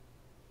time.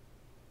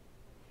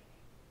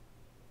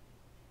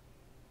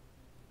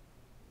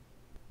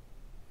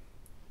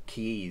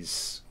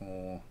 Keys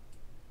or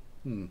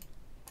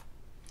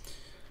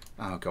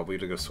oh god, we've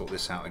got to sort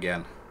this out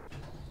again.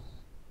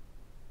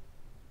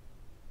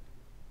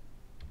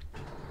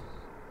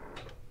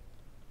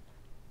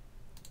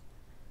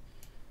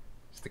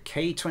 It's the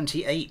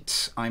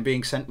K28. I'm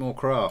being sent more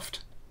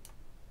craft.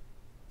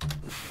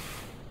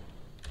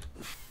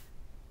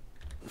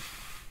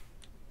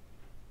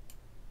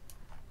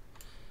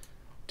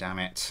 Damn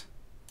it.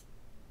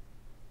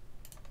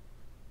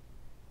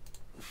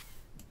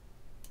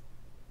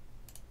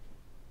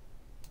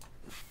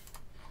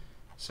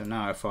 So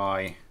now if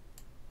I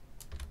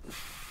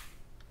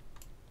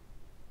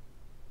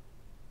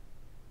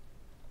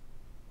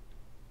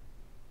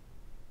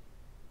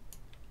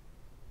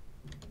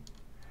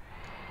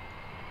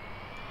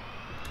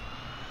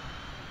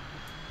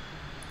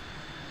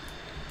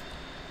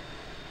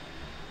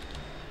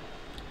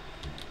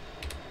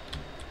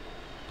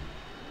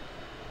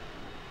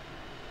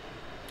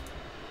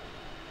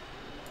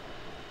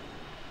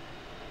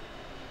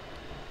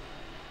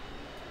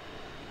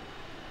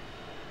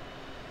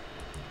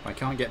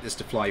can't get this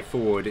to fly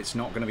forward, it's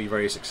not going to be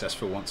very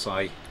successful once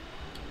I...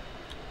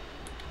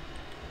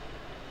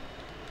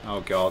 Oh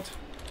god.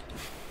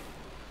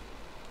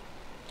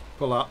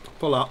 Pull up,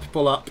 pull up,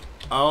 pull up.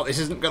 Oh, this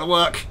isn't going to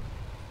work.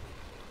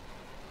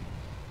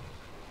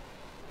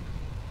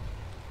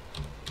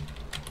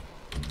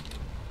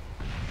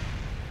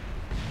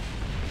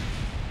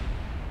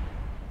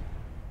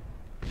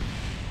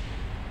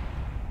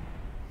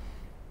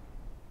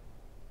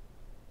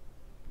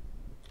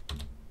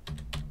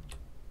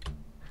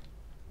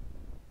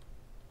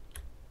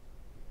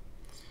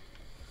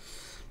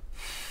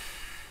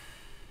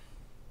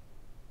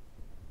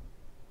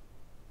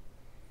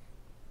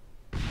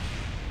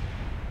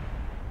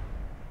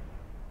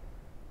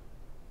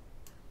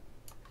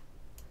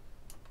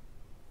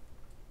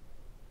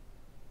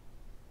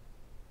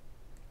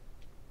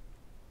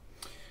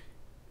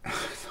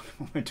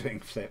 We're doing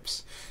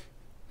flips.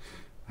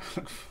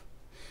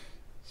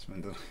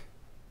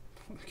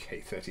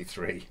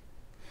 K33.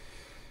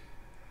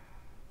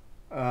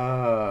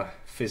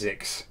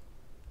 Physics.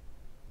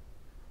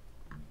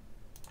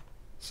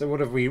 So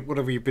what have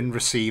we been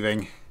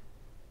receiving?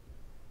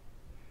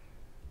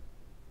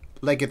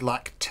 Legged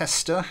Lack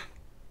Tester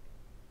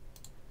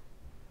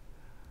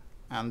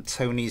and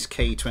Tony's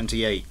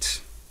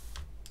K28.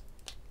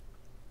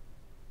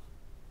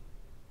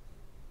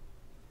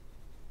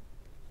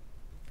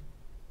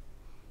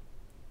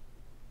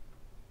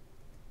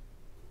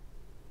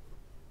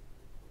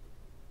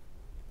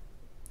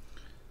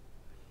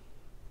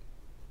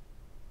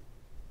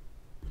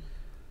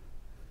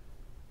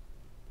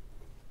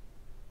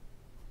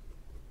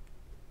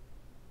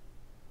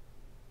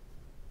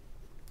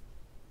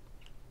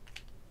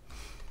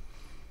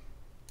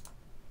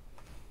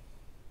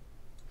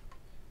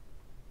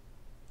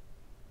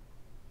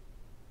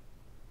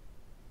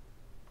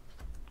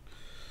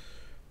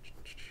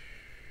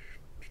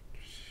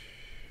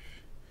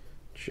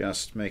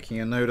 Just making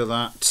a note of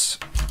that.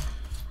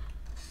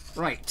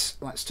 Right,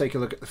 let's take a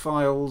look at the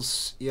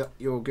files. Yep,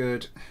 you're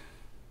good.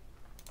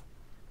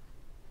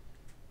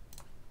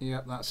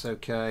 Yep, that's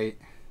okay.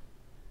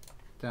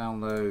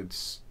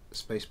 Downloads,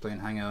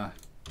 Spaceplane Hangar.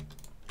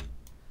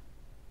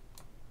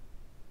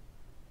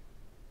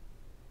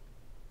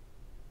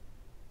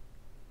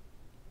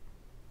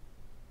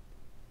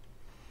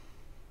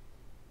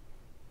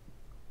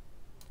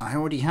 I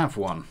already have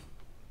one.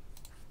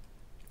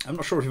 I'm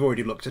not sure if you've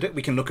already looked at it.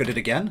 We can look at it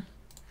again.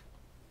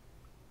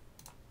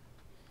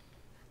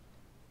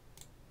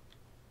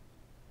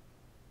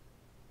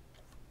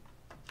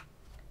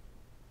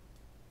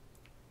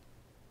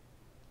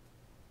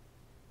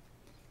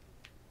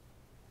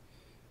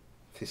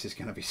 This is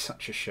going to be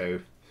such a show.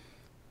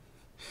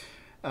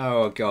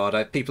 Oh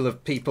God, people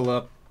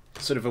are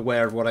sort of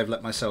aware of what I've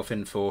let myself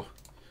in for,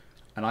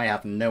 and I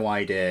have no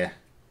idea.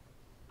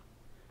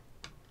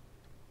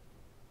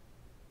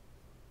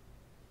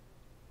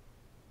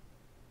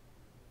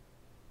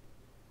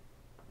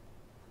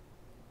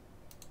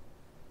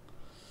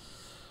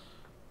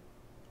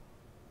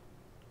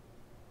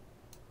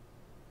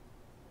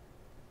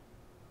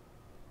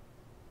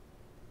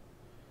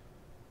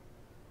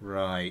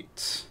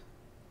 Right.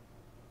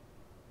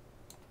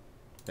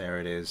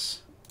 There it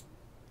is.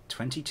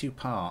 22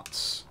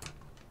 parts.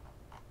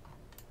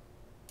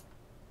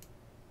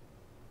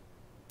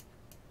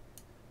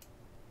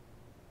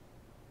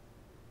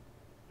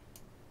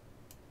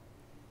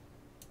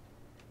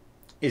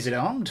 Is it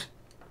armed?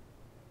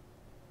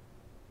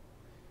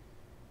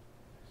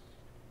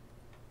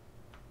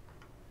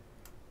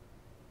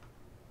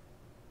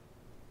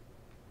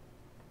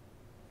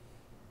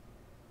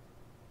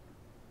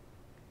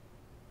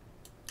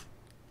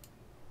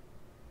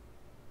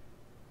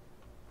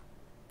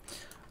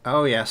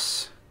 Oh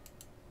yes.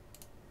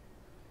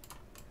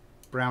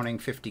 Browning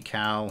 50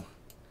 cal.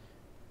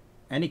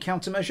 Any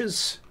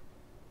countermeasures?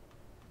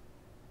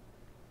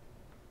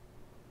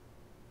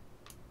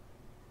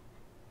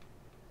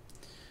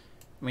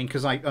 I mean,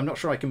 because I'm not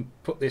sure I can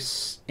put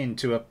this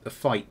into a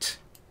fight.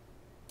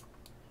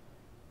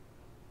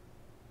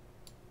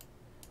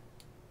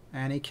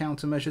 Any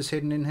countermeasures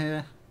hidden in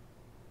here?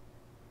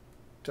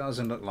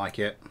 Doesn't look like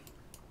it.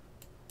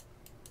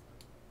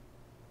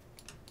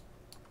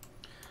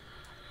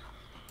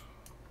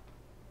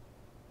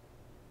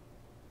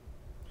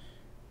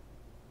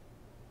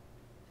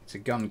 It's a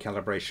gun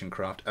calibration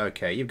craft.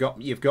 Okay, you've got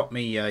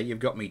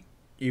me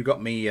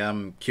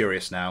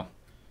curious now.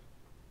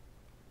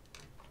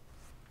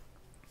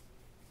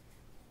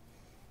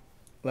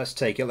 Let's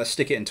take it. Let's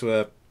stick it into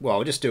a. Well,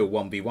 I'll just do a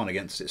 1v1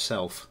 against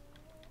itself.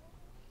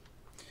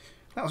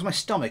 That was my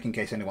stomach, in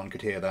case anyone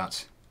could hear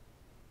that.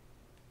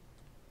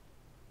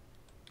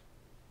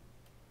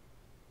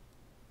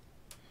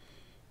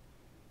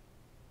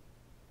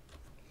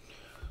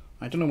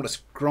 I don't know what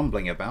it's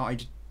grumbling about. I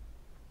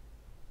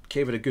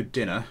gave it a good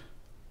dinner.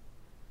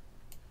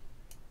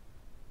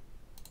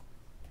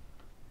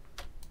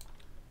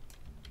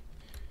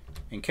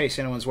 In case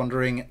anyone's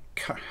wondering,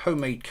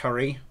 homemade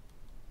curry,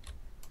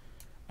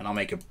 and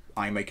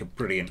I make a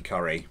brilliant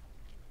curry,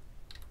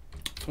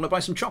 followed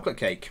by some chocolate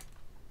cake.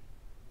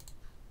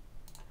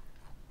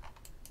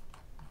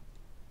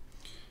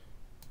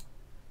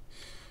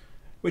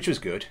 Which was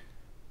good.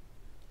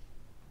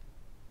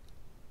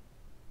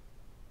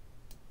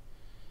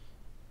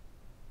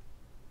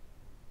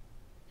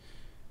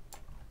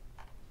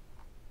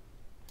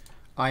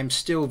 I'm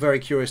still very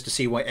curious to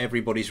see why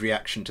everybody's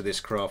reaction to this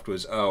craft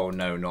was, oh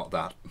no, not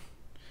that.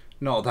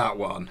 Not that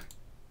one.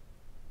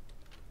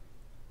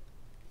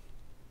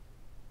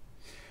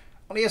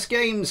 Olius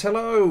Games,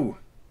 hello!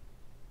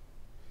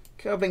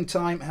 Curving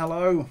Time,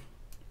 hello!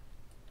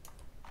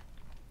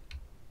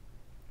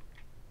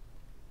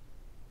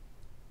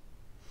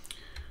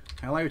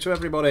 Hello to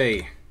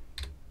everybody!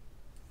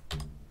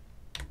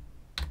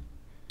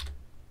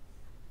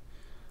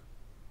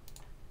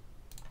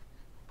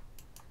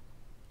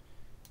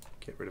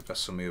 Get rid of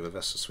vessel mover,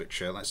 vessel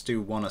switcher. Let's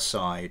do one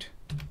aside.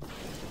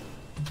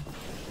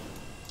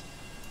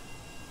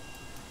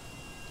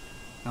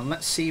 And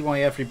let's see why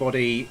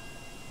everybody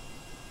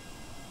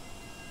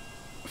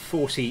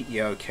 40.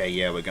 Yeah, okay,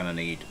 yeah, we're gonna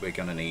need. We're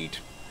gonna need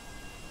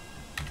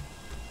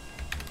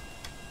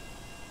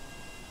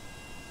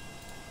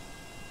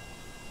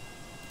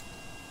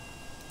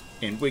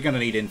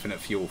infinite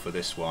fuel for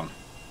this one.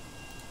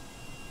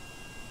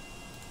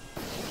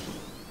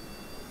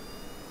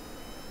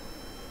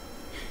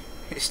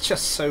 It's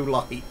just so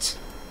light.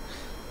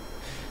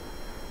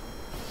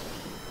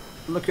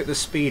 Look at the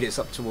speed it's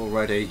up to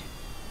already.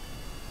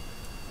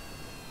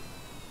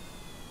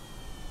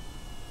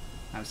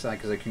 I'm sad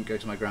because I couldn't go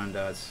to my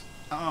granddad's.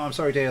 Oh, I'm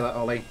sorry to hear that,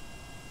 Ollie.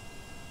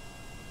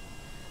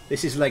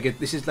 This is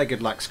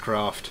Legged Lax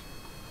Craft.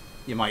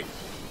 You might...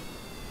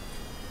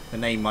 The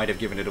name might have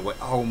given it away.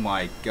 Oh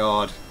my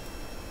god.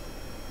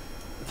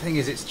 The thing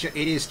is, it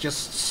is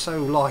just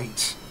so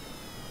light.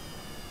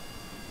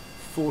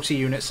 40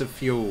 units of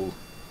fuel.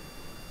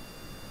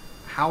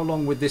 How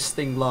long would this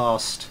thing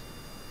last?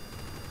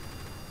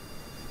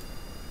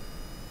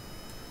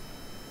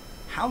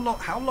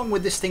 How long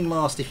would this thing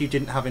last if you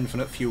didn't have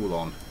infinite fuel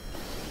on?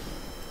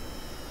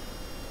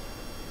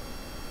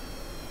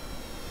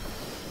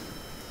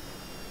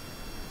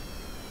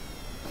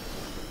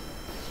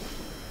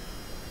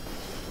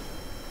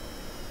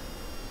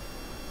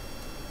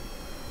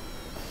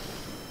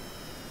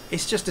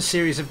 It's just a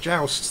series of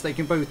jousts. They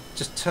can both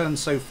just turn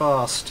so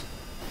fast.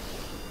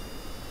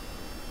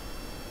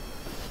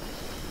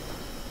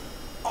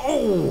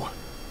 Oh!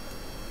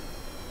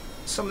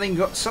 Something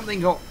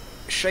got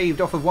shaved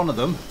off of one of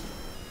them.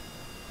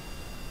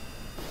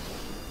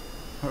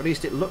 Or at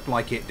least it looked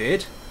like it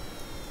did.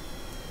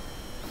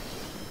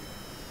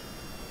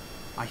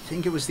 I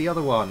think it was the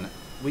other one.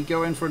 We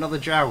go in for another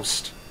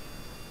joust.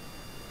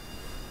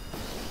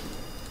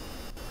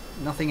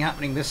 Nothing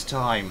happening this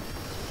time.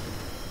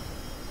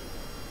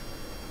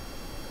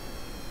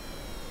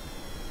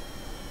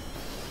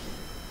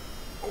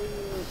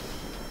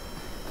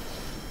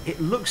 It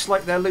looks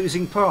like they're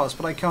losing parts,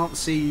 but I can't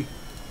see...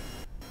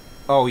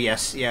 Oh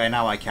yes, yeah,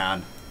 now I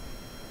can.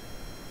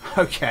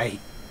 Okay.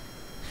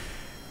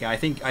 Yeah, I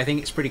think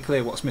it's pretty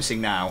clear what's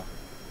missing now.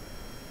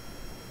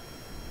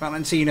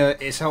 Valentina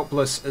is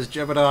helpless as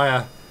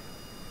Jebediah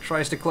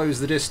tries to close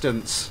the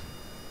distance.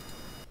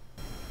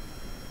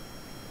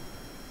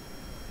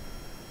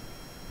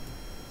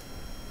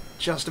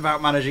 Just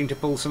about managing to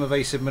pull some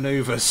evasive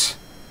manoeuvres.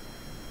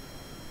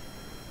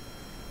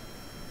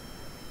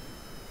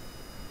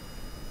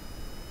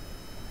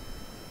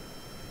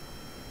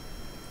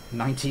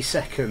 "90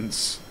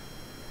 seconds.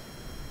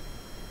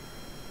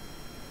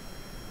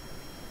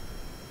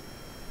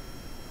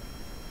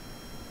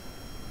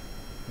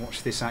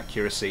 Watch this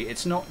accuracy.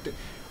 It's not...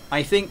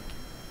 I think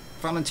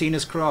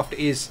Valentina's craft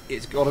it's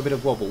got a bit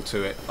of wobble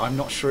to it. I'm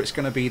not sure it's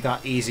going to be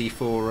that easy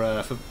for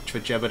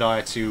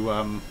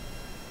Jebediah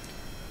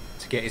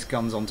to get his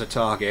guns onto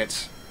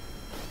target.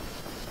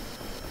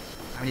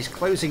 I mean, he's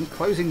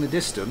closing the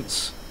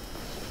distance.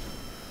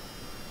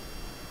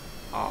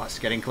 Oh, it's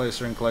getting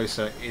closer and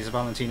closer. Is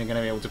Valentina going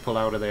to be able to pull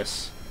out of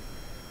this?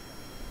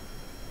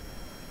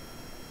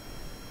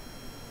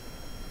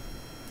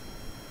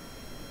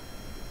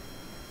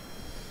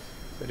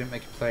 So I didn't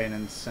make a plane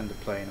and send a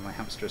plane, and my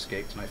hamster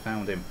escaped, and I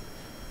found him.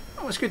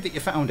 Oh, it's good that you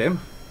found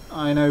him.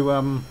 I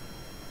know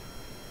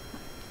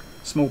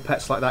small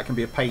pets like that can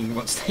be a pain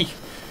once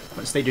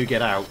they do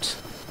get out.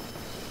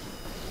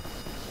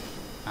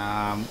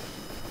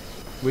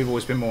 We've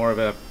always been more of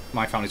a...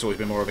 My family's always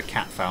been more of a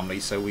cat family,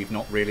 so we've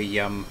not really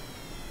had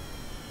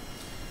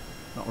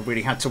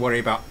to worry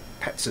about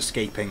pets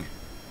escaping.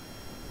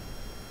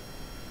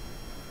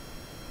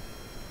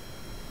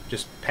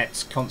 Just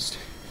pets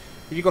constant.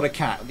 If you've got a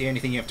cat, the only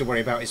thing you have to worry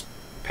about is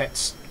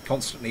pets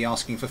constantly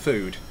asking for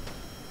food.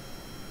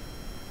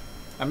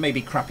 And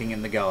maybe crapping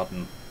in the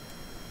garden.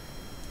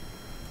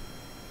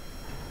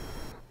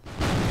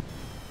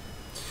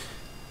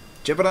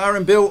 Jebediah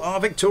and Bill are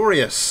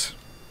victorious.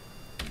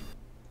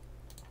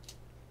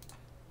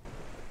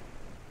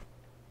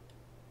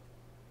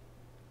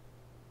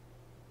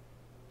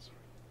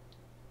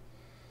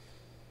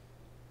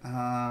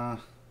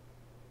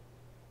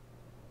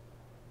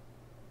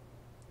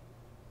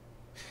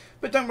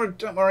 But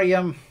don't worry,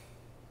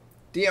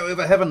 Dio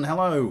over heaven,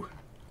 hello.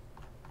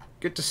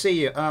 Good to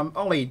see you.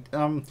 Ollie,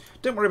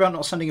 don't worry about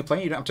not sending a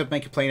plane. You don't have to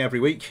make a plane every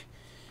week.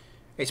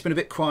 It's been a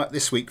bit quiet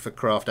this week for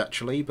craft,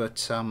 actually,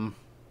 but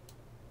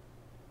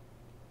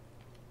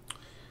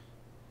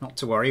not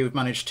to worry. We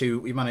managed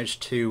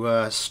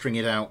to string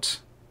it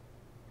out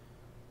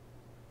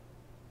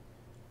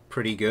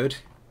pretty good,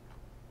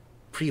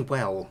 pretty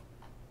well.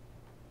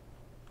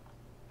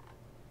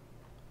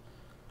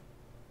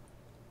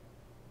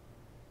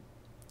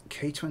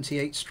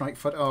 K28 Strike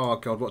Fighter. Oh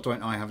god, what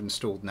don't I have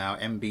installed now?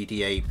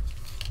 MBDA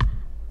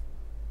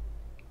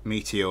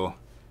Meteor.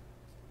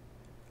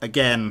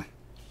 Again.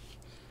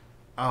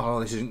 Oh,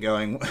 this isn't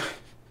going.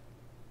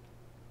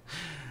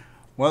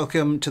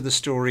 Welcome to the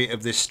story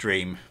of this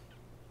stream.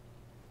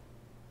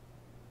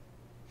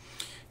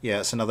 Yeah,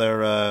 it's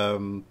another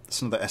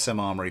SM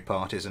Armory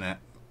part, isn't it?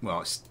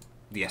 Well, it's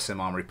the SM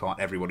Armory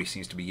part everybody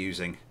seems to be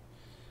using.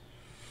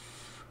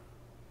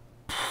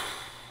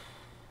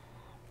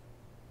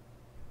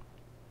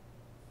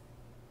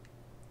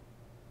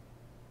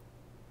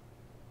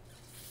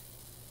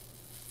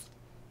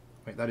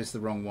 Wait, that is the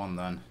wrong one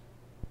then.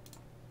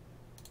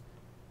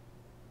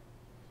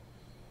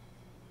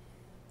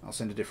 I'll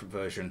send a different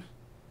version.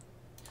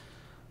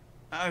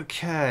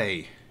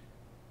 Okay.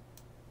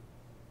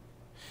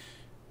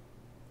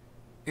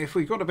 If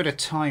we've got a bit of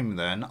time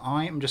then,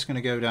 I am just going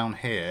to go down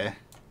here.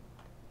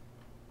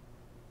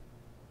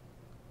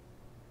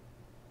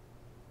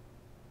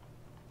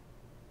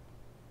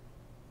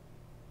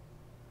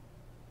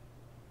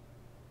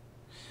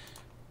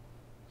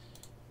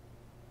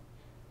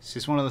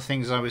 This is one of the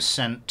things I was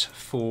sent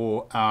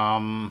for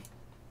the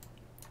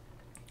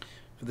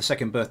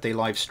second birthday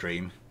live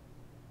stream.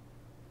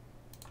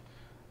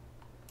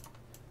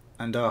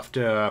 And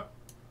after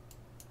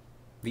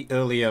the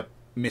earlier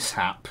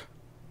mishap,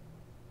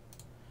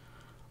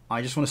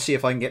 I just want to see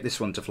if I can get this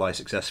one to fly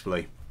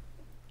successfully.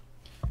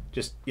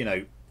 Just, you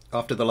know,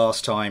 after the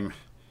last time,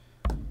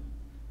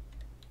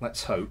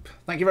 let's hope.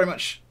 Thank you very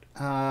much,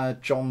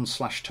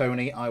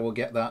 John/Tony. I will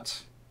get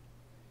that.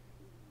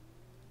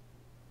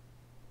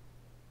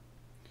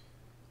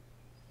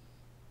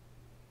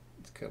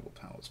 It's Kerbal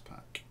Powers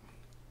pack.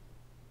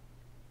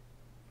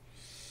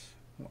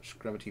 Watch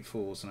Gravity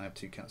Falls, and I have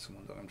 2 cats and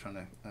 1 dog. I'm trying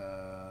to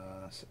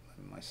set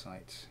them in my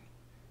sight.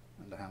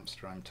 And a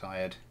hamster, I'm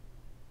tired.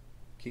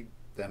 Keep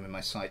them in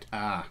my sight.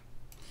 Ah!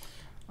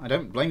 I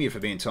don't blame you for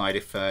being tired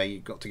if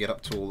you've got to get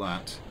up to all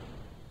that.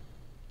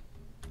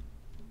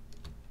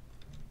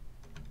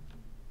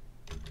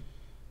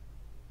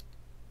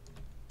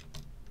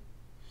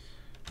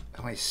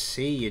 Oh, I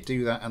see. You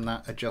do that and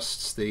that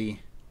adjusts the...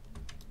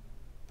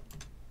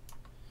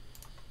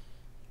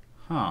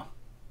 Huh.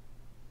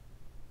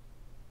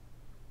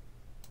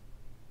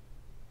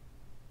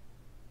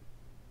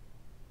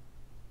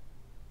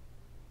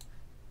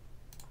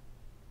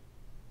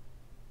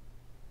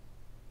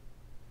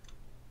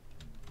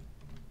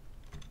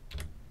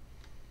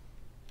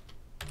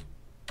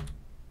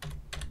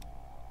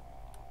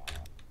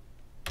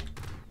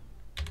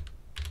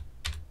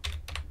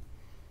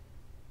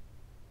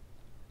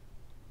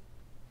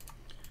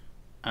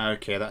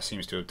 Okay, that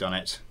seems to have done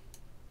it.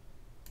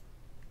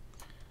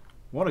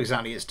 What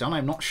exactly it's done,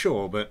 I'm not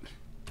sure, but...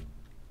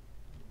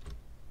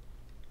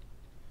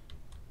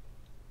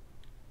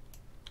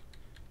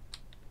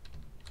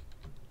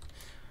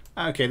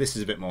 Okay, this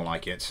is a bit more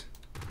like it.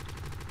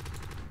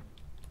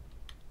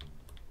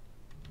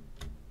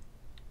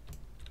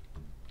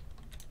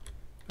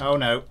 Oh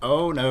no,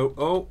 oh no,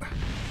 oh!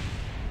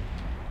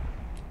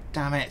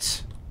 Damn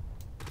it!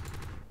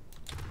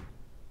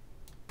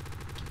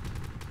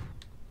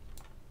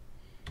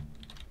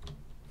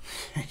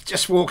 He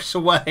just walks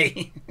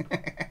away.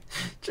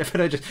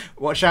 Just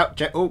watch out,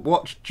 Joe. Oh,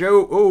 watch,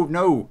 Joe. Oh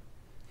no!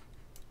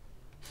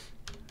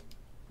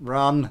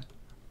 Run,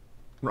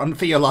 run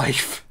for your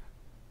life.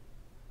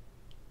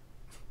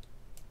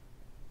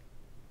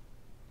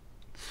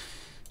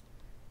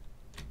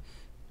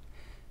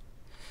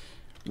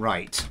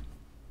 Right.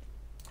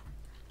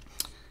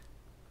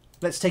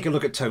 Let's take a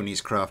look at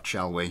Tony's craft,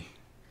 shall we?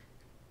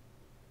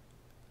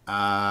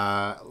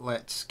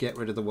 Let's get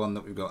rid of the one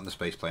that we've got in the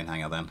spaceplane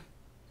hangar then.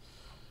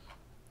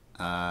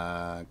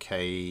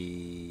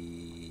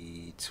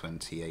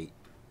 K28.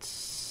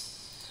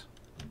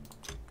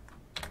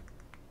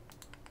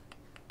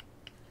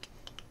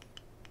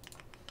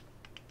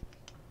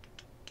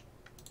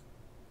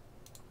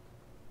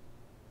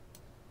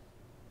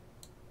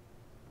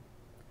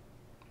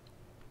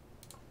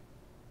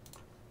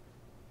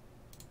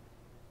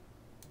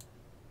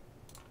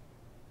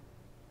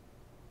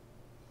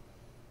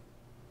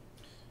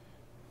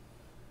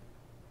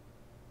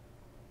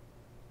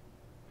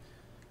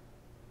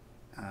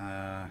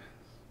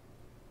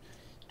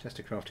 Test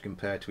a craft to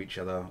compare to each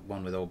other,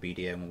 one with old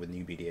BDA and one with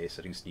new BDA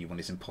settings. The new one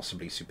is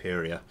impossibly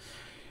superior.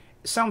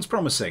 It sounds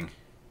promising.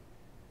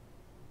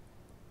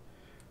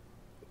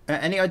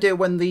 Any idea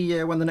when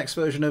the next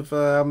version of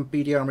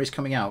BD Armory is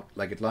coming out,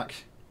 Legged Luck?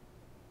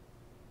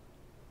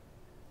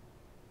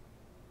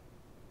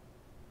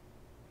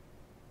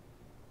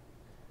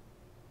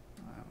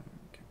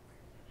 Okay.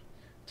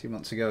 2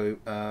 months ago,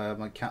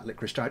 my cat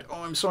Licorice died.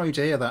 Oh, I'm sorry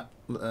to hear that,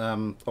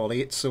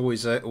 Ollie. It's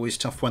always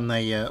tough when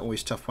they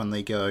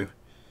go.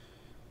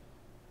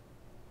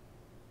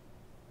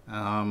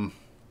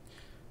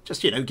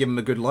 Just, you know, give them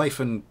a good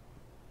life and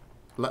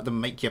let them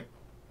make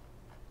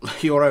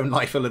your own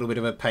life a little bit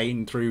of a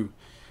pain through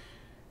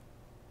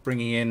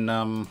bringing in...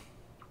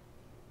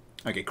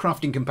 Okay,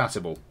 crafting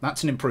compatible.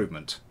 That's an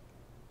improvement.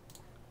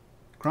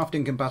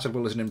 Crafting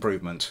compatible is an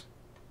improvement.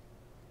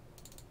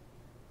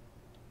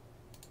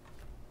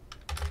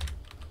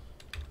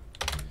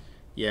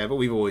 Yeah, but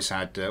we've always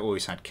had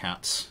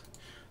cats.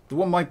 The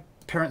one my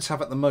parents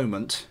have at the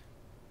moment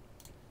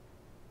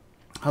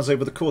has,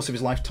 over the course of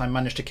his lifetime,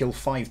 managed to kill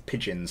 5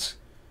 pigeons.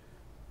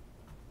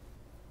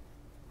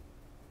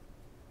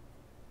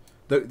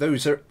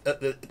 Those are,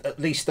 at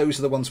least those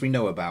are the ones we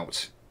know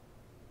about.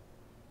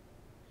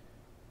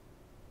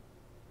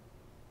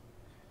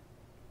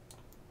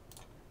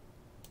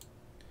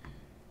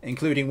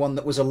 Including one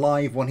that was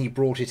alive when he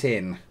brought it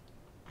in.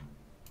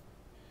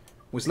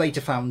 Was later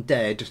found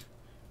dead.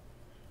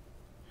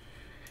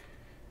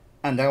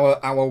 And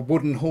our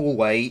wooden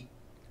hallway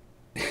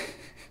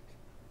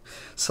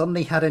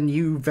suddenly had a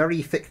new,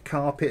 very thick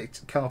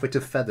carpet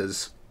of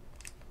feathers.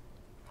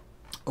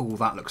 Oh,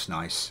 that looks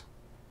nice.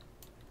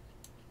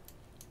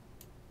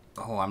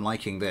 Oh, I'm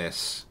liking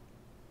this.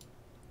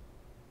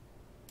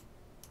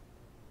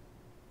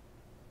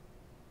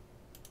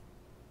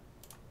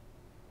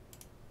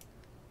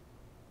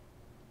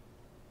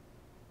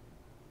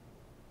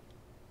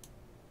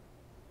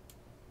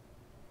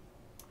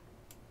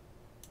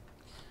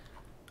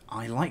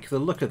 I like the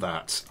look of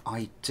that.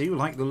 I do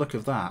like the look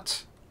of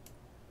that.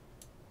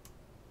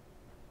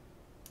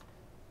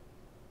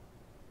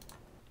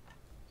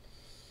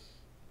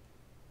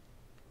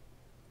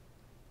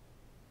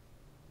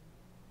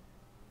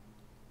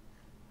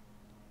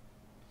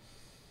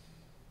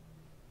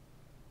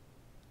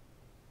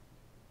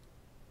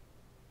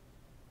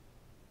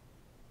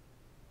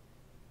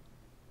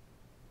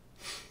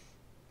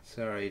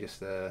 Sorry,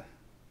 just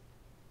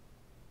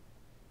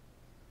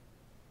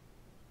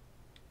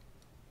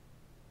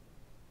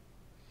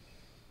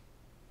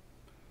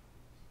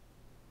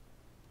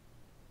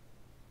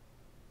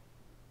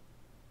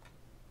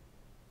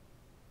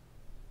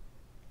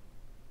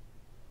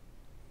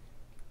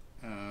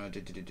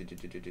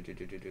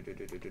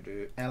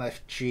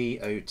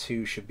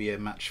LFG02 should be a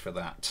match for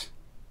that.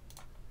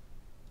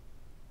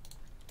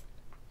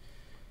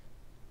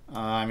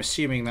 I'm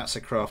assuming that's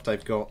a craft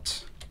I've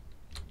got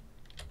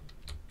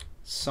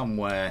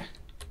somewhere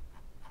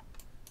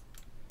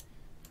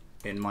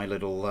in my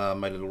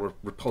little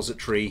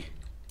repository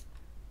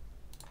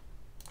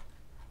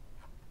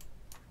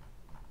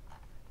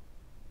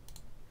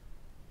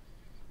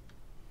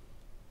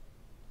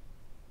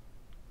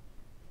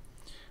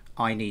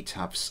I need to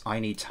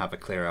have a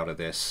clear out of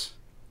this.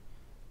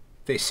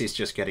 This is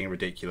just getting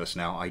ridiculous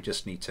now. I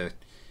just need to...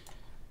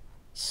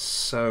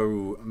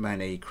 So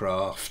many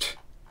craft.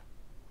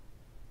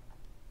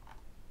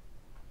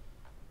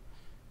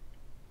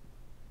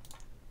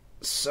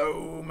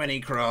 So many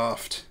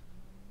craft.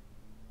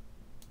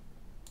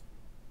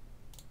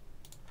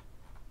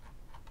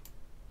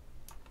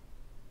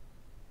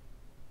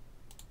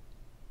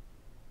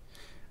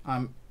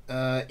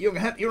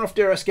 You're off,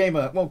 DRS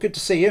Gamer. Well, good to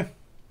see you.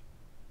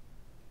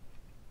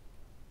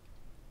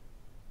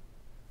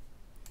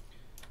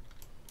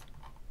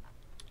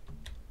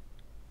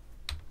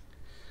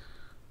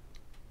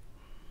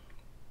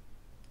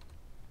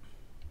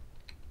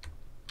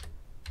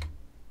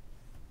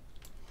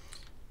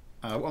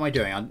 What am I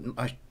doing?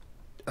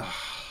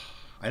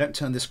 I don't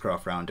turn this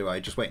craft round, do I?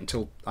 Just wait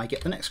until I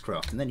get the next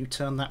craft, and then you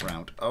turn that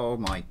round. Oh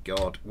my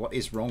god, what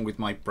is wrong with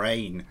my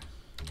brain?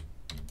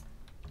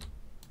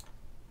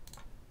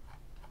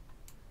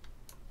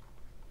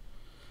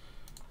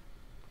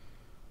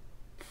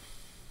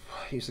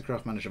 Use the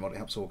craft manager mod, it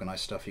helps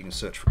organise stuff. You can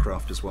search for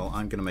craft as well.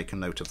 I'm going to make a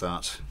note of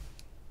that.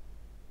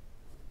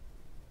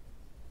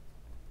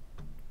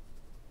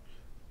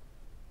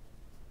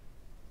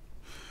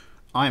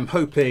 I'm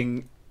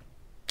hoping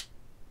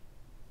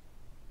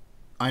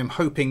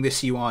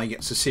this UI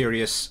gets a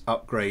serious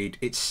upgrade.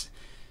 It's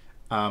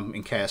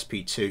in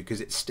KSP2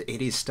 because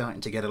it is starting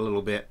to get a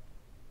little bit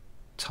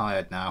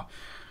tired now.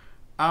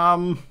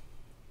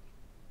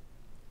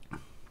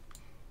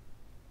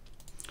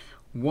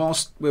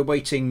 Whilst we're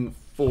waiting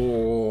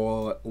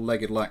for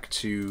Legged Lack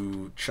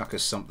to chuck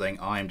us something,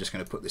 I'm just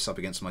going to put this up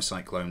against my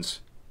cyclones.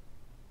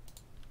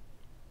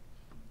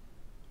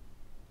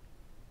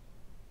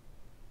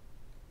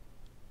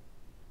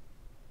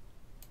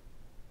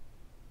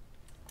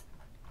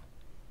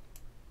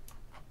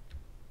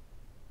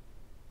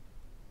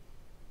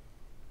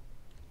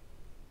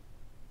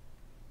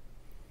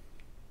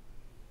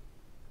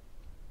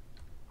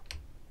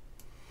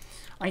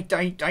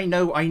 I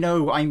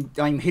know,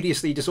 I'm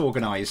hideously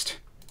disorganized.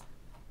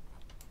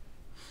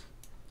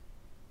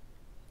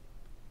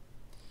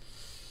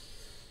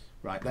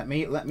 Right, let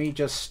me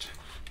just...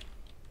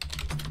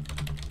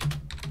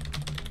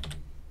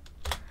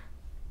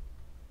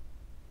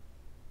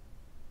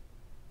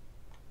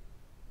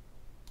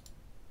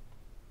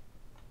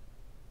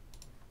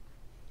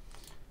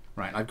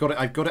 Right, I've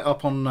got it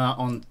up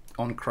on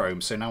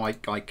Chrome, so now I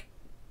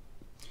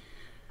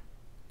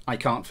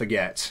can't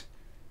forget.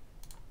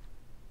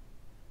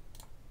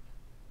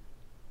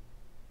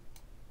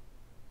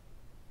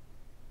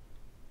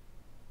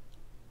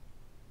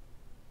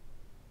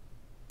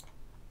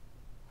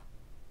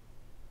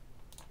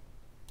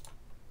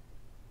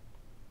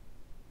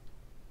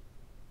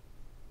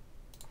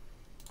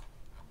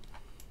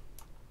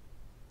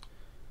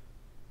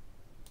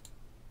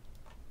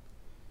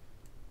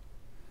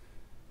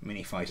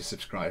 Mini Fighter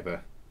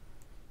subscriber.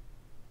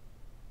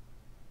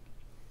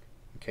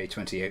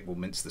 K28 will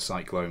mince the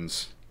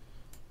cyclones.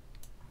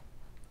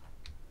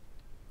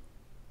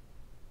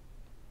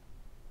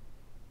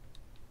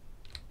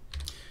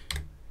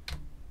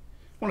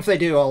 What if they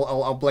do?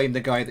 I'll blame the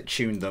guy that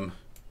tuned them.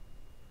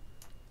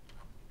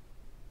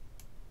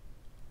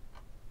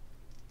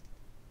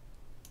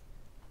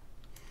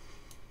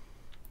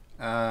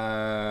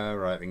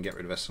 Right, we can get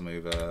rid of Vessel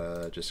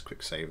Mover. Just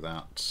quick save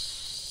that.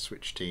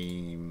 Switch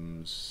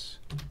teams.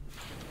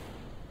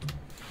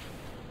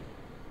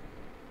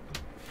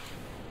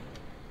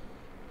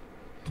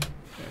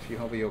 If you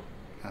hover your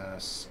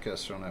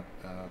cursor on a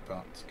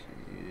part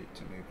key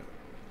to move it,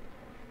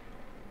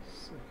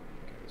 so it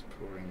goes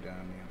pouring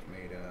down. You have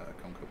made a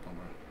Conquer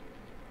bomber.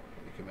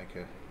 You could make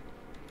a.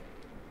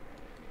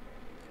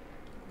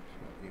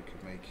 You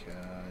could make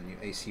a new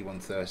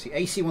AC-130.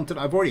 AC-130.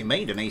 I've already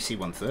made an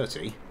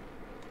AC-130.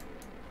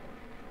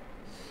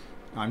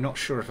 I'm not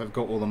sure if I've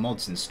got all the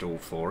mods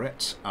installed for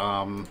it,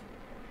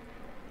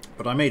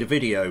 but I made a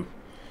video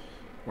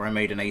where I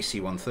made an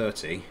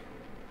AC-130.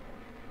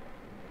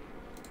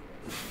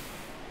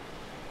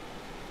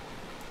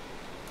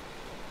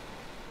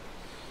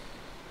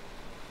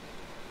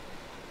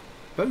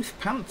 Both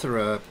craft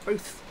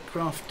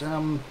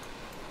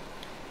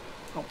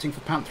opting for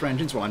Panther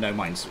engines. Well, I know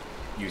mine's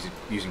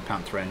using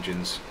Panther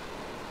engines.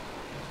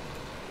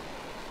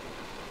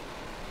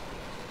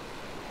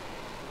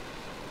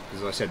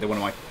 As I said, they're one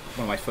of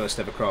my first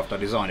ever craft I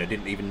designed. I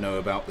didn't even know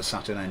about the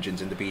Saturn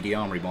engines in the BD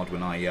Armory mod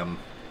when I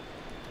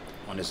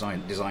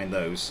designed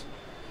those.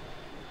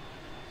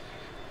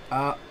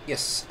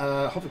 Yes,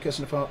 hover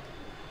cursor apart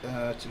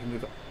to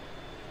move up,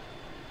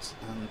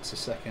 and to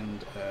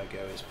second go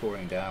is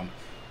pouring down.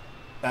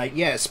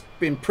 Yeah,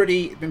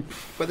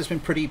 weather's been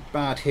pretty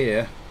bad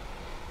here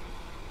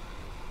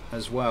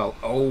as well.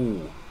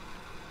 Oh,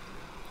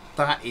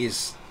 that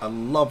is a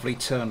lovely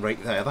turn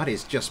rate there. That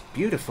is just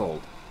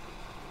beautiful.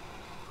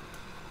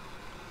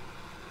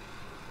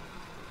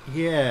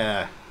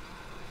 Yeah.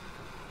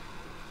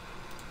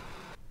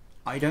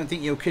 I don't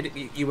think you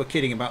were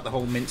kidding about the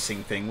whole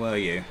mincing thing, were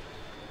you?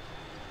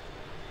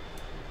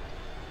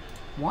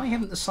 Why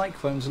haven't the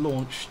Cyclones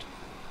launched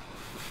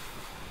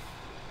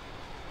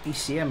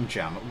ECM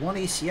jam? One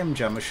ECM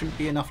jammer shouldn't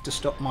be enough to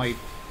stop my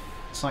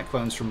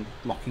Cyclones from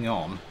locking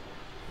on.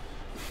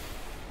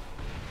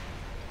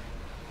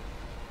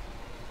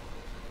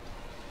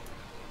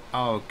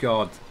 Oh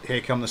god,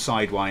 here come the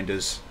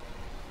Sidewinders.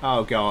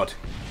 Oh god.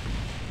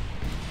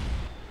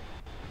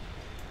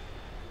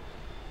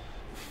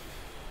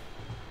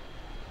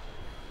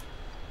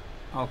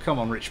 Oh come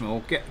on,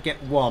 Richmond,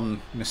 get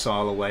one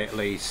missile away at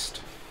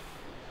least.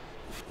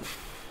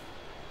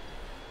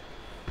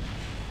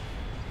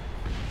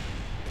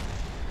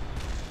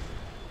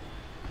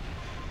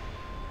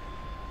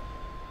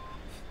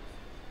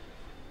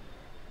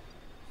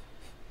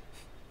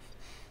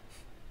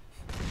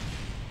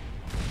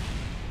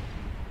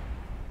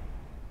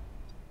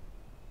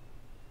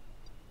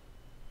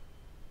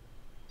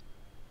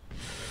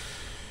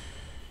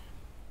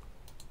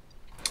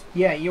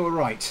 Yeah, you were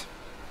right.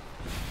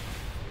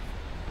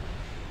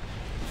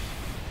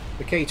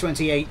 The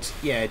K-28,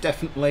 yeah,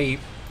 definitely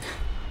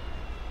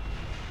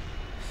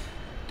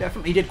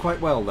did quite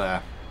well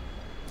there.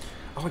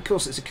 Oh, of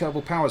course, it's a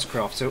Kerbal Powers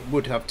craft, so it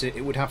would have to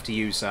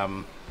use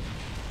the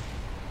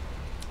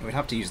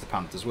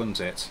Panthers, wouldn't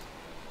it?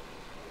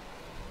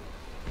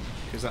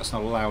 Because that's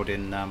not allowed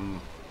in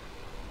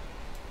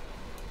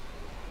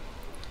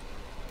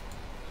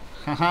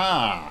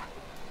haha.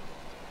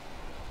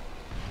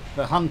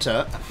 The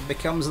hunter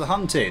becomes the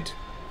hunted.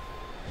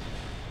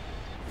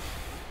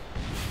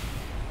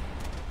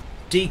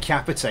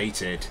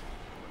 Decapitated.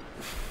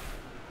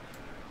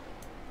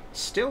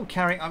 Still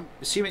carrying. I'm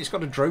assuming it's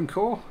got a drone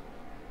core.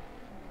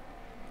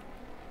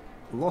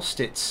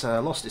 Lost its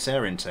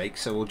air intake,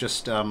 so we'll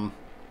just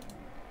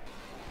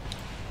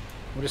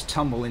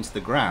tumble into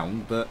the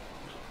ground. But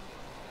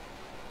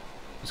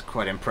it's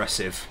quite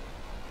impressive.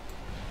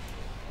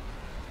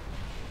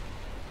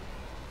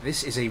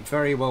 This is a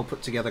very well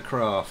put together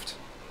craft.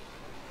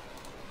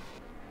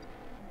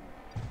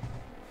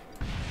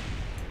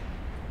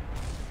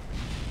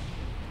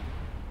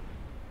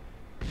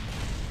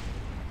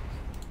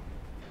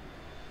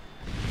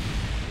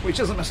 Which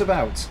doesn't mess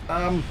about.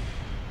 Let's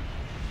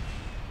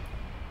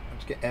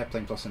get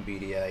Airplane Plus and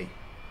BDA.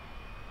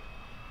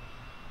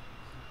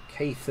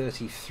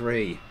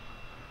 K-33.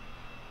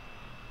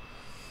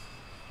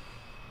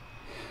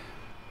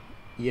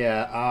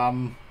 Yeah,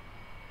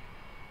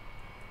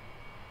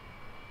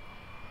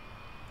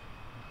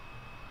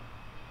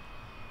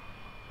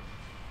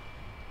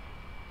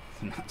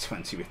 Not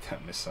 20 with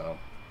that missile.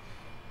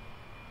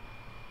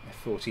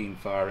 F-14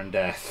 fire and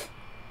death.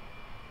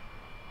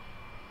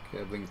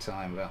 Curbling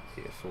time about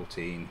the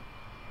F-14.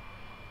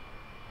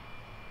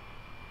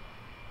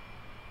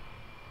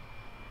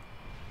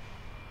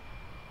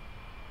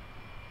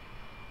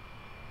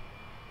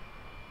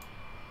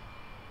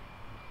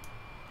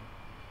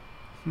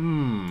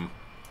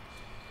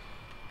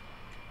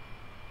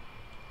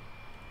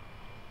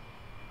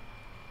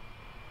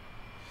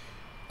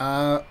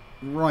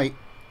 Right.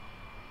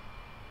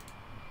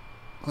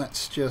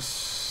 Let's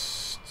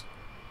just...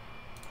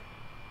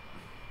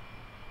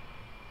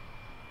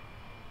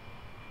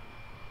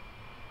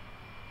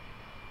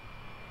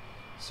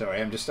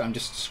 Sorry, I'm just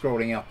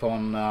scrolling up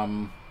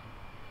on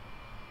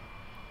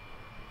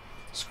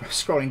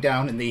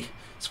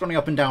scrolling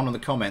up and down on the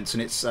comments,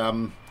 and it's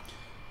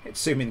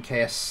zooming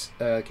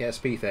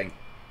KSP thing.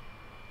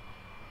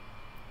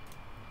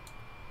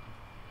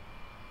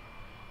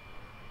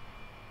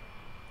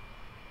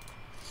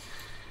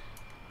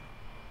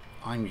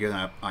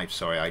 I'm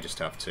sorry, I just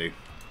have to.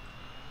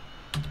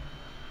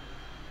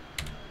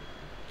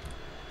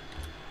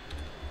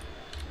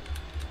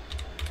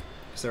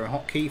 Is there a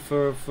hotkey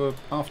for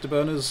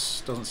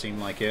afterburners? Doesn't seem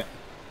like it.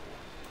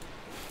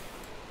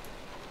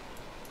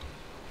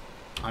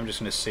 I'm just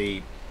going to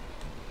see.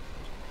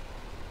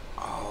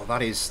 Oh,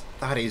 that is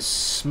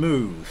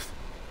smooth.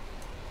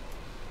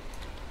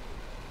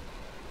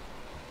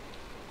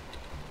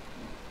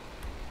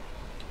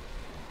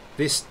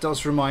 This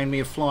does remind me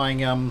of flying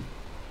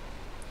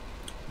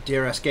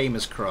DRS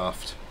Gamers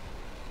craft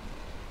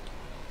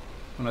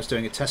when I was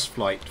doing a test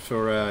flight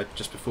for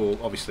just before.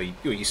 Obviously,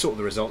 you saw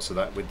the results of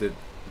that with the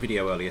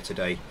video earlier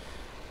today.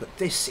 But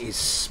this is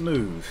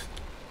smooth.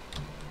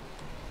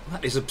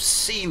 That is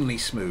obscenely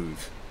smooth.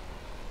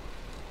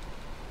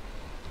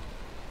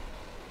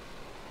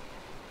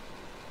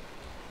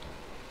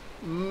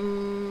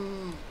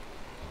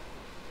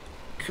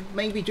 Could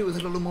maybe do with a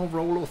little more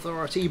roll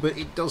authority, but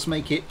it does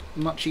make it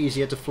much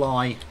easier to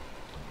fly.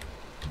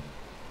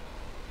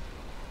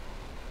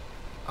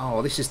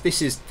 Oh, this is the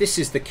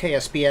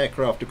KSP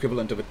aircraft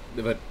equivalent of an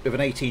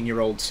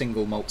 18-year-old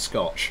single malt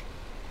Scotch.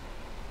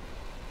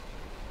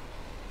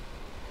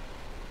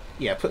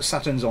 Yeah, put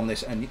Saturns on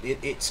this, and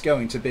it's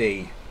going to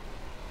be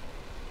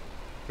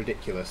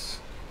ridiculous.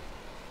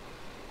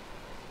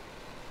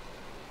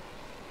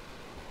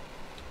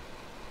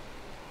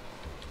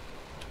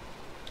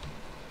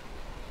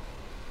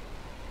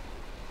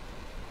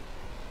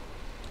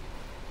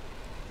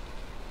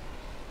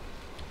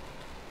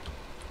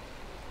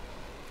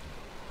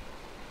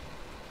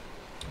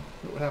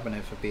 What would happen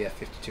if a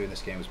BF-52 in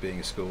this game was being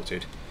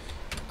escorted?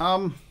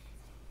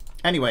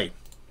 Anyway.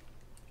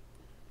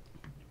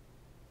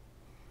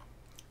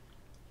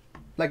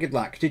 Legged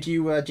Lack, did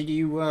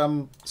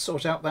you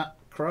sort out that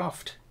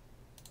craft?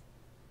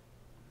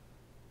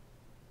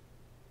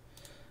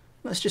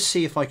 Let's just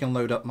see if I can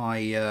load up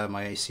my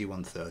my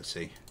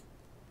AC-130.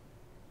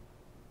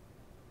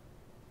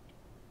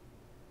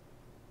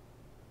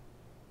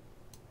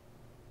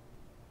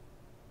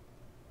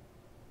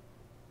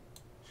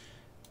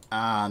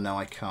 No,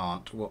 I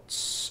can't.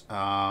 What's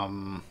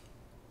Kerbal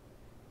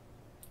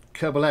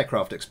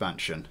Aircraft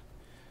expansion?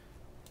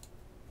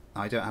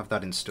 I don't have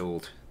that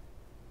installed.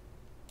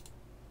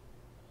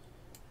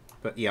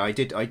 But yeah, I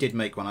did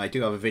make one. I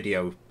do have a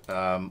video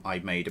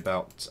I made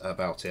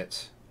about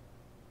it.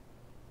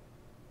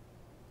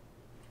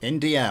 In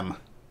DM.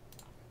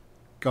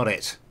 Got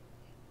it.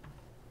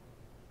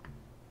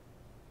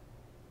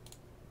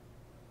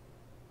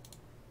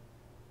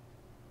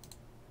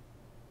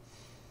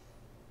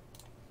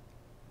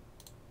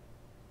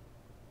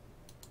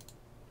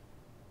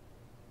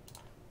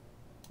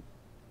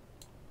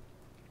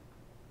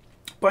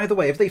 By the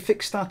way, have they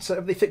fixed that?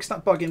 Have they fixed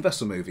that bug in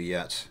Vessel Movie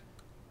yet?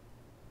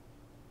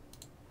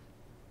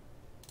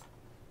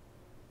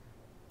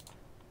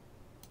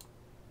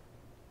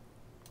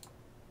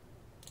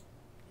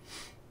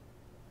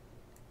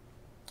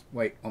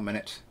 Wait 1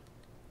 minute.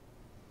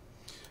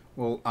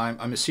 Well,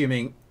 I'm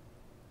assuming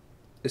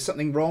is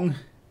something wrong.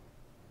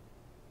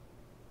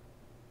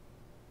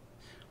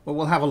 Well,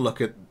 we'll have a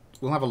look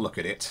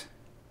at it.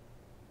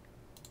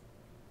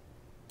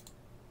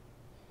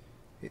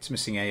 It's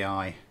missing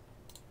AI.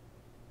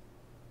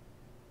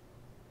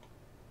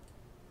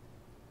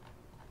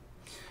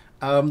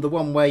 The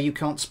one where you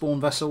can't spawn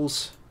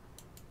vessels.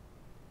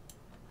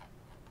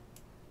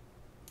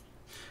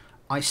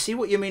 I see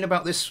what you mean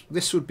about this.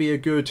 This would be a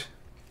good.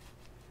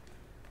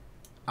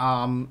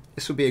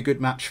 This would be a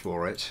good match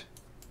for it.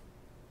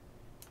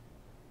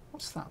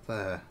 What's that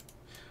there?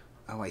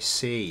 Oh, I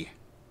see.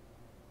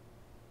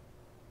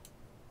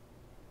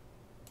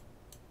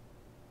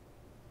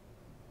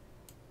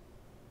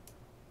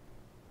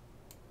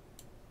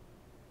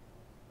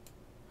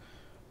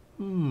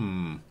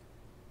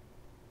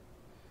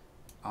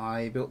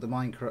 I built the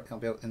Minecraft. I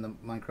built in the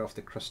Minecraft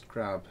the crust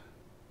crab.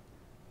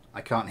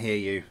 I can't hear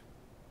you.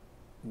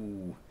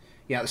 Ooh.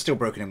 Yeah, it's still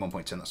broken in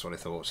 1.10. That's what I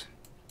thought.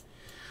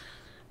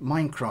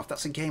 Minecraft.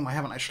 That's a game I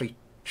haven't actually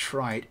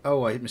tried.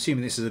 Oh, I'm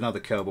assuming this is another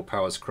Kerbal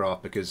Powers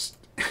craft because,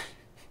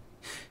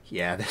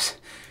 yeah,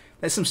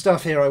 there's some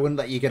stuff here I wouldn't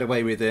let you get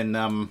away with in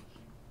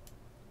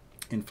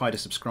Find a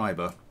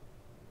Subscriber.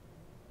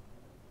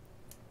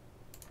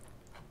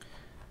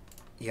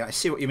 Yeah, I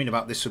see what you mean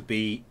about this would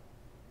be.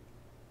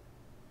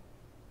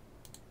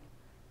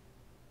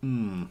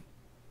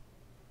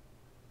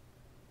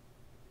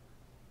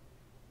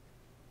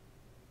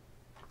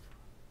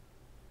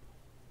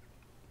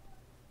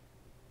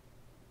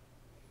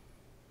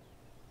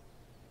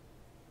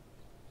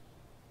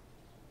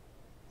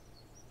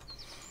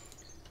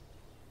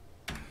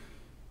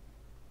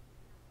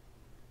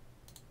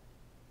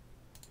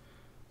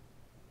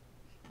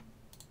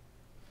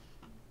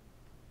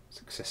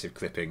 Successive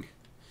clipping.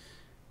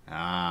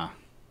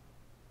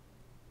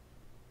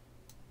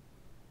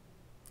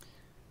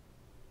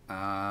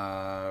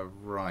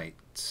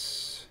 Right.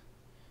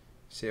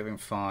 See if I can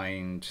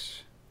find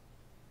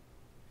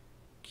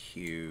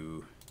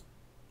Q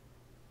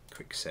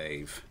quick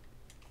save.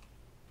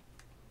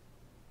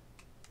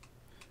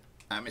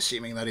 I'm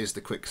assuming that is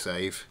the quick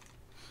save.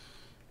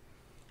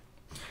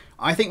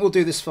 I think we'll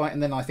do this fight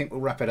and then I think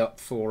we'll wrap it up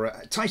for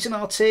Titan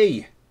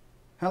RT.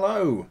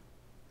 Hello.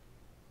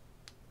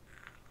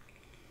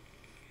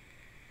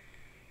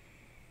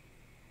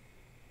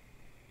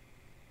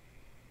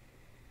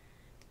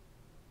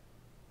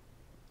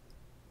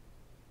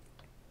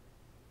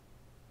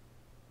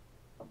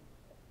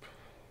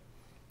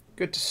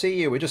 Good to see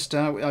you. We're just.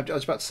 I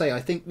was about to say. I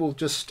think we'll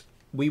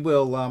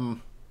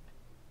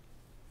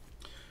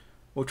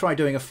try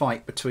doing a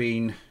fight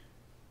between,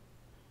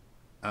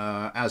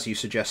 as you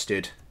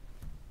suggested.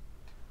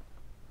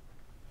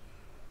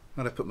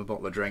 Where'd I put my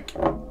bottle of drink?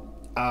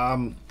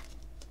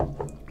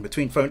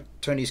 Between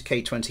Tony's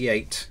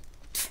K28.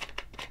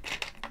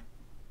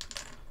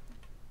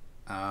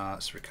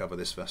 Let's recover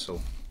this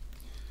vessel.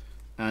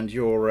 And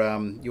your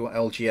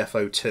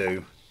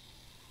LGF02.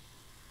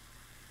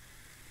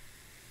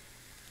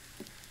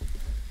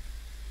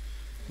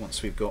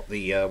 Once we've got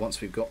the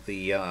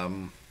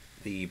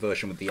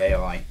version with the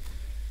AI.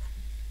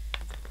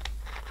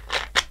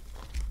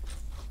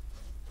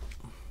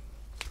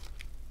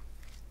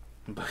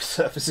 Both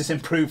surfaces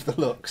improve the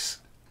looks.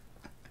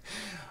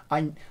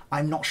 I'm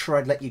not sure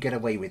I'd let you get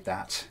away with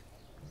that.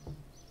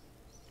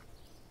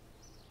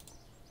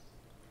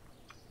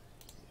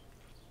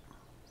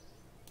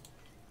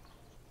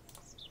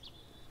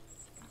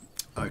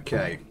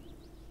 Okay.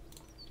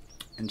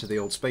 Into the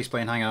old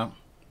spaceplane hangar.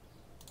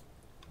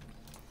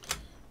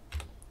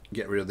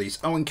 Get rid of these.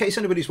 Oh, in case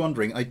anybody's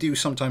wondering, I do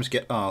sometimes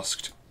get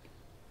asked.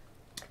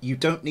 You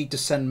don't need to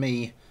send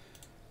me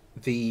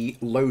the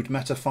load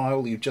meta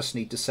file. You just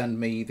need to send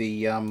me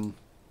the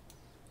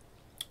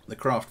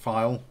craft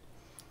file,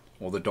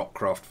 or the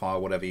 .craft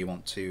file, whatever you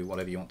want to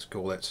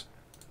call it.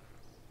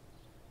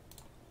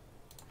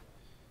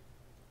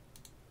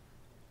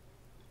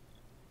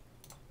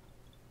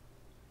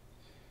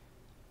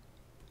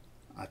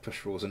 I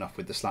pushed rules enough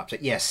with the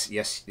slapstick. Yes,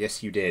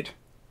 you did.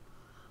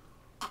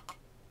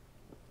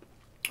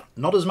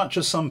 Not as much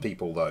as some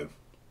people, though.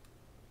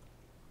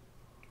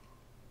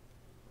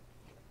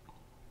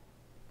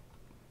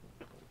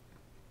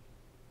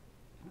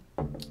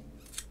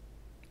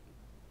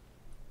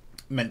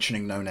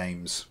 Mentioning no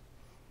names.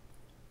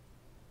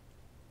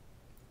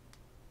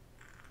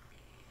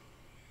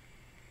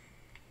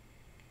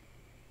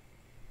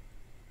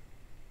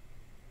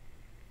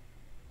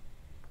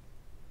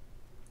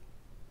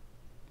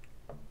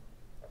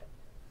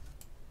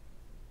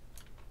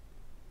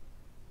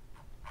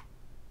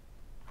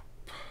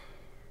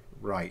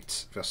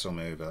 Right, vessel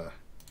mover.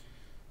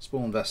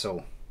 Spawn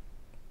vessel.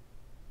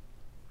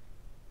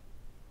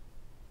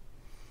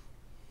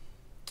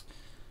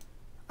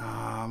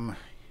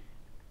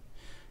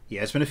 Yeah,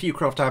 there's been a few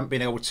craft I haven't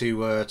been able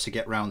to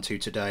get round to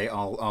today.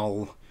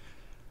 I'll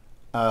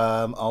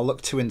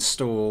look to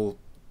install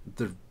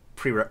the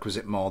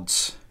prerequisite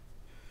mods,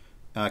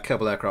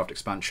 Kerbal Aircraft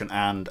Expansion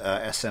and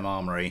SM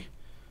Armory,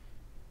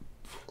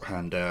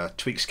 and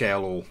tweak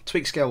scale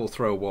will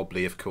throw a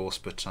wobbly, of course,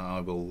 but I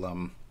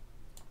will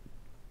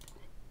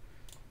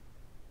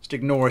just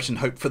ignore it and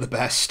hope for the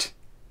best.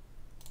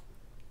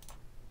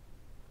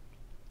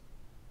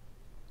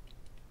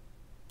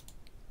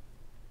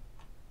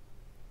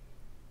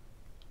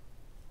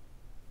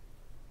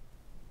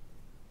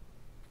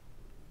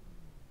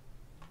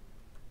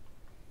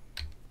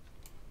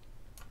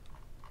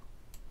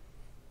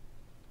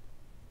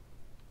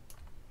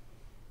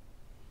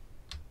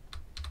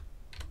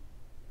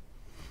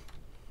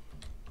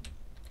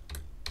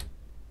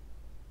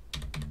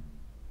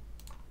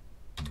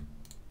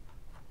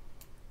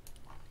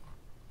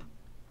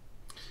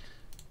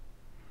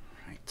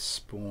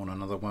 Spawn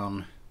another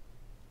one.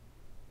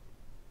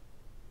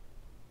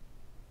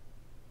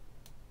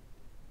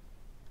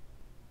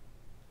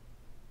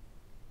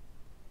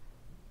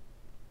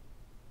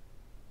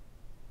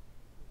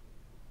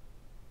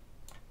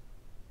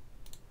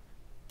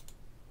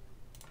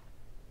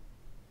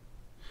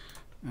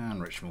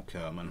 And Richmond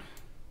Kerman.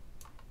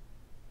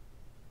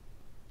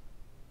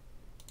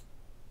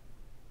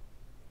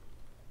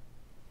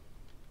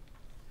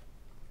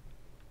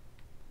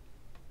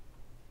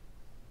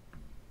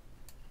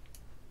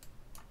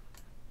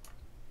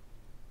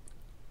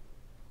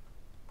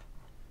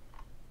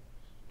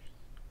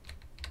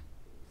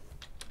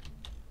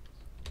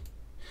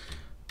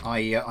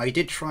 I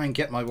did try and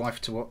get my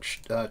wife to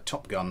watch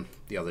Top Gun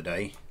the other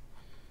day,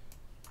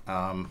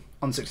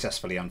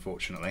 unsuccessfully,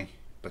 unfortunately.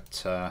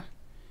 But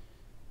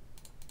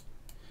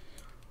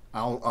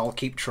I'll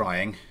keep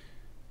trying.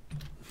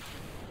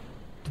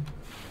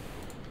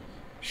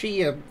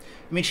 I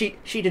mean,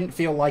 she didn't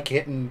feel like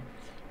it, and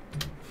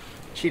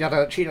she'd had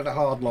a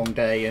hard, long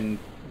day, and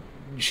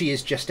she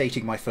is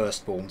gestating my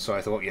firstborn, so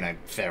I thought, you know,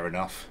 fair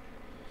enough.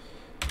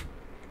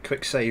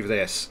 Quick save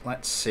this.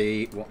 Let's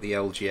see what the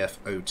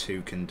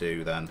LGF-02 can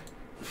do then.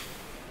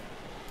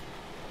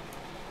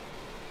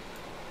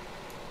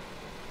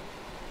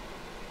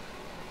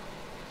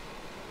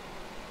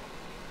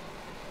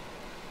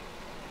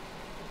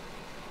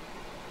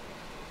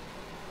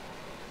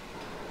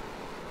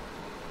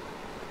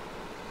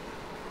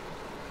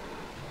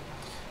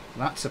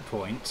 That's a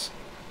point.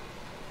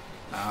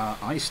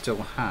 I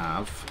still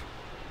have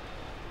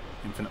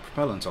infinite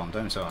propellant on,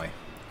 don't I?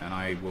 And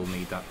I will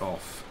need that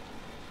off.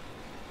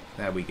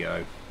 There we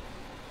go.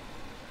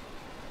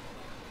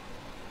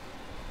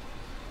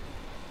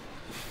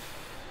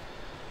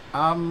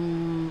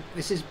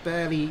 This is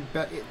barely...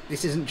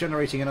 this isn't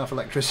generating enough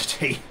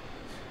electricity.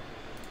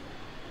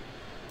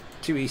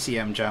 2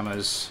 ECM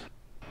jammers.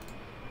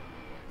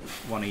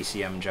 1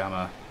 ECM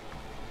jammer.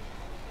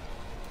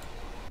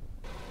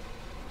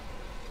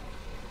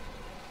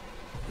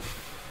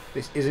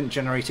 This isn't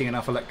generating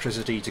enough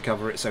electricity to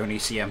cover its own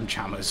ECM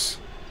jammers.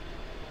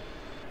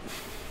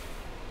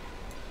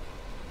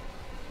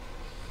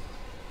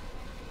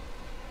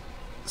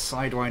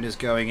 Sidewinders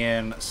going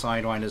in,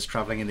 sidewinders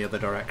travelling in the other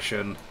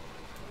direction.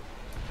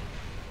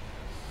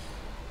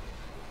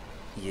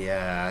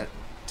 Yeah,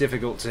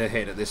 difficult to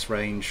hit at this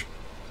range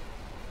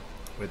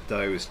with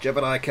those.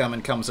 Jebediah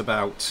Kerman comes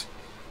about.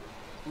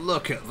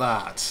 Look at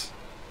that.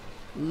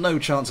 No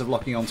chance of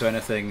locking onto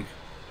anything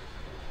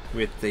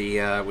with the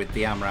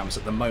AMRAAMs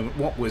at the moment.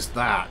 What was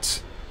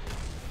that?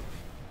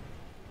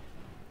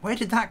 Where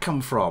did that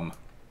come from?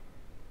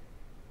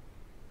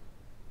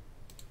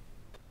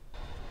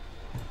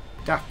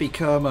 Daffy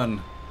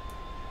Kerman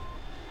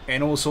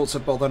in all sorts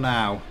of bother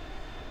now.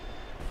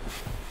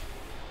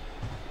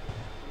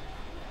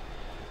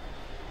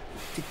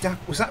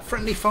 Was that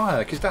friendly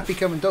fire? Because Daffy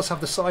Kerman does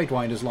have the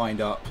sidewinders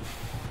lined up.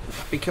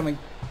 Daffy Kerman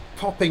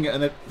popping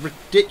at a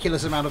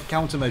ridiculous amount of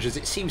countermeasures.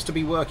 It seems to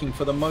be working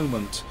for the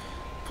moment.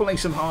 pulling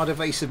some hard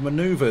evasive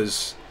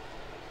manoeuvres.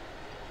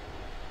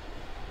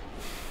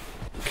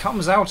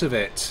 Comes out of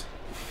it.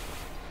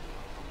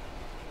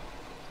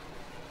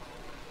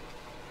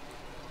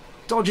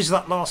 Dodges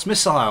that last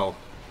missile.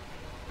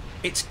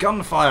 It's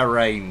gunfire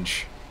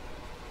range.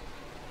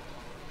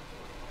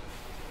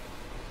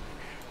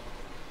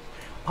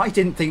 I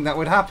didn't think that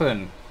would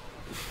happen.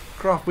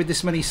 Craft with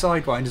this many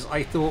sidewinders,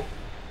 I thought...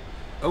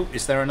 Oh,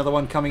 is there another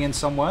one coming in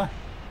somewhere?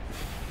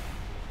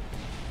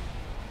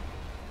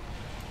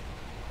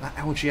 That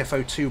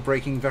LGF-02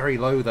 breaking very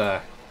low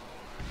there.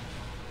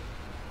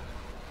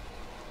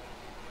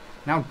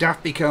 Now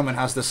Daphne Kerman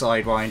has the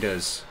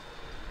sidewinders.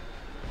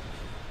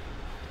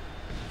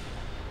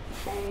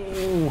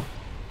 Oh!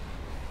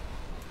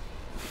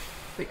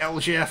 The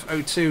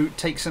LGF-02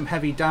 takes some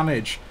heavy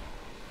damage.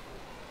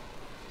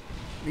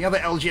 The other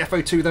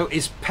LGF-02 though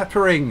is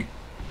peppering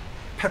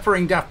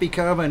Daphne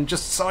Kerman,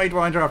 just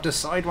sidewinder after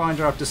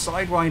sidewinder after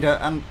sidewinder,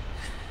 and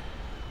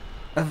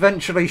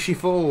eventually she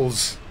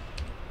falls.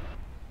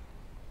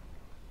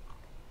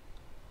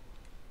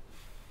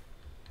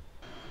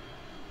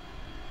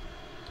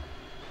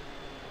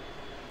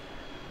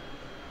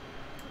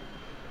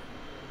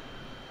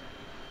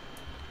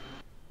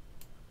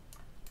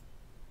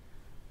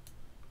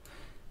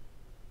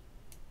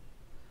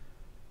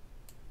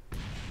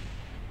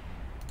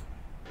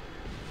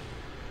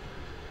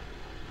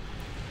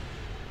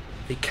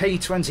 The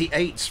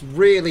K-28's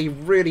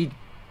really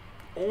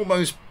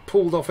almost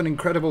pulled off an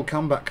incredible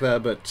comeback there,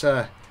 but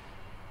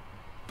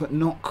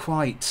not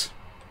quite.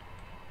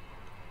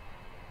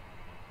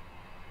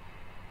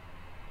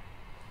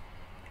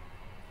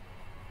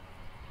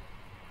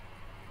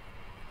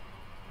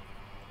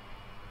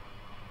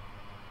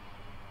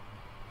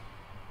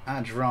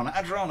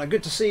 Adrona,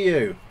 good to see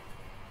you.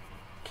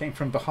 Came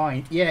from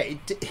behind. Yeah,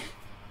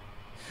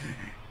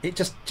 it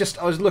just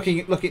I was looking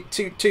at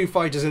two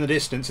fighters in the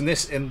distance, and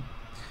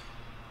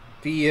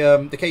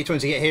the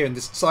K-28 here and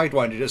this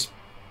sidewinder just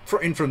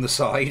in from the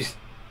side.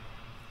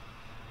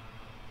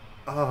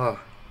 Ah,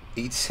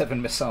 eat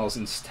 7 missiles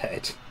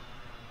instead.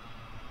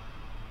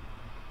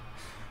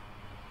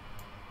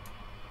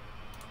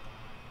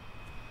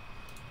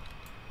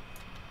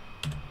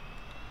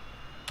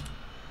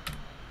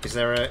 Is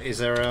there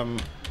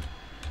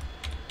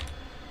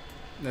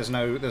there's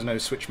no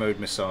switch mode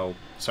missile.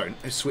 Sorry,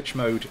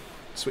 no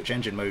switch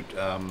engine mode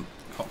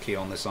hotkey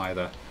on this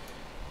either.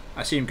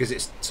 I assume because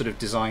it's sort of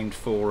designed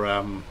for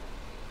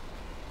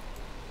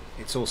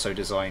it's also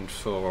designed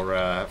for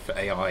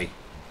AI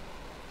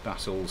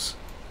battles.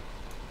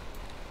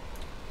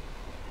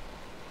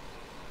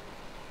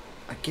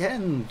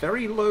 Again,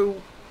 very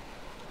low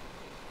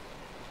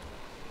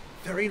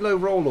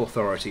roll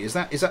authority. Is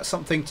that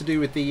something to do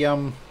with the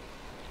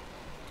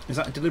is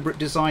that a deliberate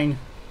design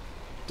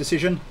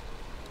decision?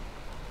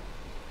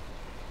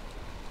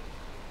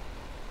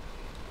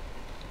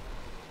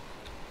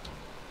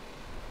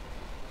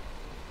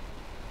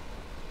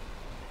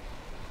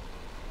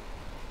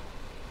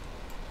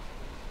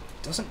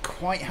 Doesn't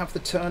quite have the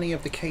tourney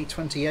of the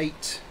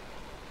K-28,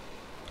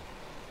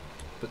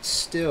 but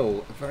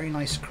still a very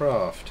nice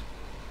craft.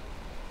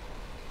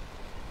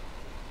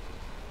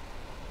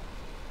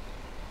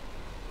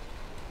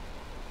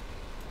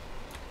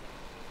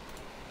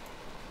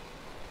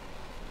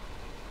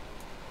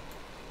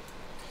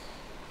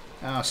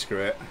 Ah, screw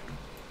it.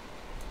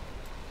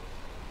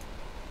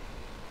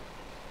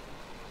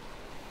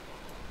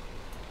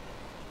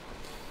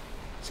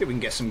 See if we can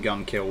get some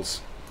gun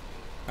kills.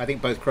 I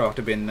think both craft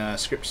have been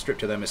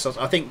stripped of their missiles.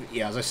 I think,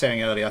 yeah, as I was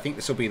saying earlier, I think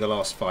this will be the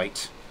last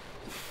fight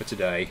for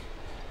today.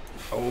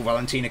 Oh,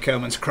 Valentina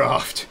Kerman's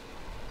craft.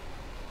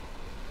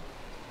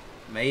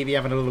 Maybe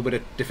having a little bit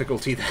of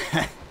difficulty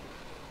there.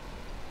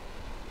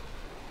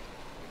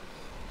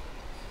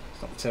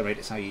 It's not the turn rate,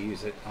 it's how you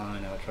use it. Oh,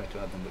 no, I tried to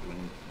add them, but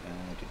when...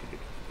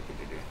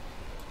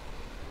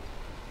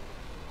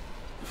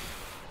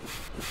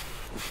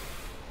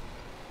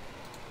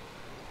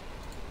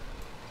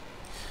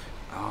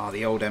 Ah,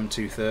 the old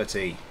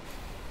M230.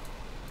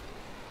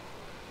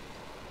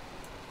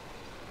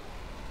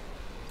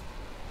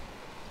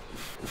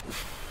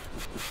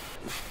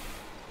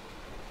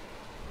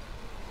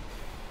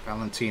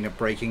 Valentina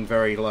braking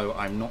very low.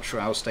 I'm not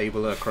sure how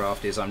stable her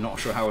craft is. I'm not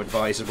sure how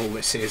advisable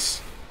this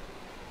is.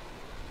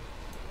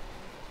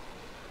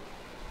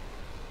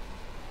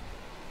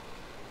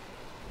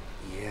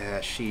 Yeah,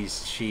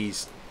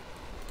 she's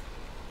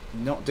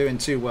not doing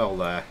too well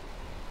there.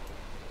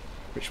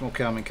 Richmond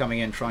Kerman coming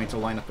in, trying to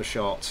line up a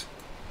shot.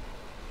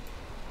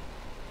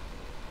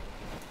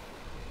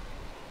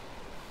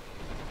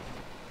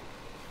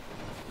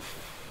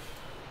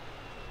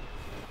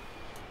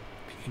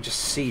 You can just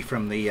see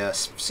from the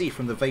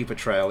vapor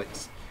trail,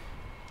 it's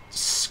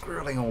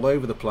swirling all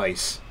over the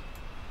place.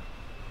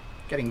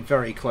 Getting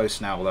very close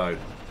now, though.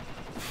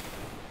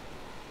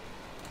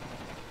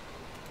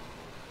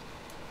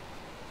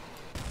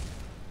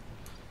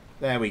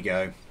 There we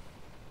go.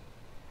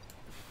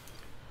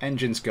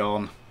 Engine's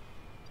gone.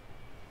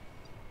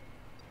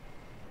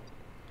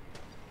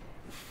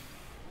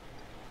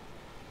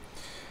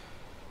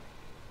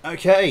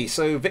 Okay,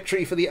 so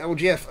victory for the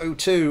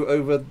LGF-02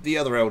 over the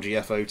other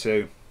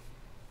LGF-02.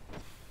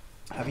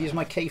 Have you used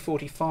my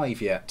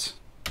K45 yet?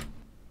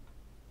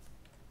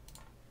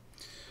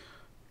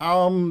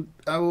 Oh,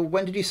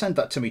 when did you send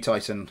that to me,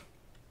 Titan?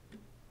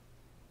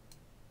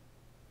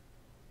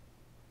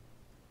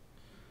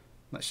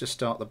 Let's just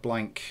start the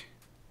blank.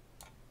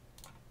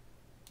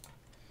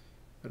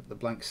 The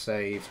blank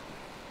save.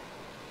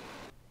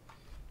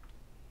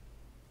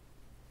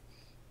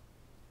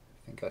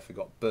 I think I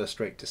forgot burst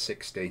rate to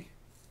 60.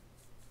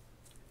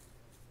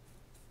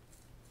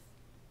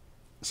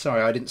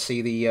 Sorry, I didn't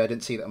see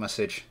that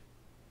message.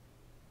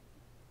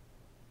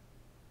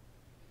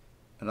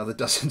 Another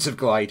dozens of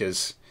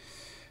gliders.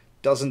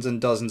 Dozens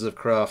and dozens of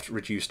craft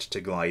reduced to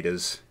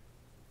gliders.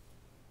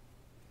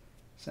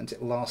 Sent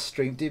it last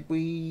stream. Did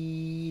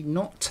we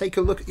not take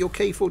a look at your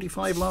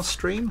K45 last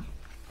stream?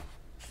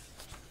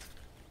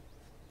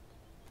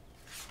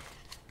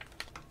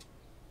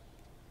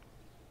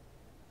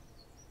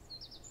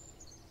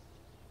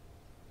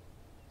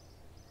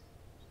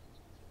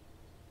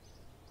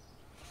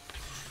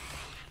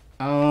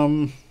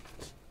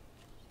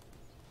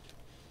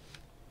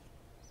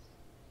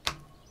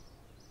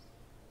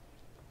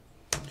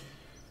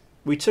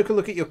 We took a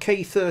look at your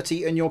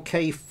K30 and your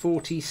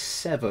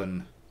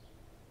K47.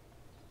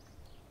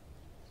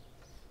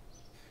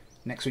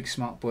 Next week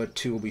Smartboard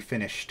 2 will be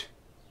finished.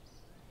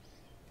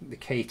 The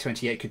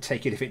K28 could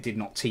take it if it did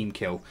not team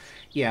kill.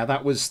 Yeah,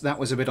 that was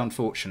a bit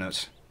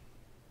unfortunate.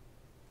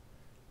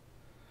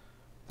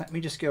 Let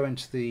me just go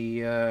into the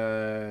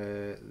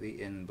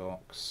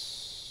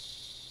inbox.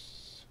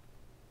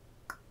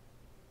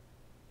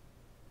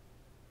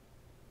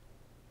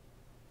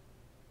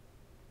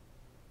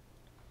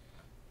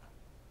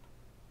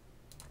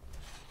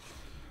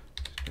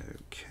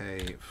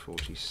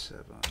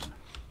 K47.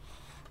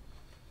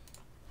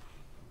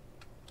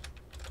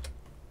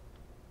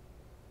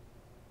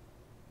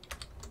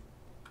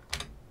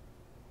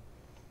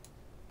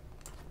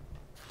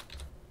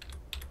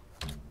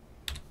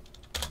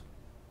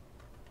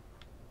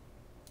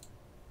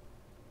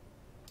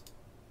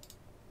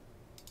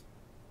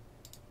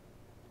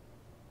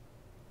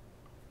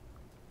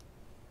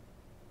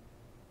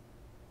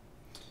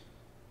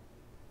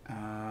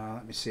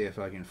 Let me see if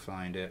I can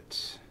find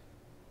it.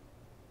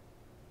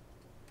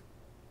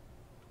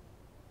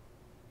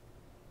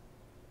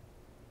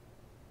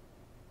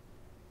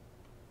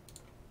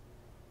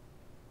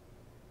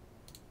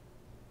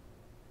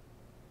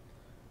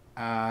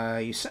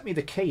 You sent me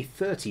the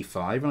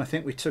K35 and I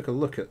think we took a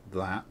look at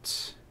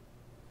that.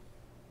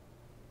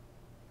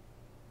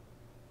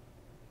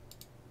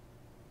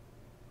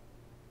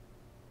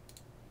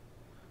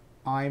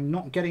 I'm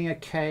not getting a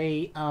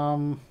K.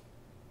 DM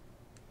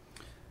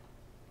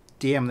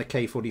the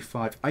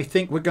K45. I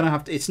think we're going to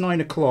have to... It's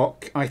 9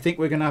 o'clock. I think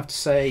we're going to have to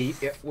say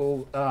it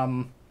will...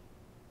 the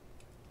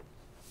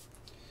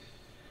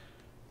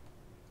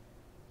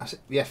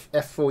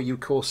F4U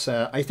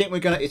Corsair. I think we're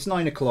going to... It's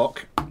 9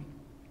 o'clock.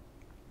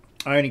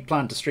 I only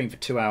plan to stream for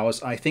 2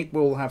 hours. I think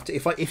we'll have to...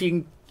 If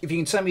you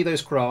can send me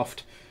those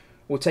craft,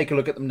 we'll take a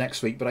look at them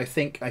next week. But I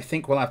think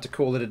we'll have to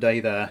call it a day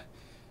there,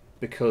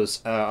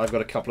 because I've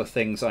got a couple of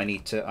things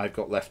I've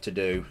got left to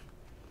do.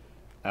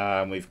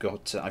 I've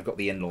got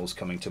the in-laws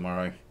coming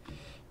tomorrow,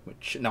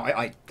 which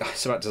I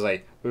was about to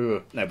say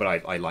no,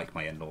 but I like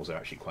my in-laws. They're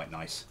actually quite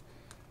nice.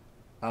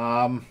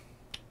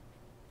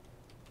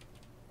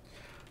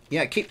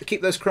 Yeah,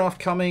 keep those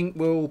craft coming.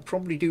 We'll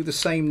probably do the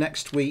same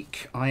next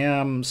week. I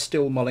am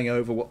still mulling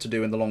over what to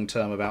do in the long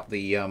term about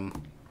the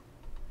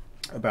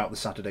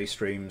Saturday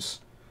streams.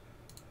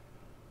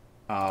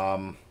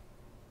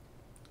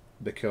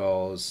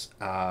 Because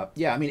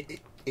yeah, I mean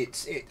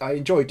I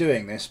enjoy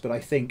doing this, but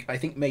I think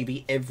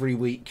maybe every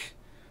week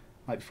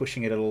I might be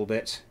pushing it a little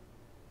bit.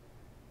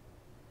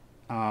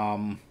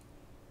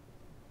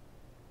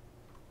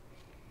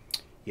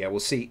 Yeah,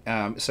 we'll see.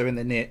 So in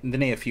the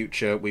near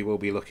future, we will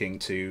be looking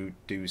to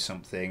do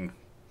something.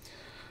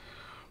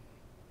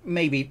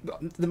 Maybe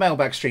the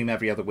mailbag stream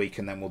every other week,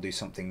 and then we'll do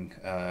something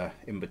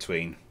in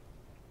between.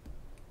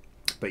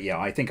 But yeah,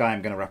 I think I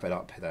am going to wrap it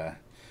up there.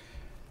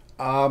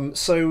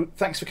 So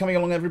thanks for coming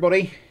along,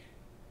 everybody.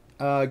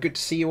 Good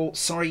to see you all.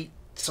 Sorry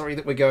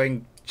that we're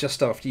going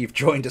just after you've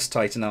joined us,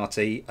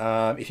 Titanati.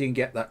 If you can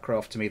get that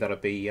craft to me,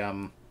 that'd be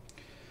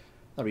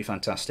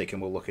fantastic,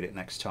 and we'll look at it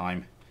next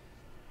time.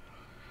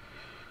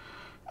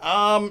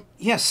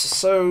 Yes,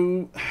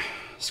 so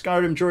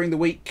Skyrim during the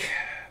week,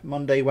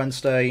 Monday,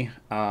 Wednesday.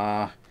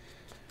 Hopefully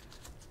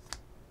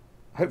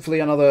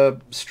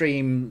another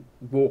stream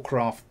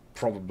Warcraft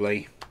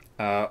probably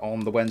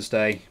on the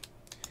Wednesday.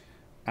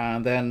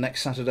 And then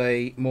next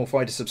Saturday, more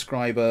Fighter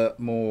Subscriber,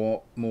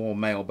 more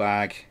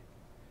Mailbag.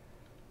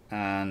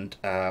 And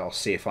I'll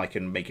see if I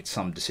can make it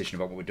some decision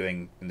about what we're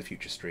doing in the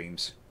future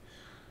streams.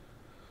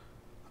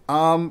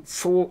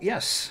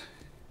 Yes.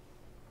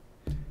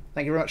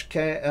 Thank you very much,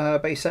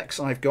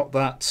 BaseX. I've got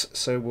that,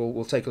 so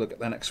we'll take a look at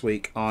that next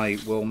week. I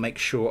will make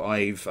sure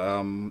I've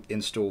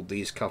installed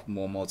these couple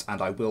more mods,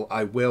 and I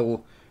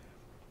will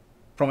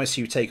promise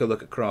you take a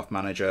look at Craft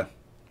Manager.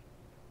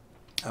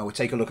 We'll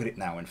take a look at it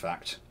now, in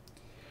fact.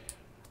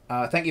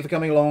 Thank you for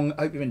coming along.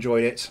 I hope you've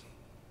enjoyed it.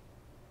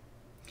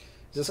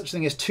 Is there such a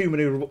thing as too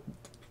manoeuvrable?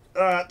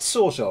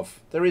 Sort of.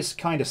 There is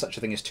kind of such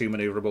a thing as too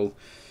manoeuvrable,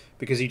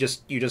 because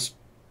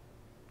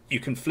you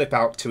can flip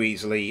out too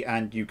easily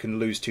and you can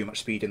lose too much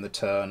speed in the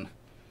turn.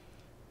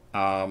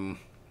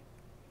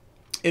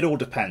 It all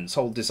depends.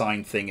 Whole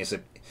design thing is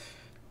a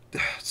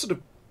sort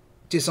of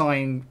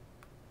designing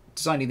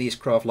these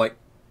craft, like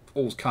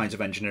all kinds of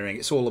engineering.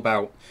 It's all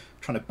about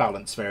trying to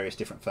balance various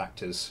different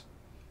factors.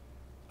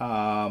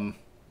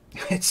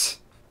 It's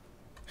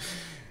a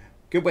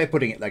good way of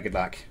putting it,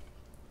 Legedlack.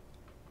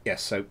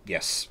 Yes, so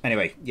yes.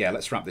 Anyway, yeah,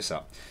 let's wrap this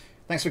up.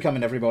 Thanks for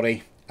coming,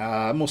 everybody.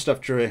 More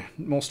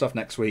stuff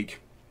next week.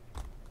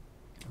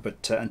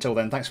 But until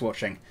then, thanks for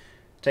watching.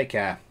 Take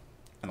care,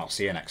 and I'll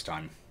see you next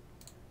time.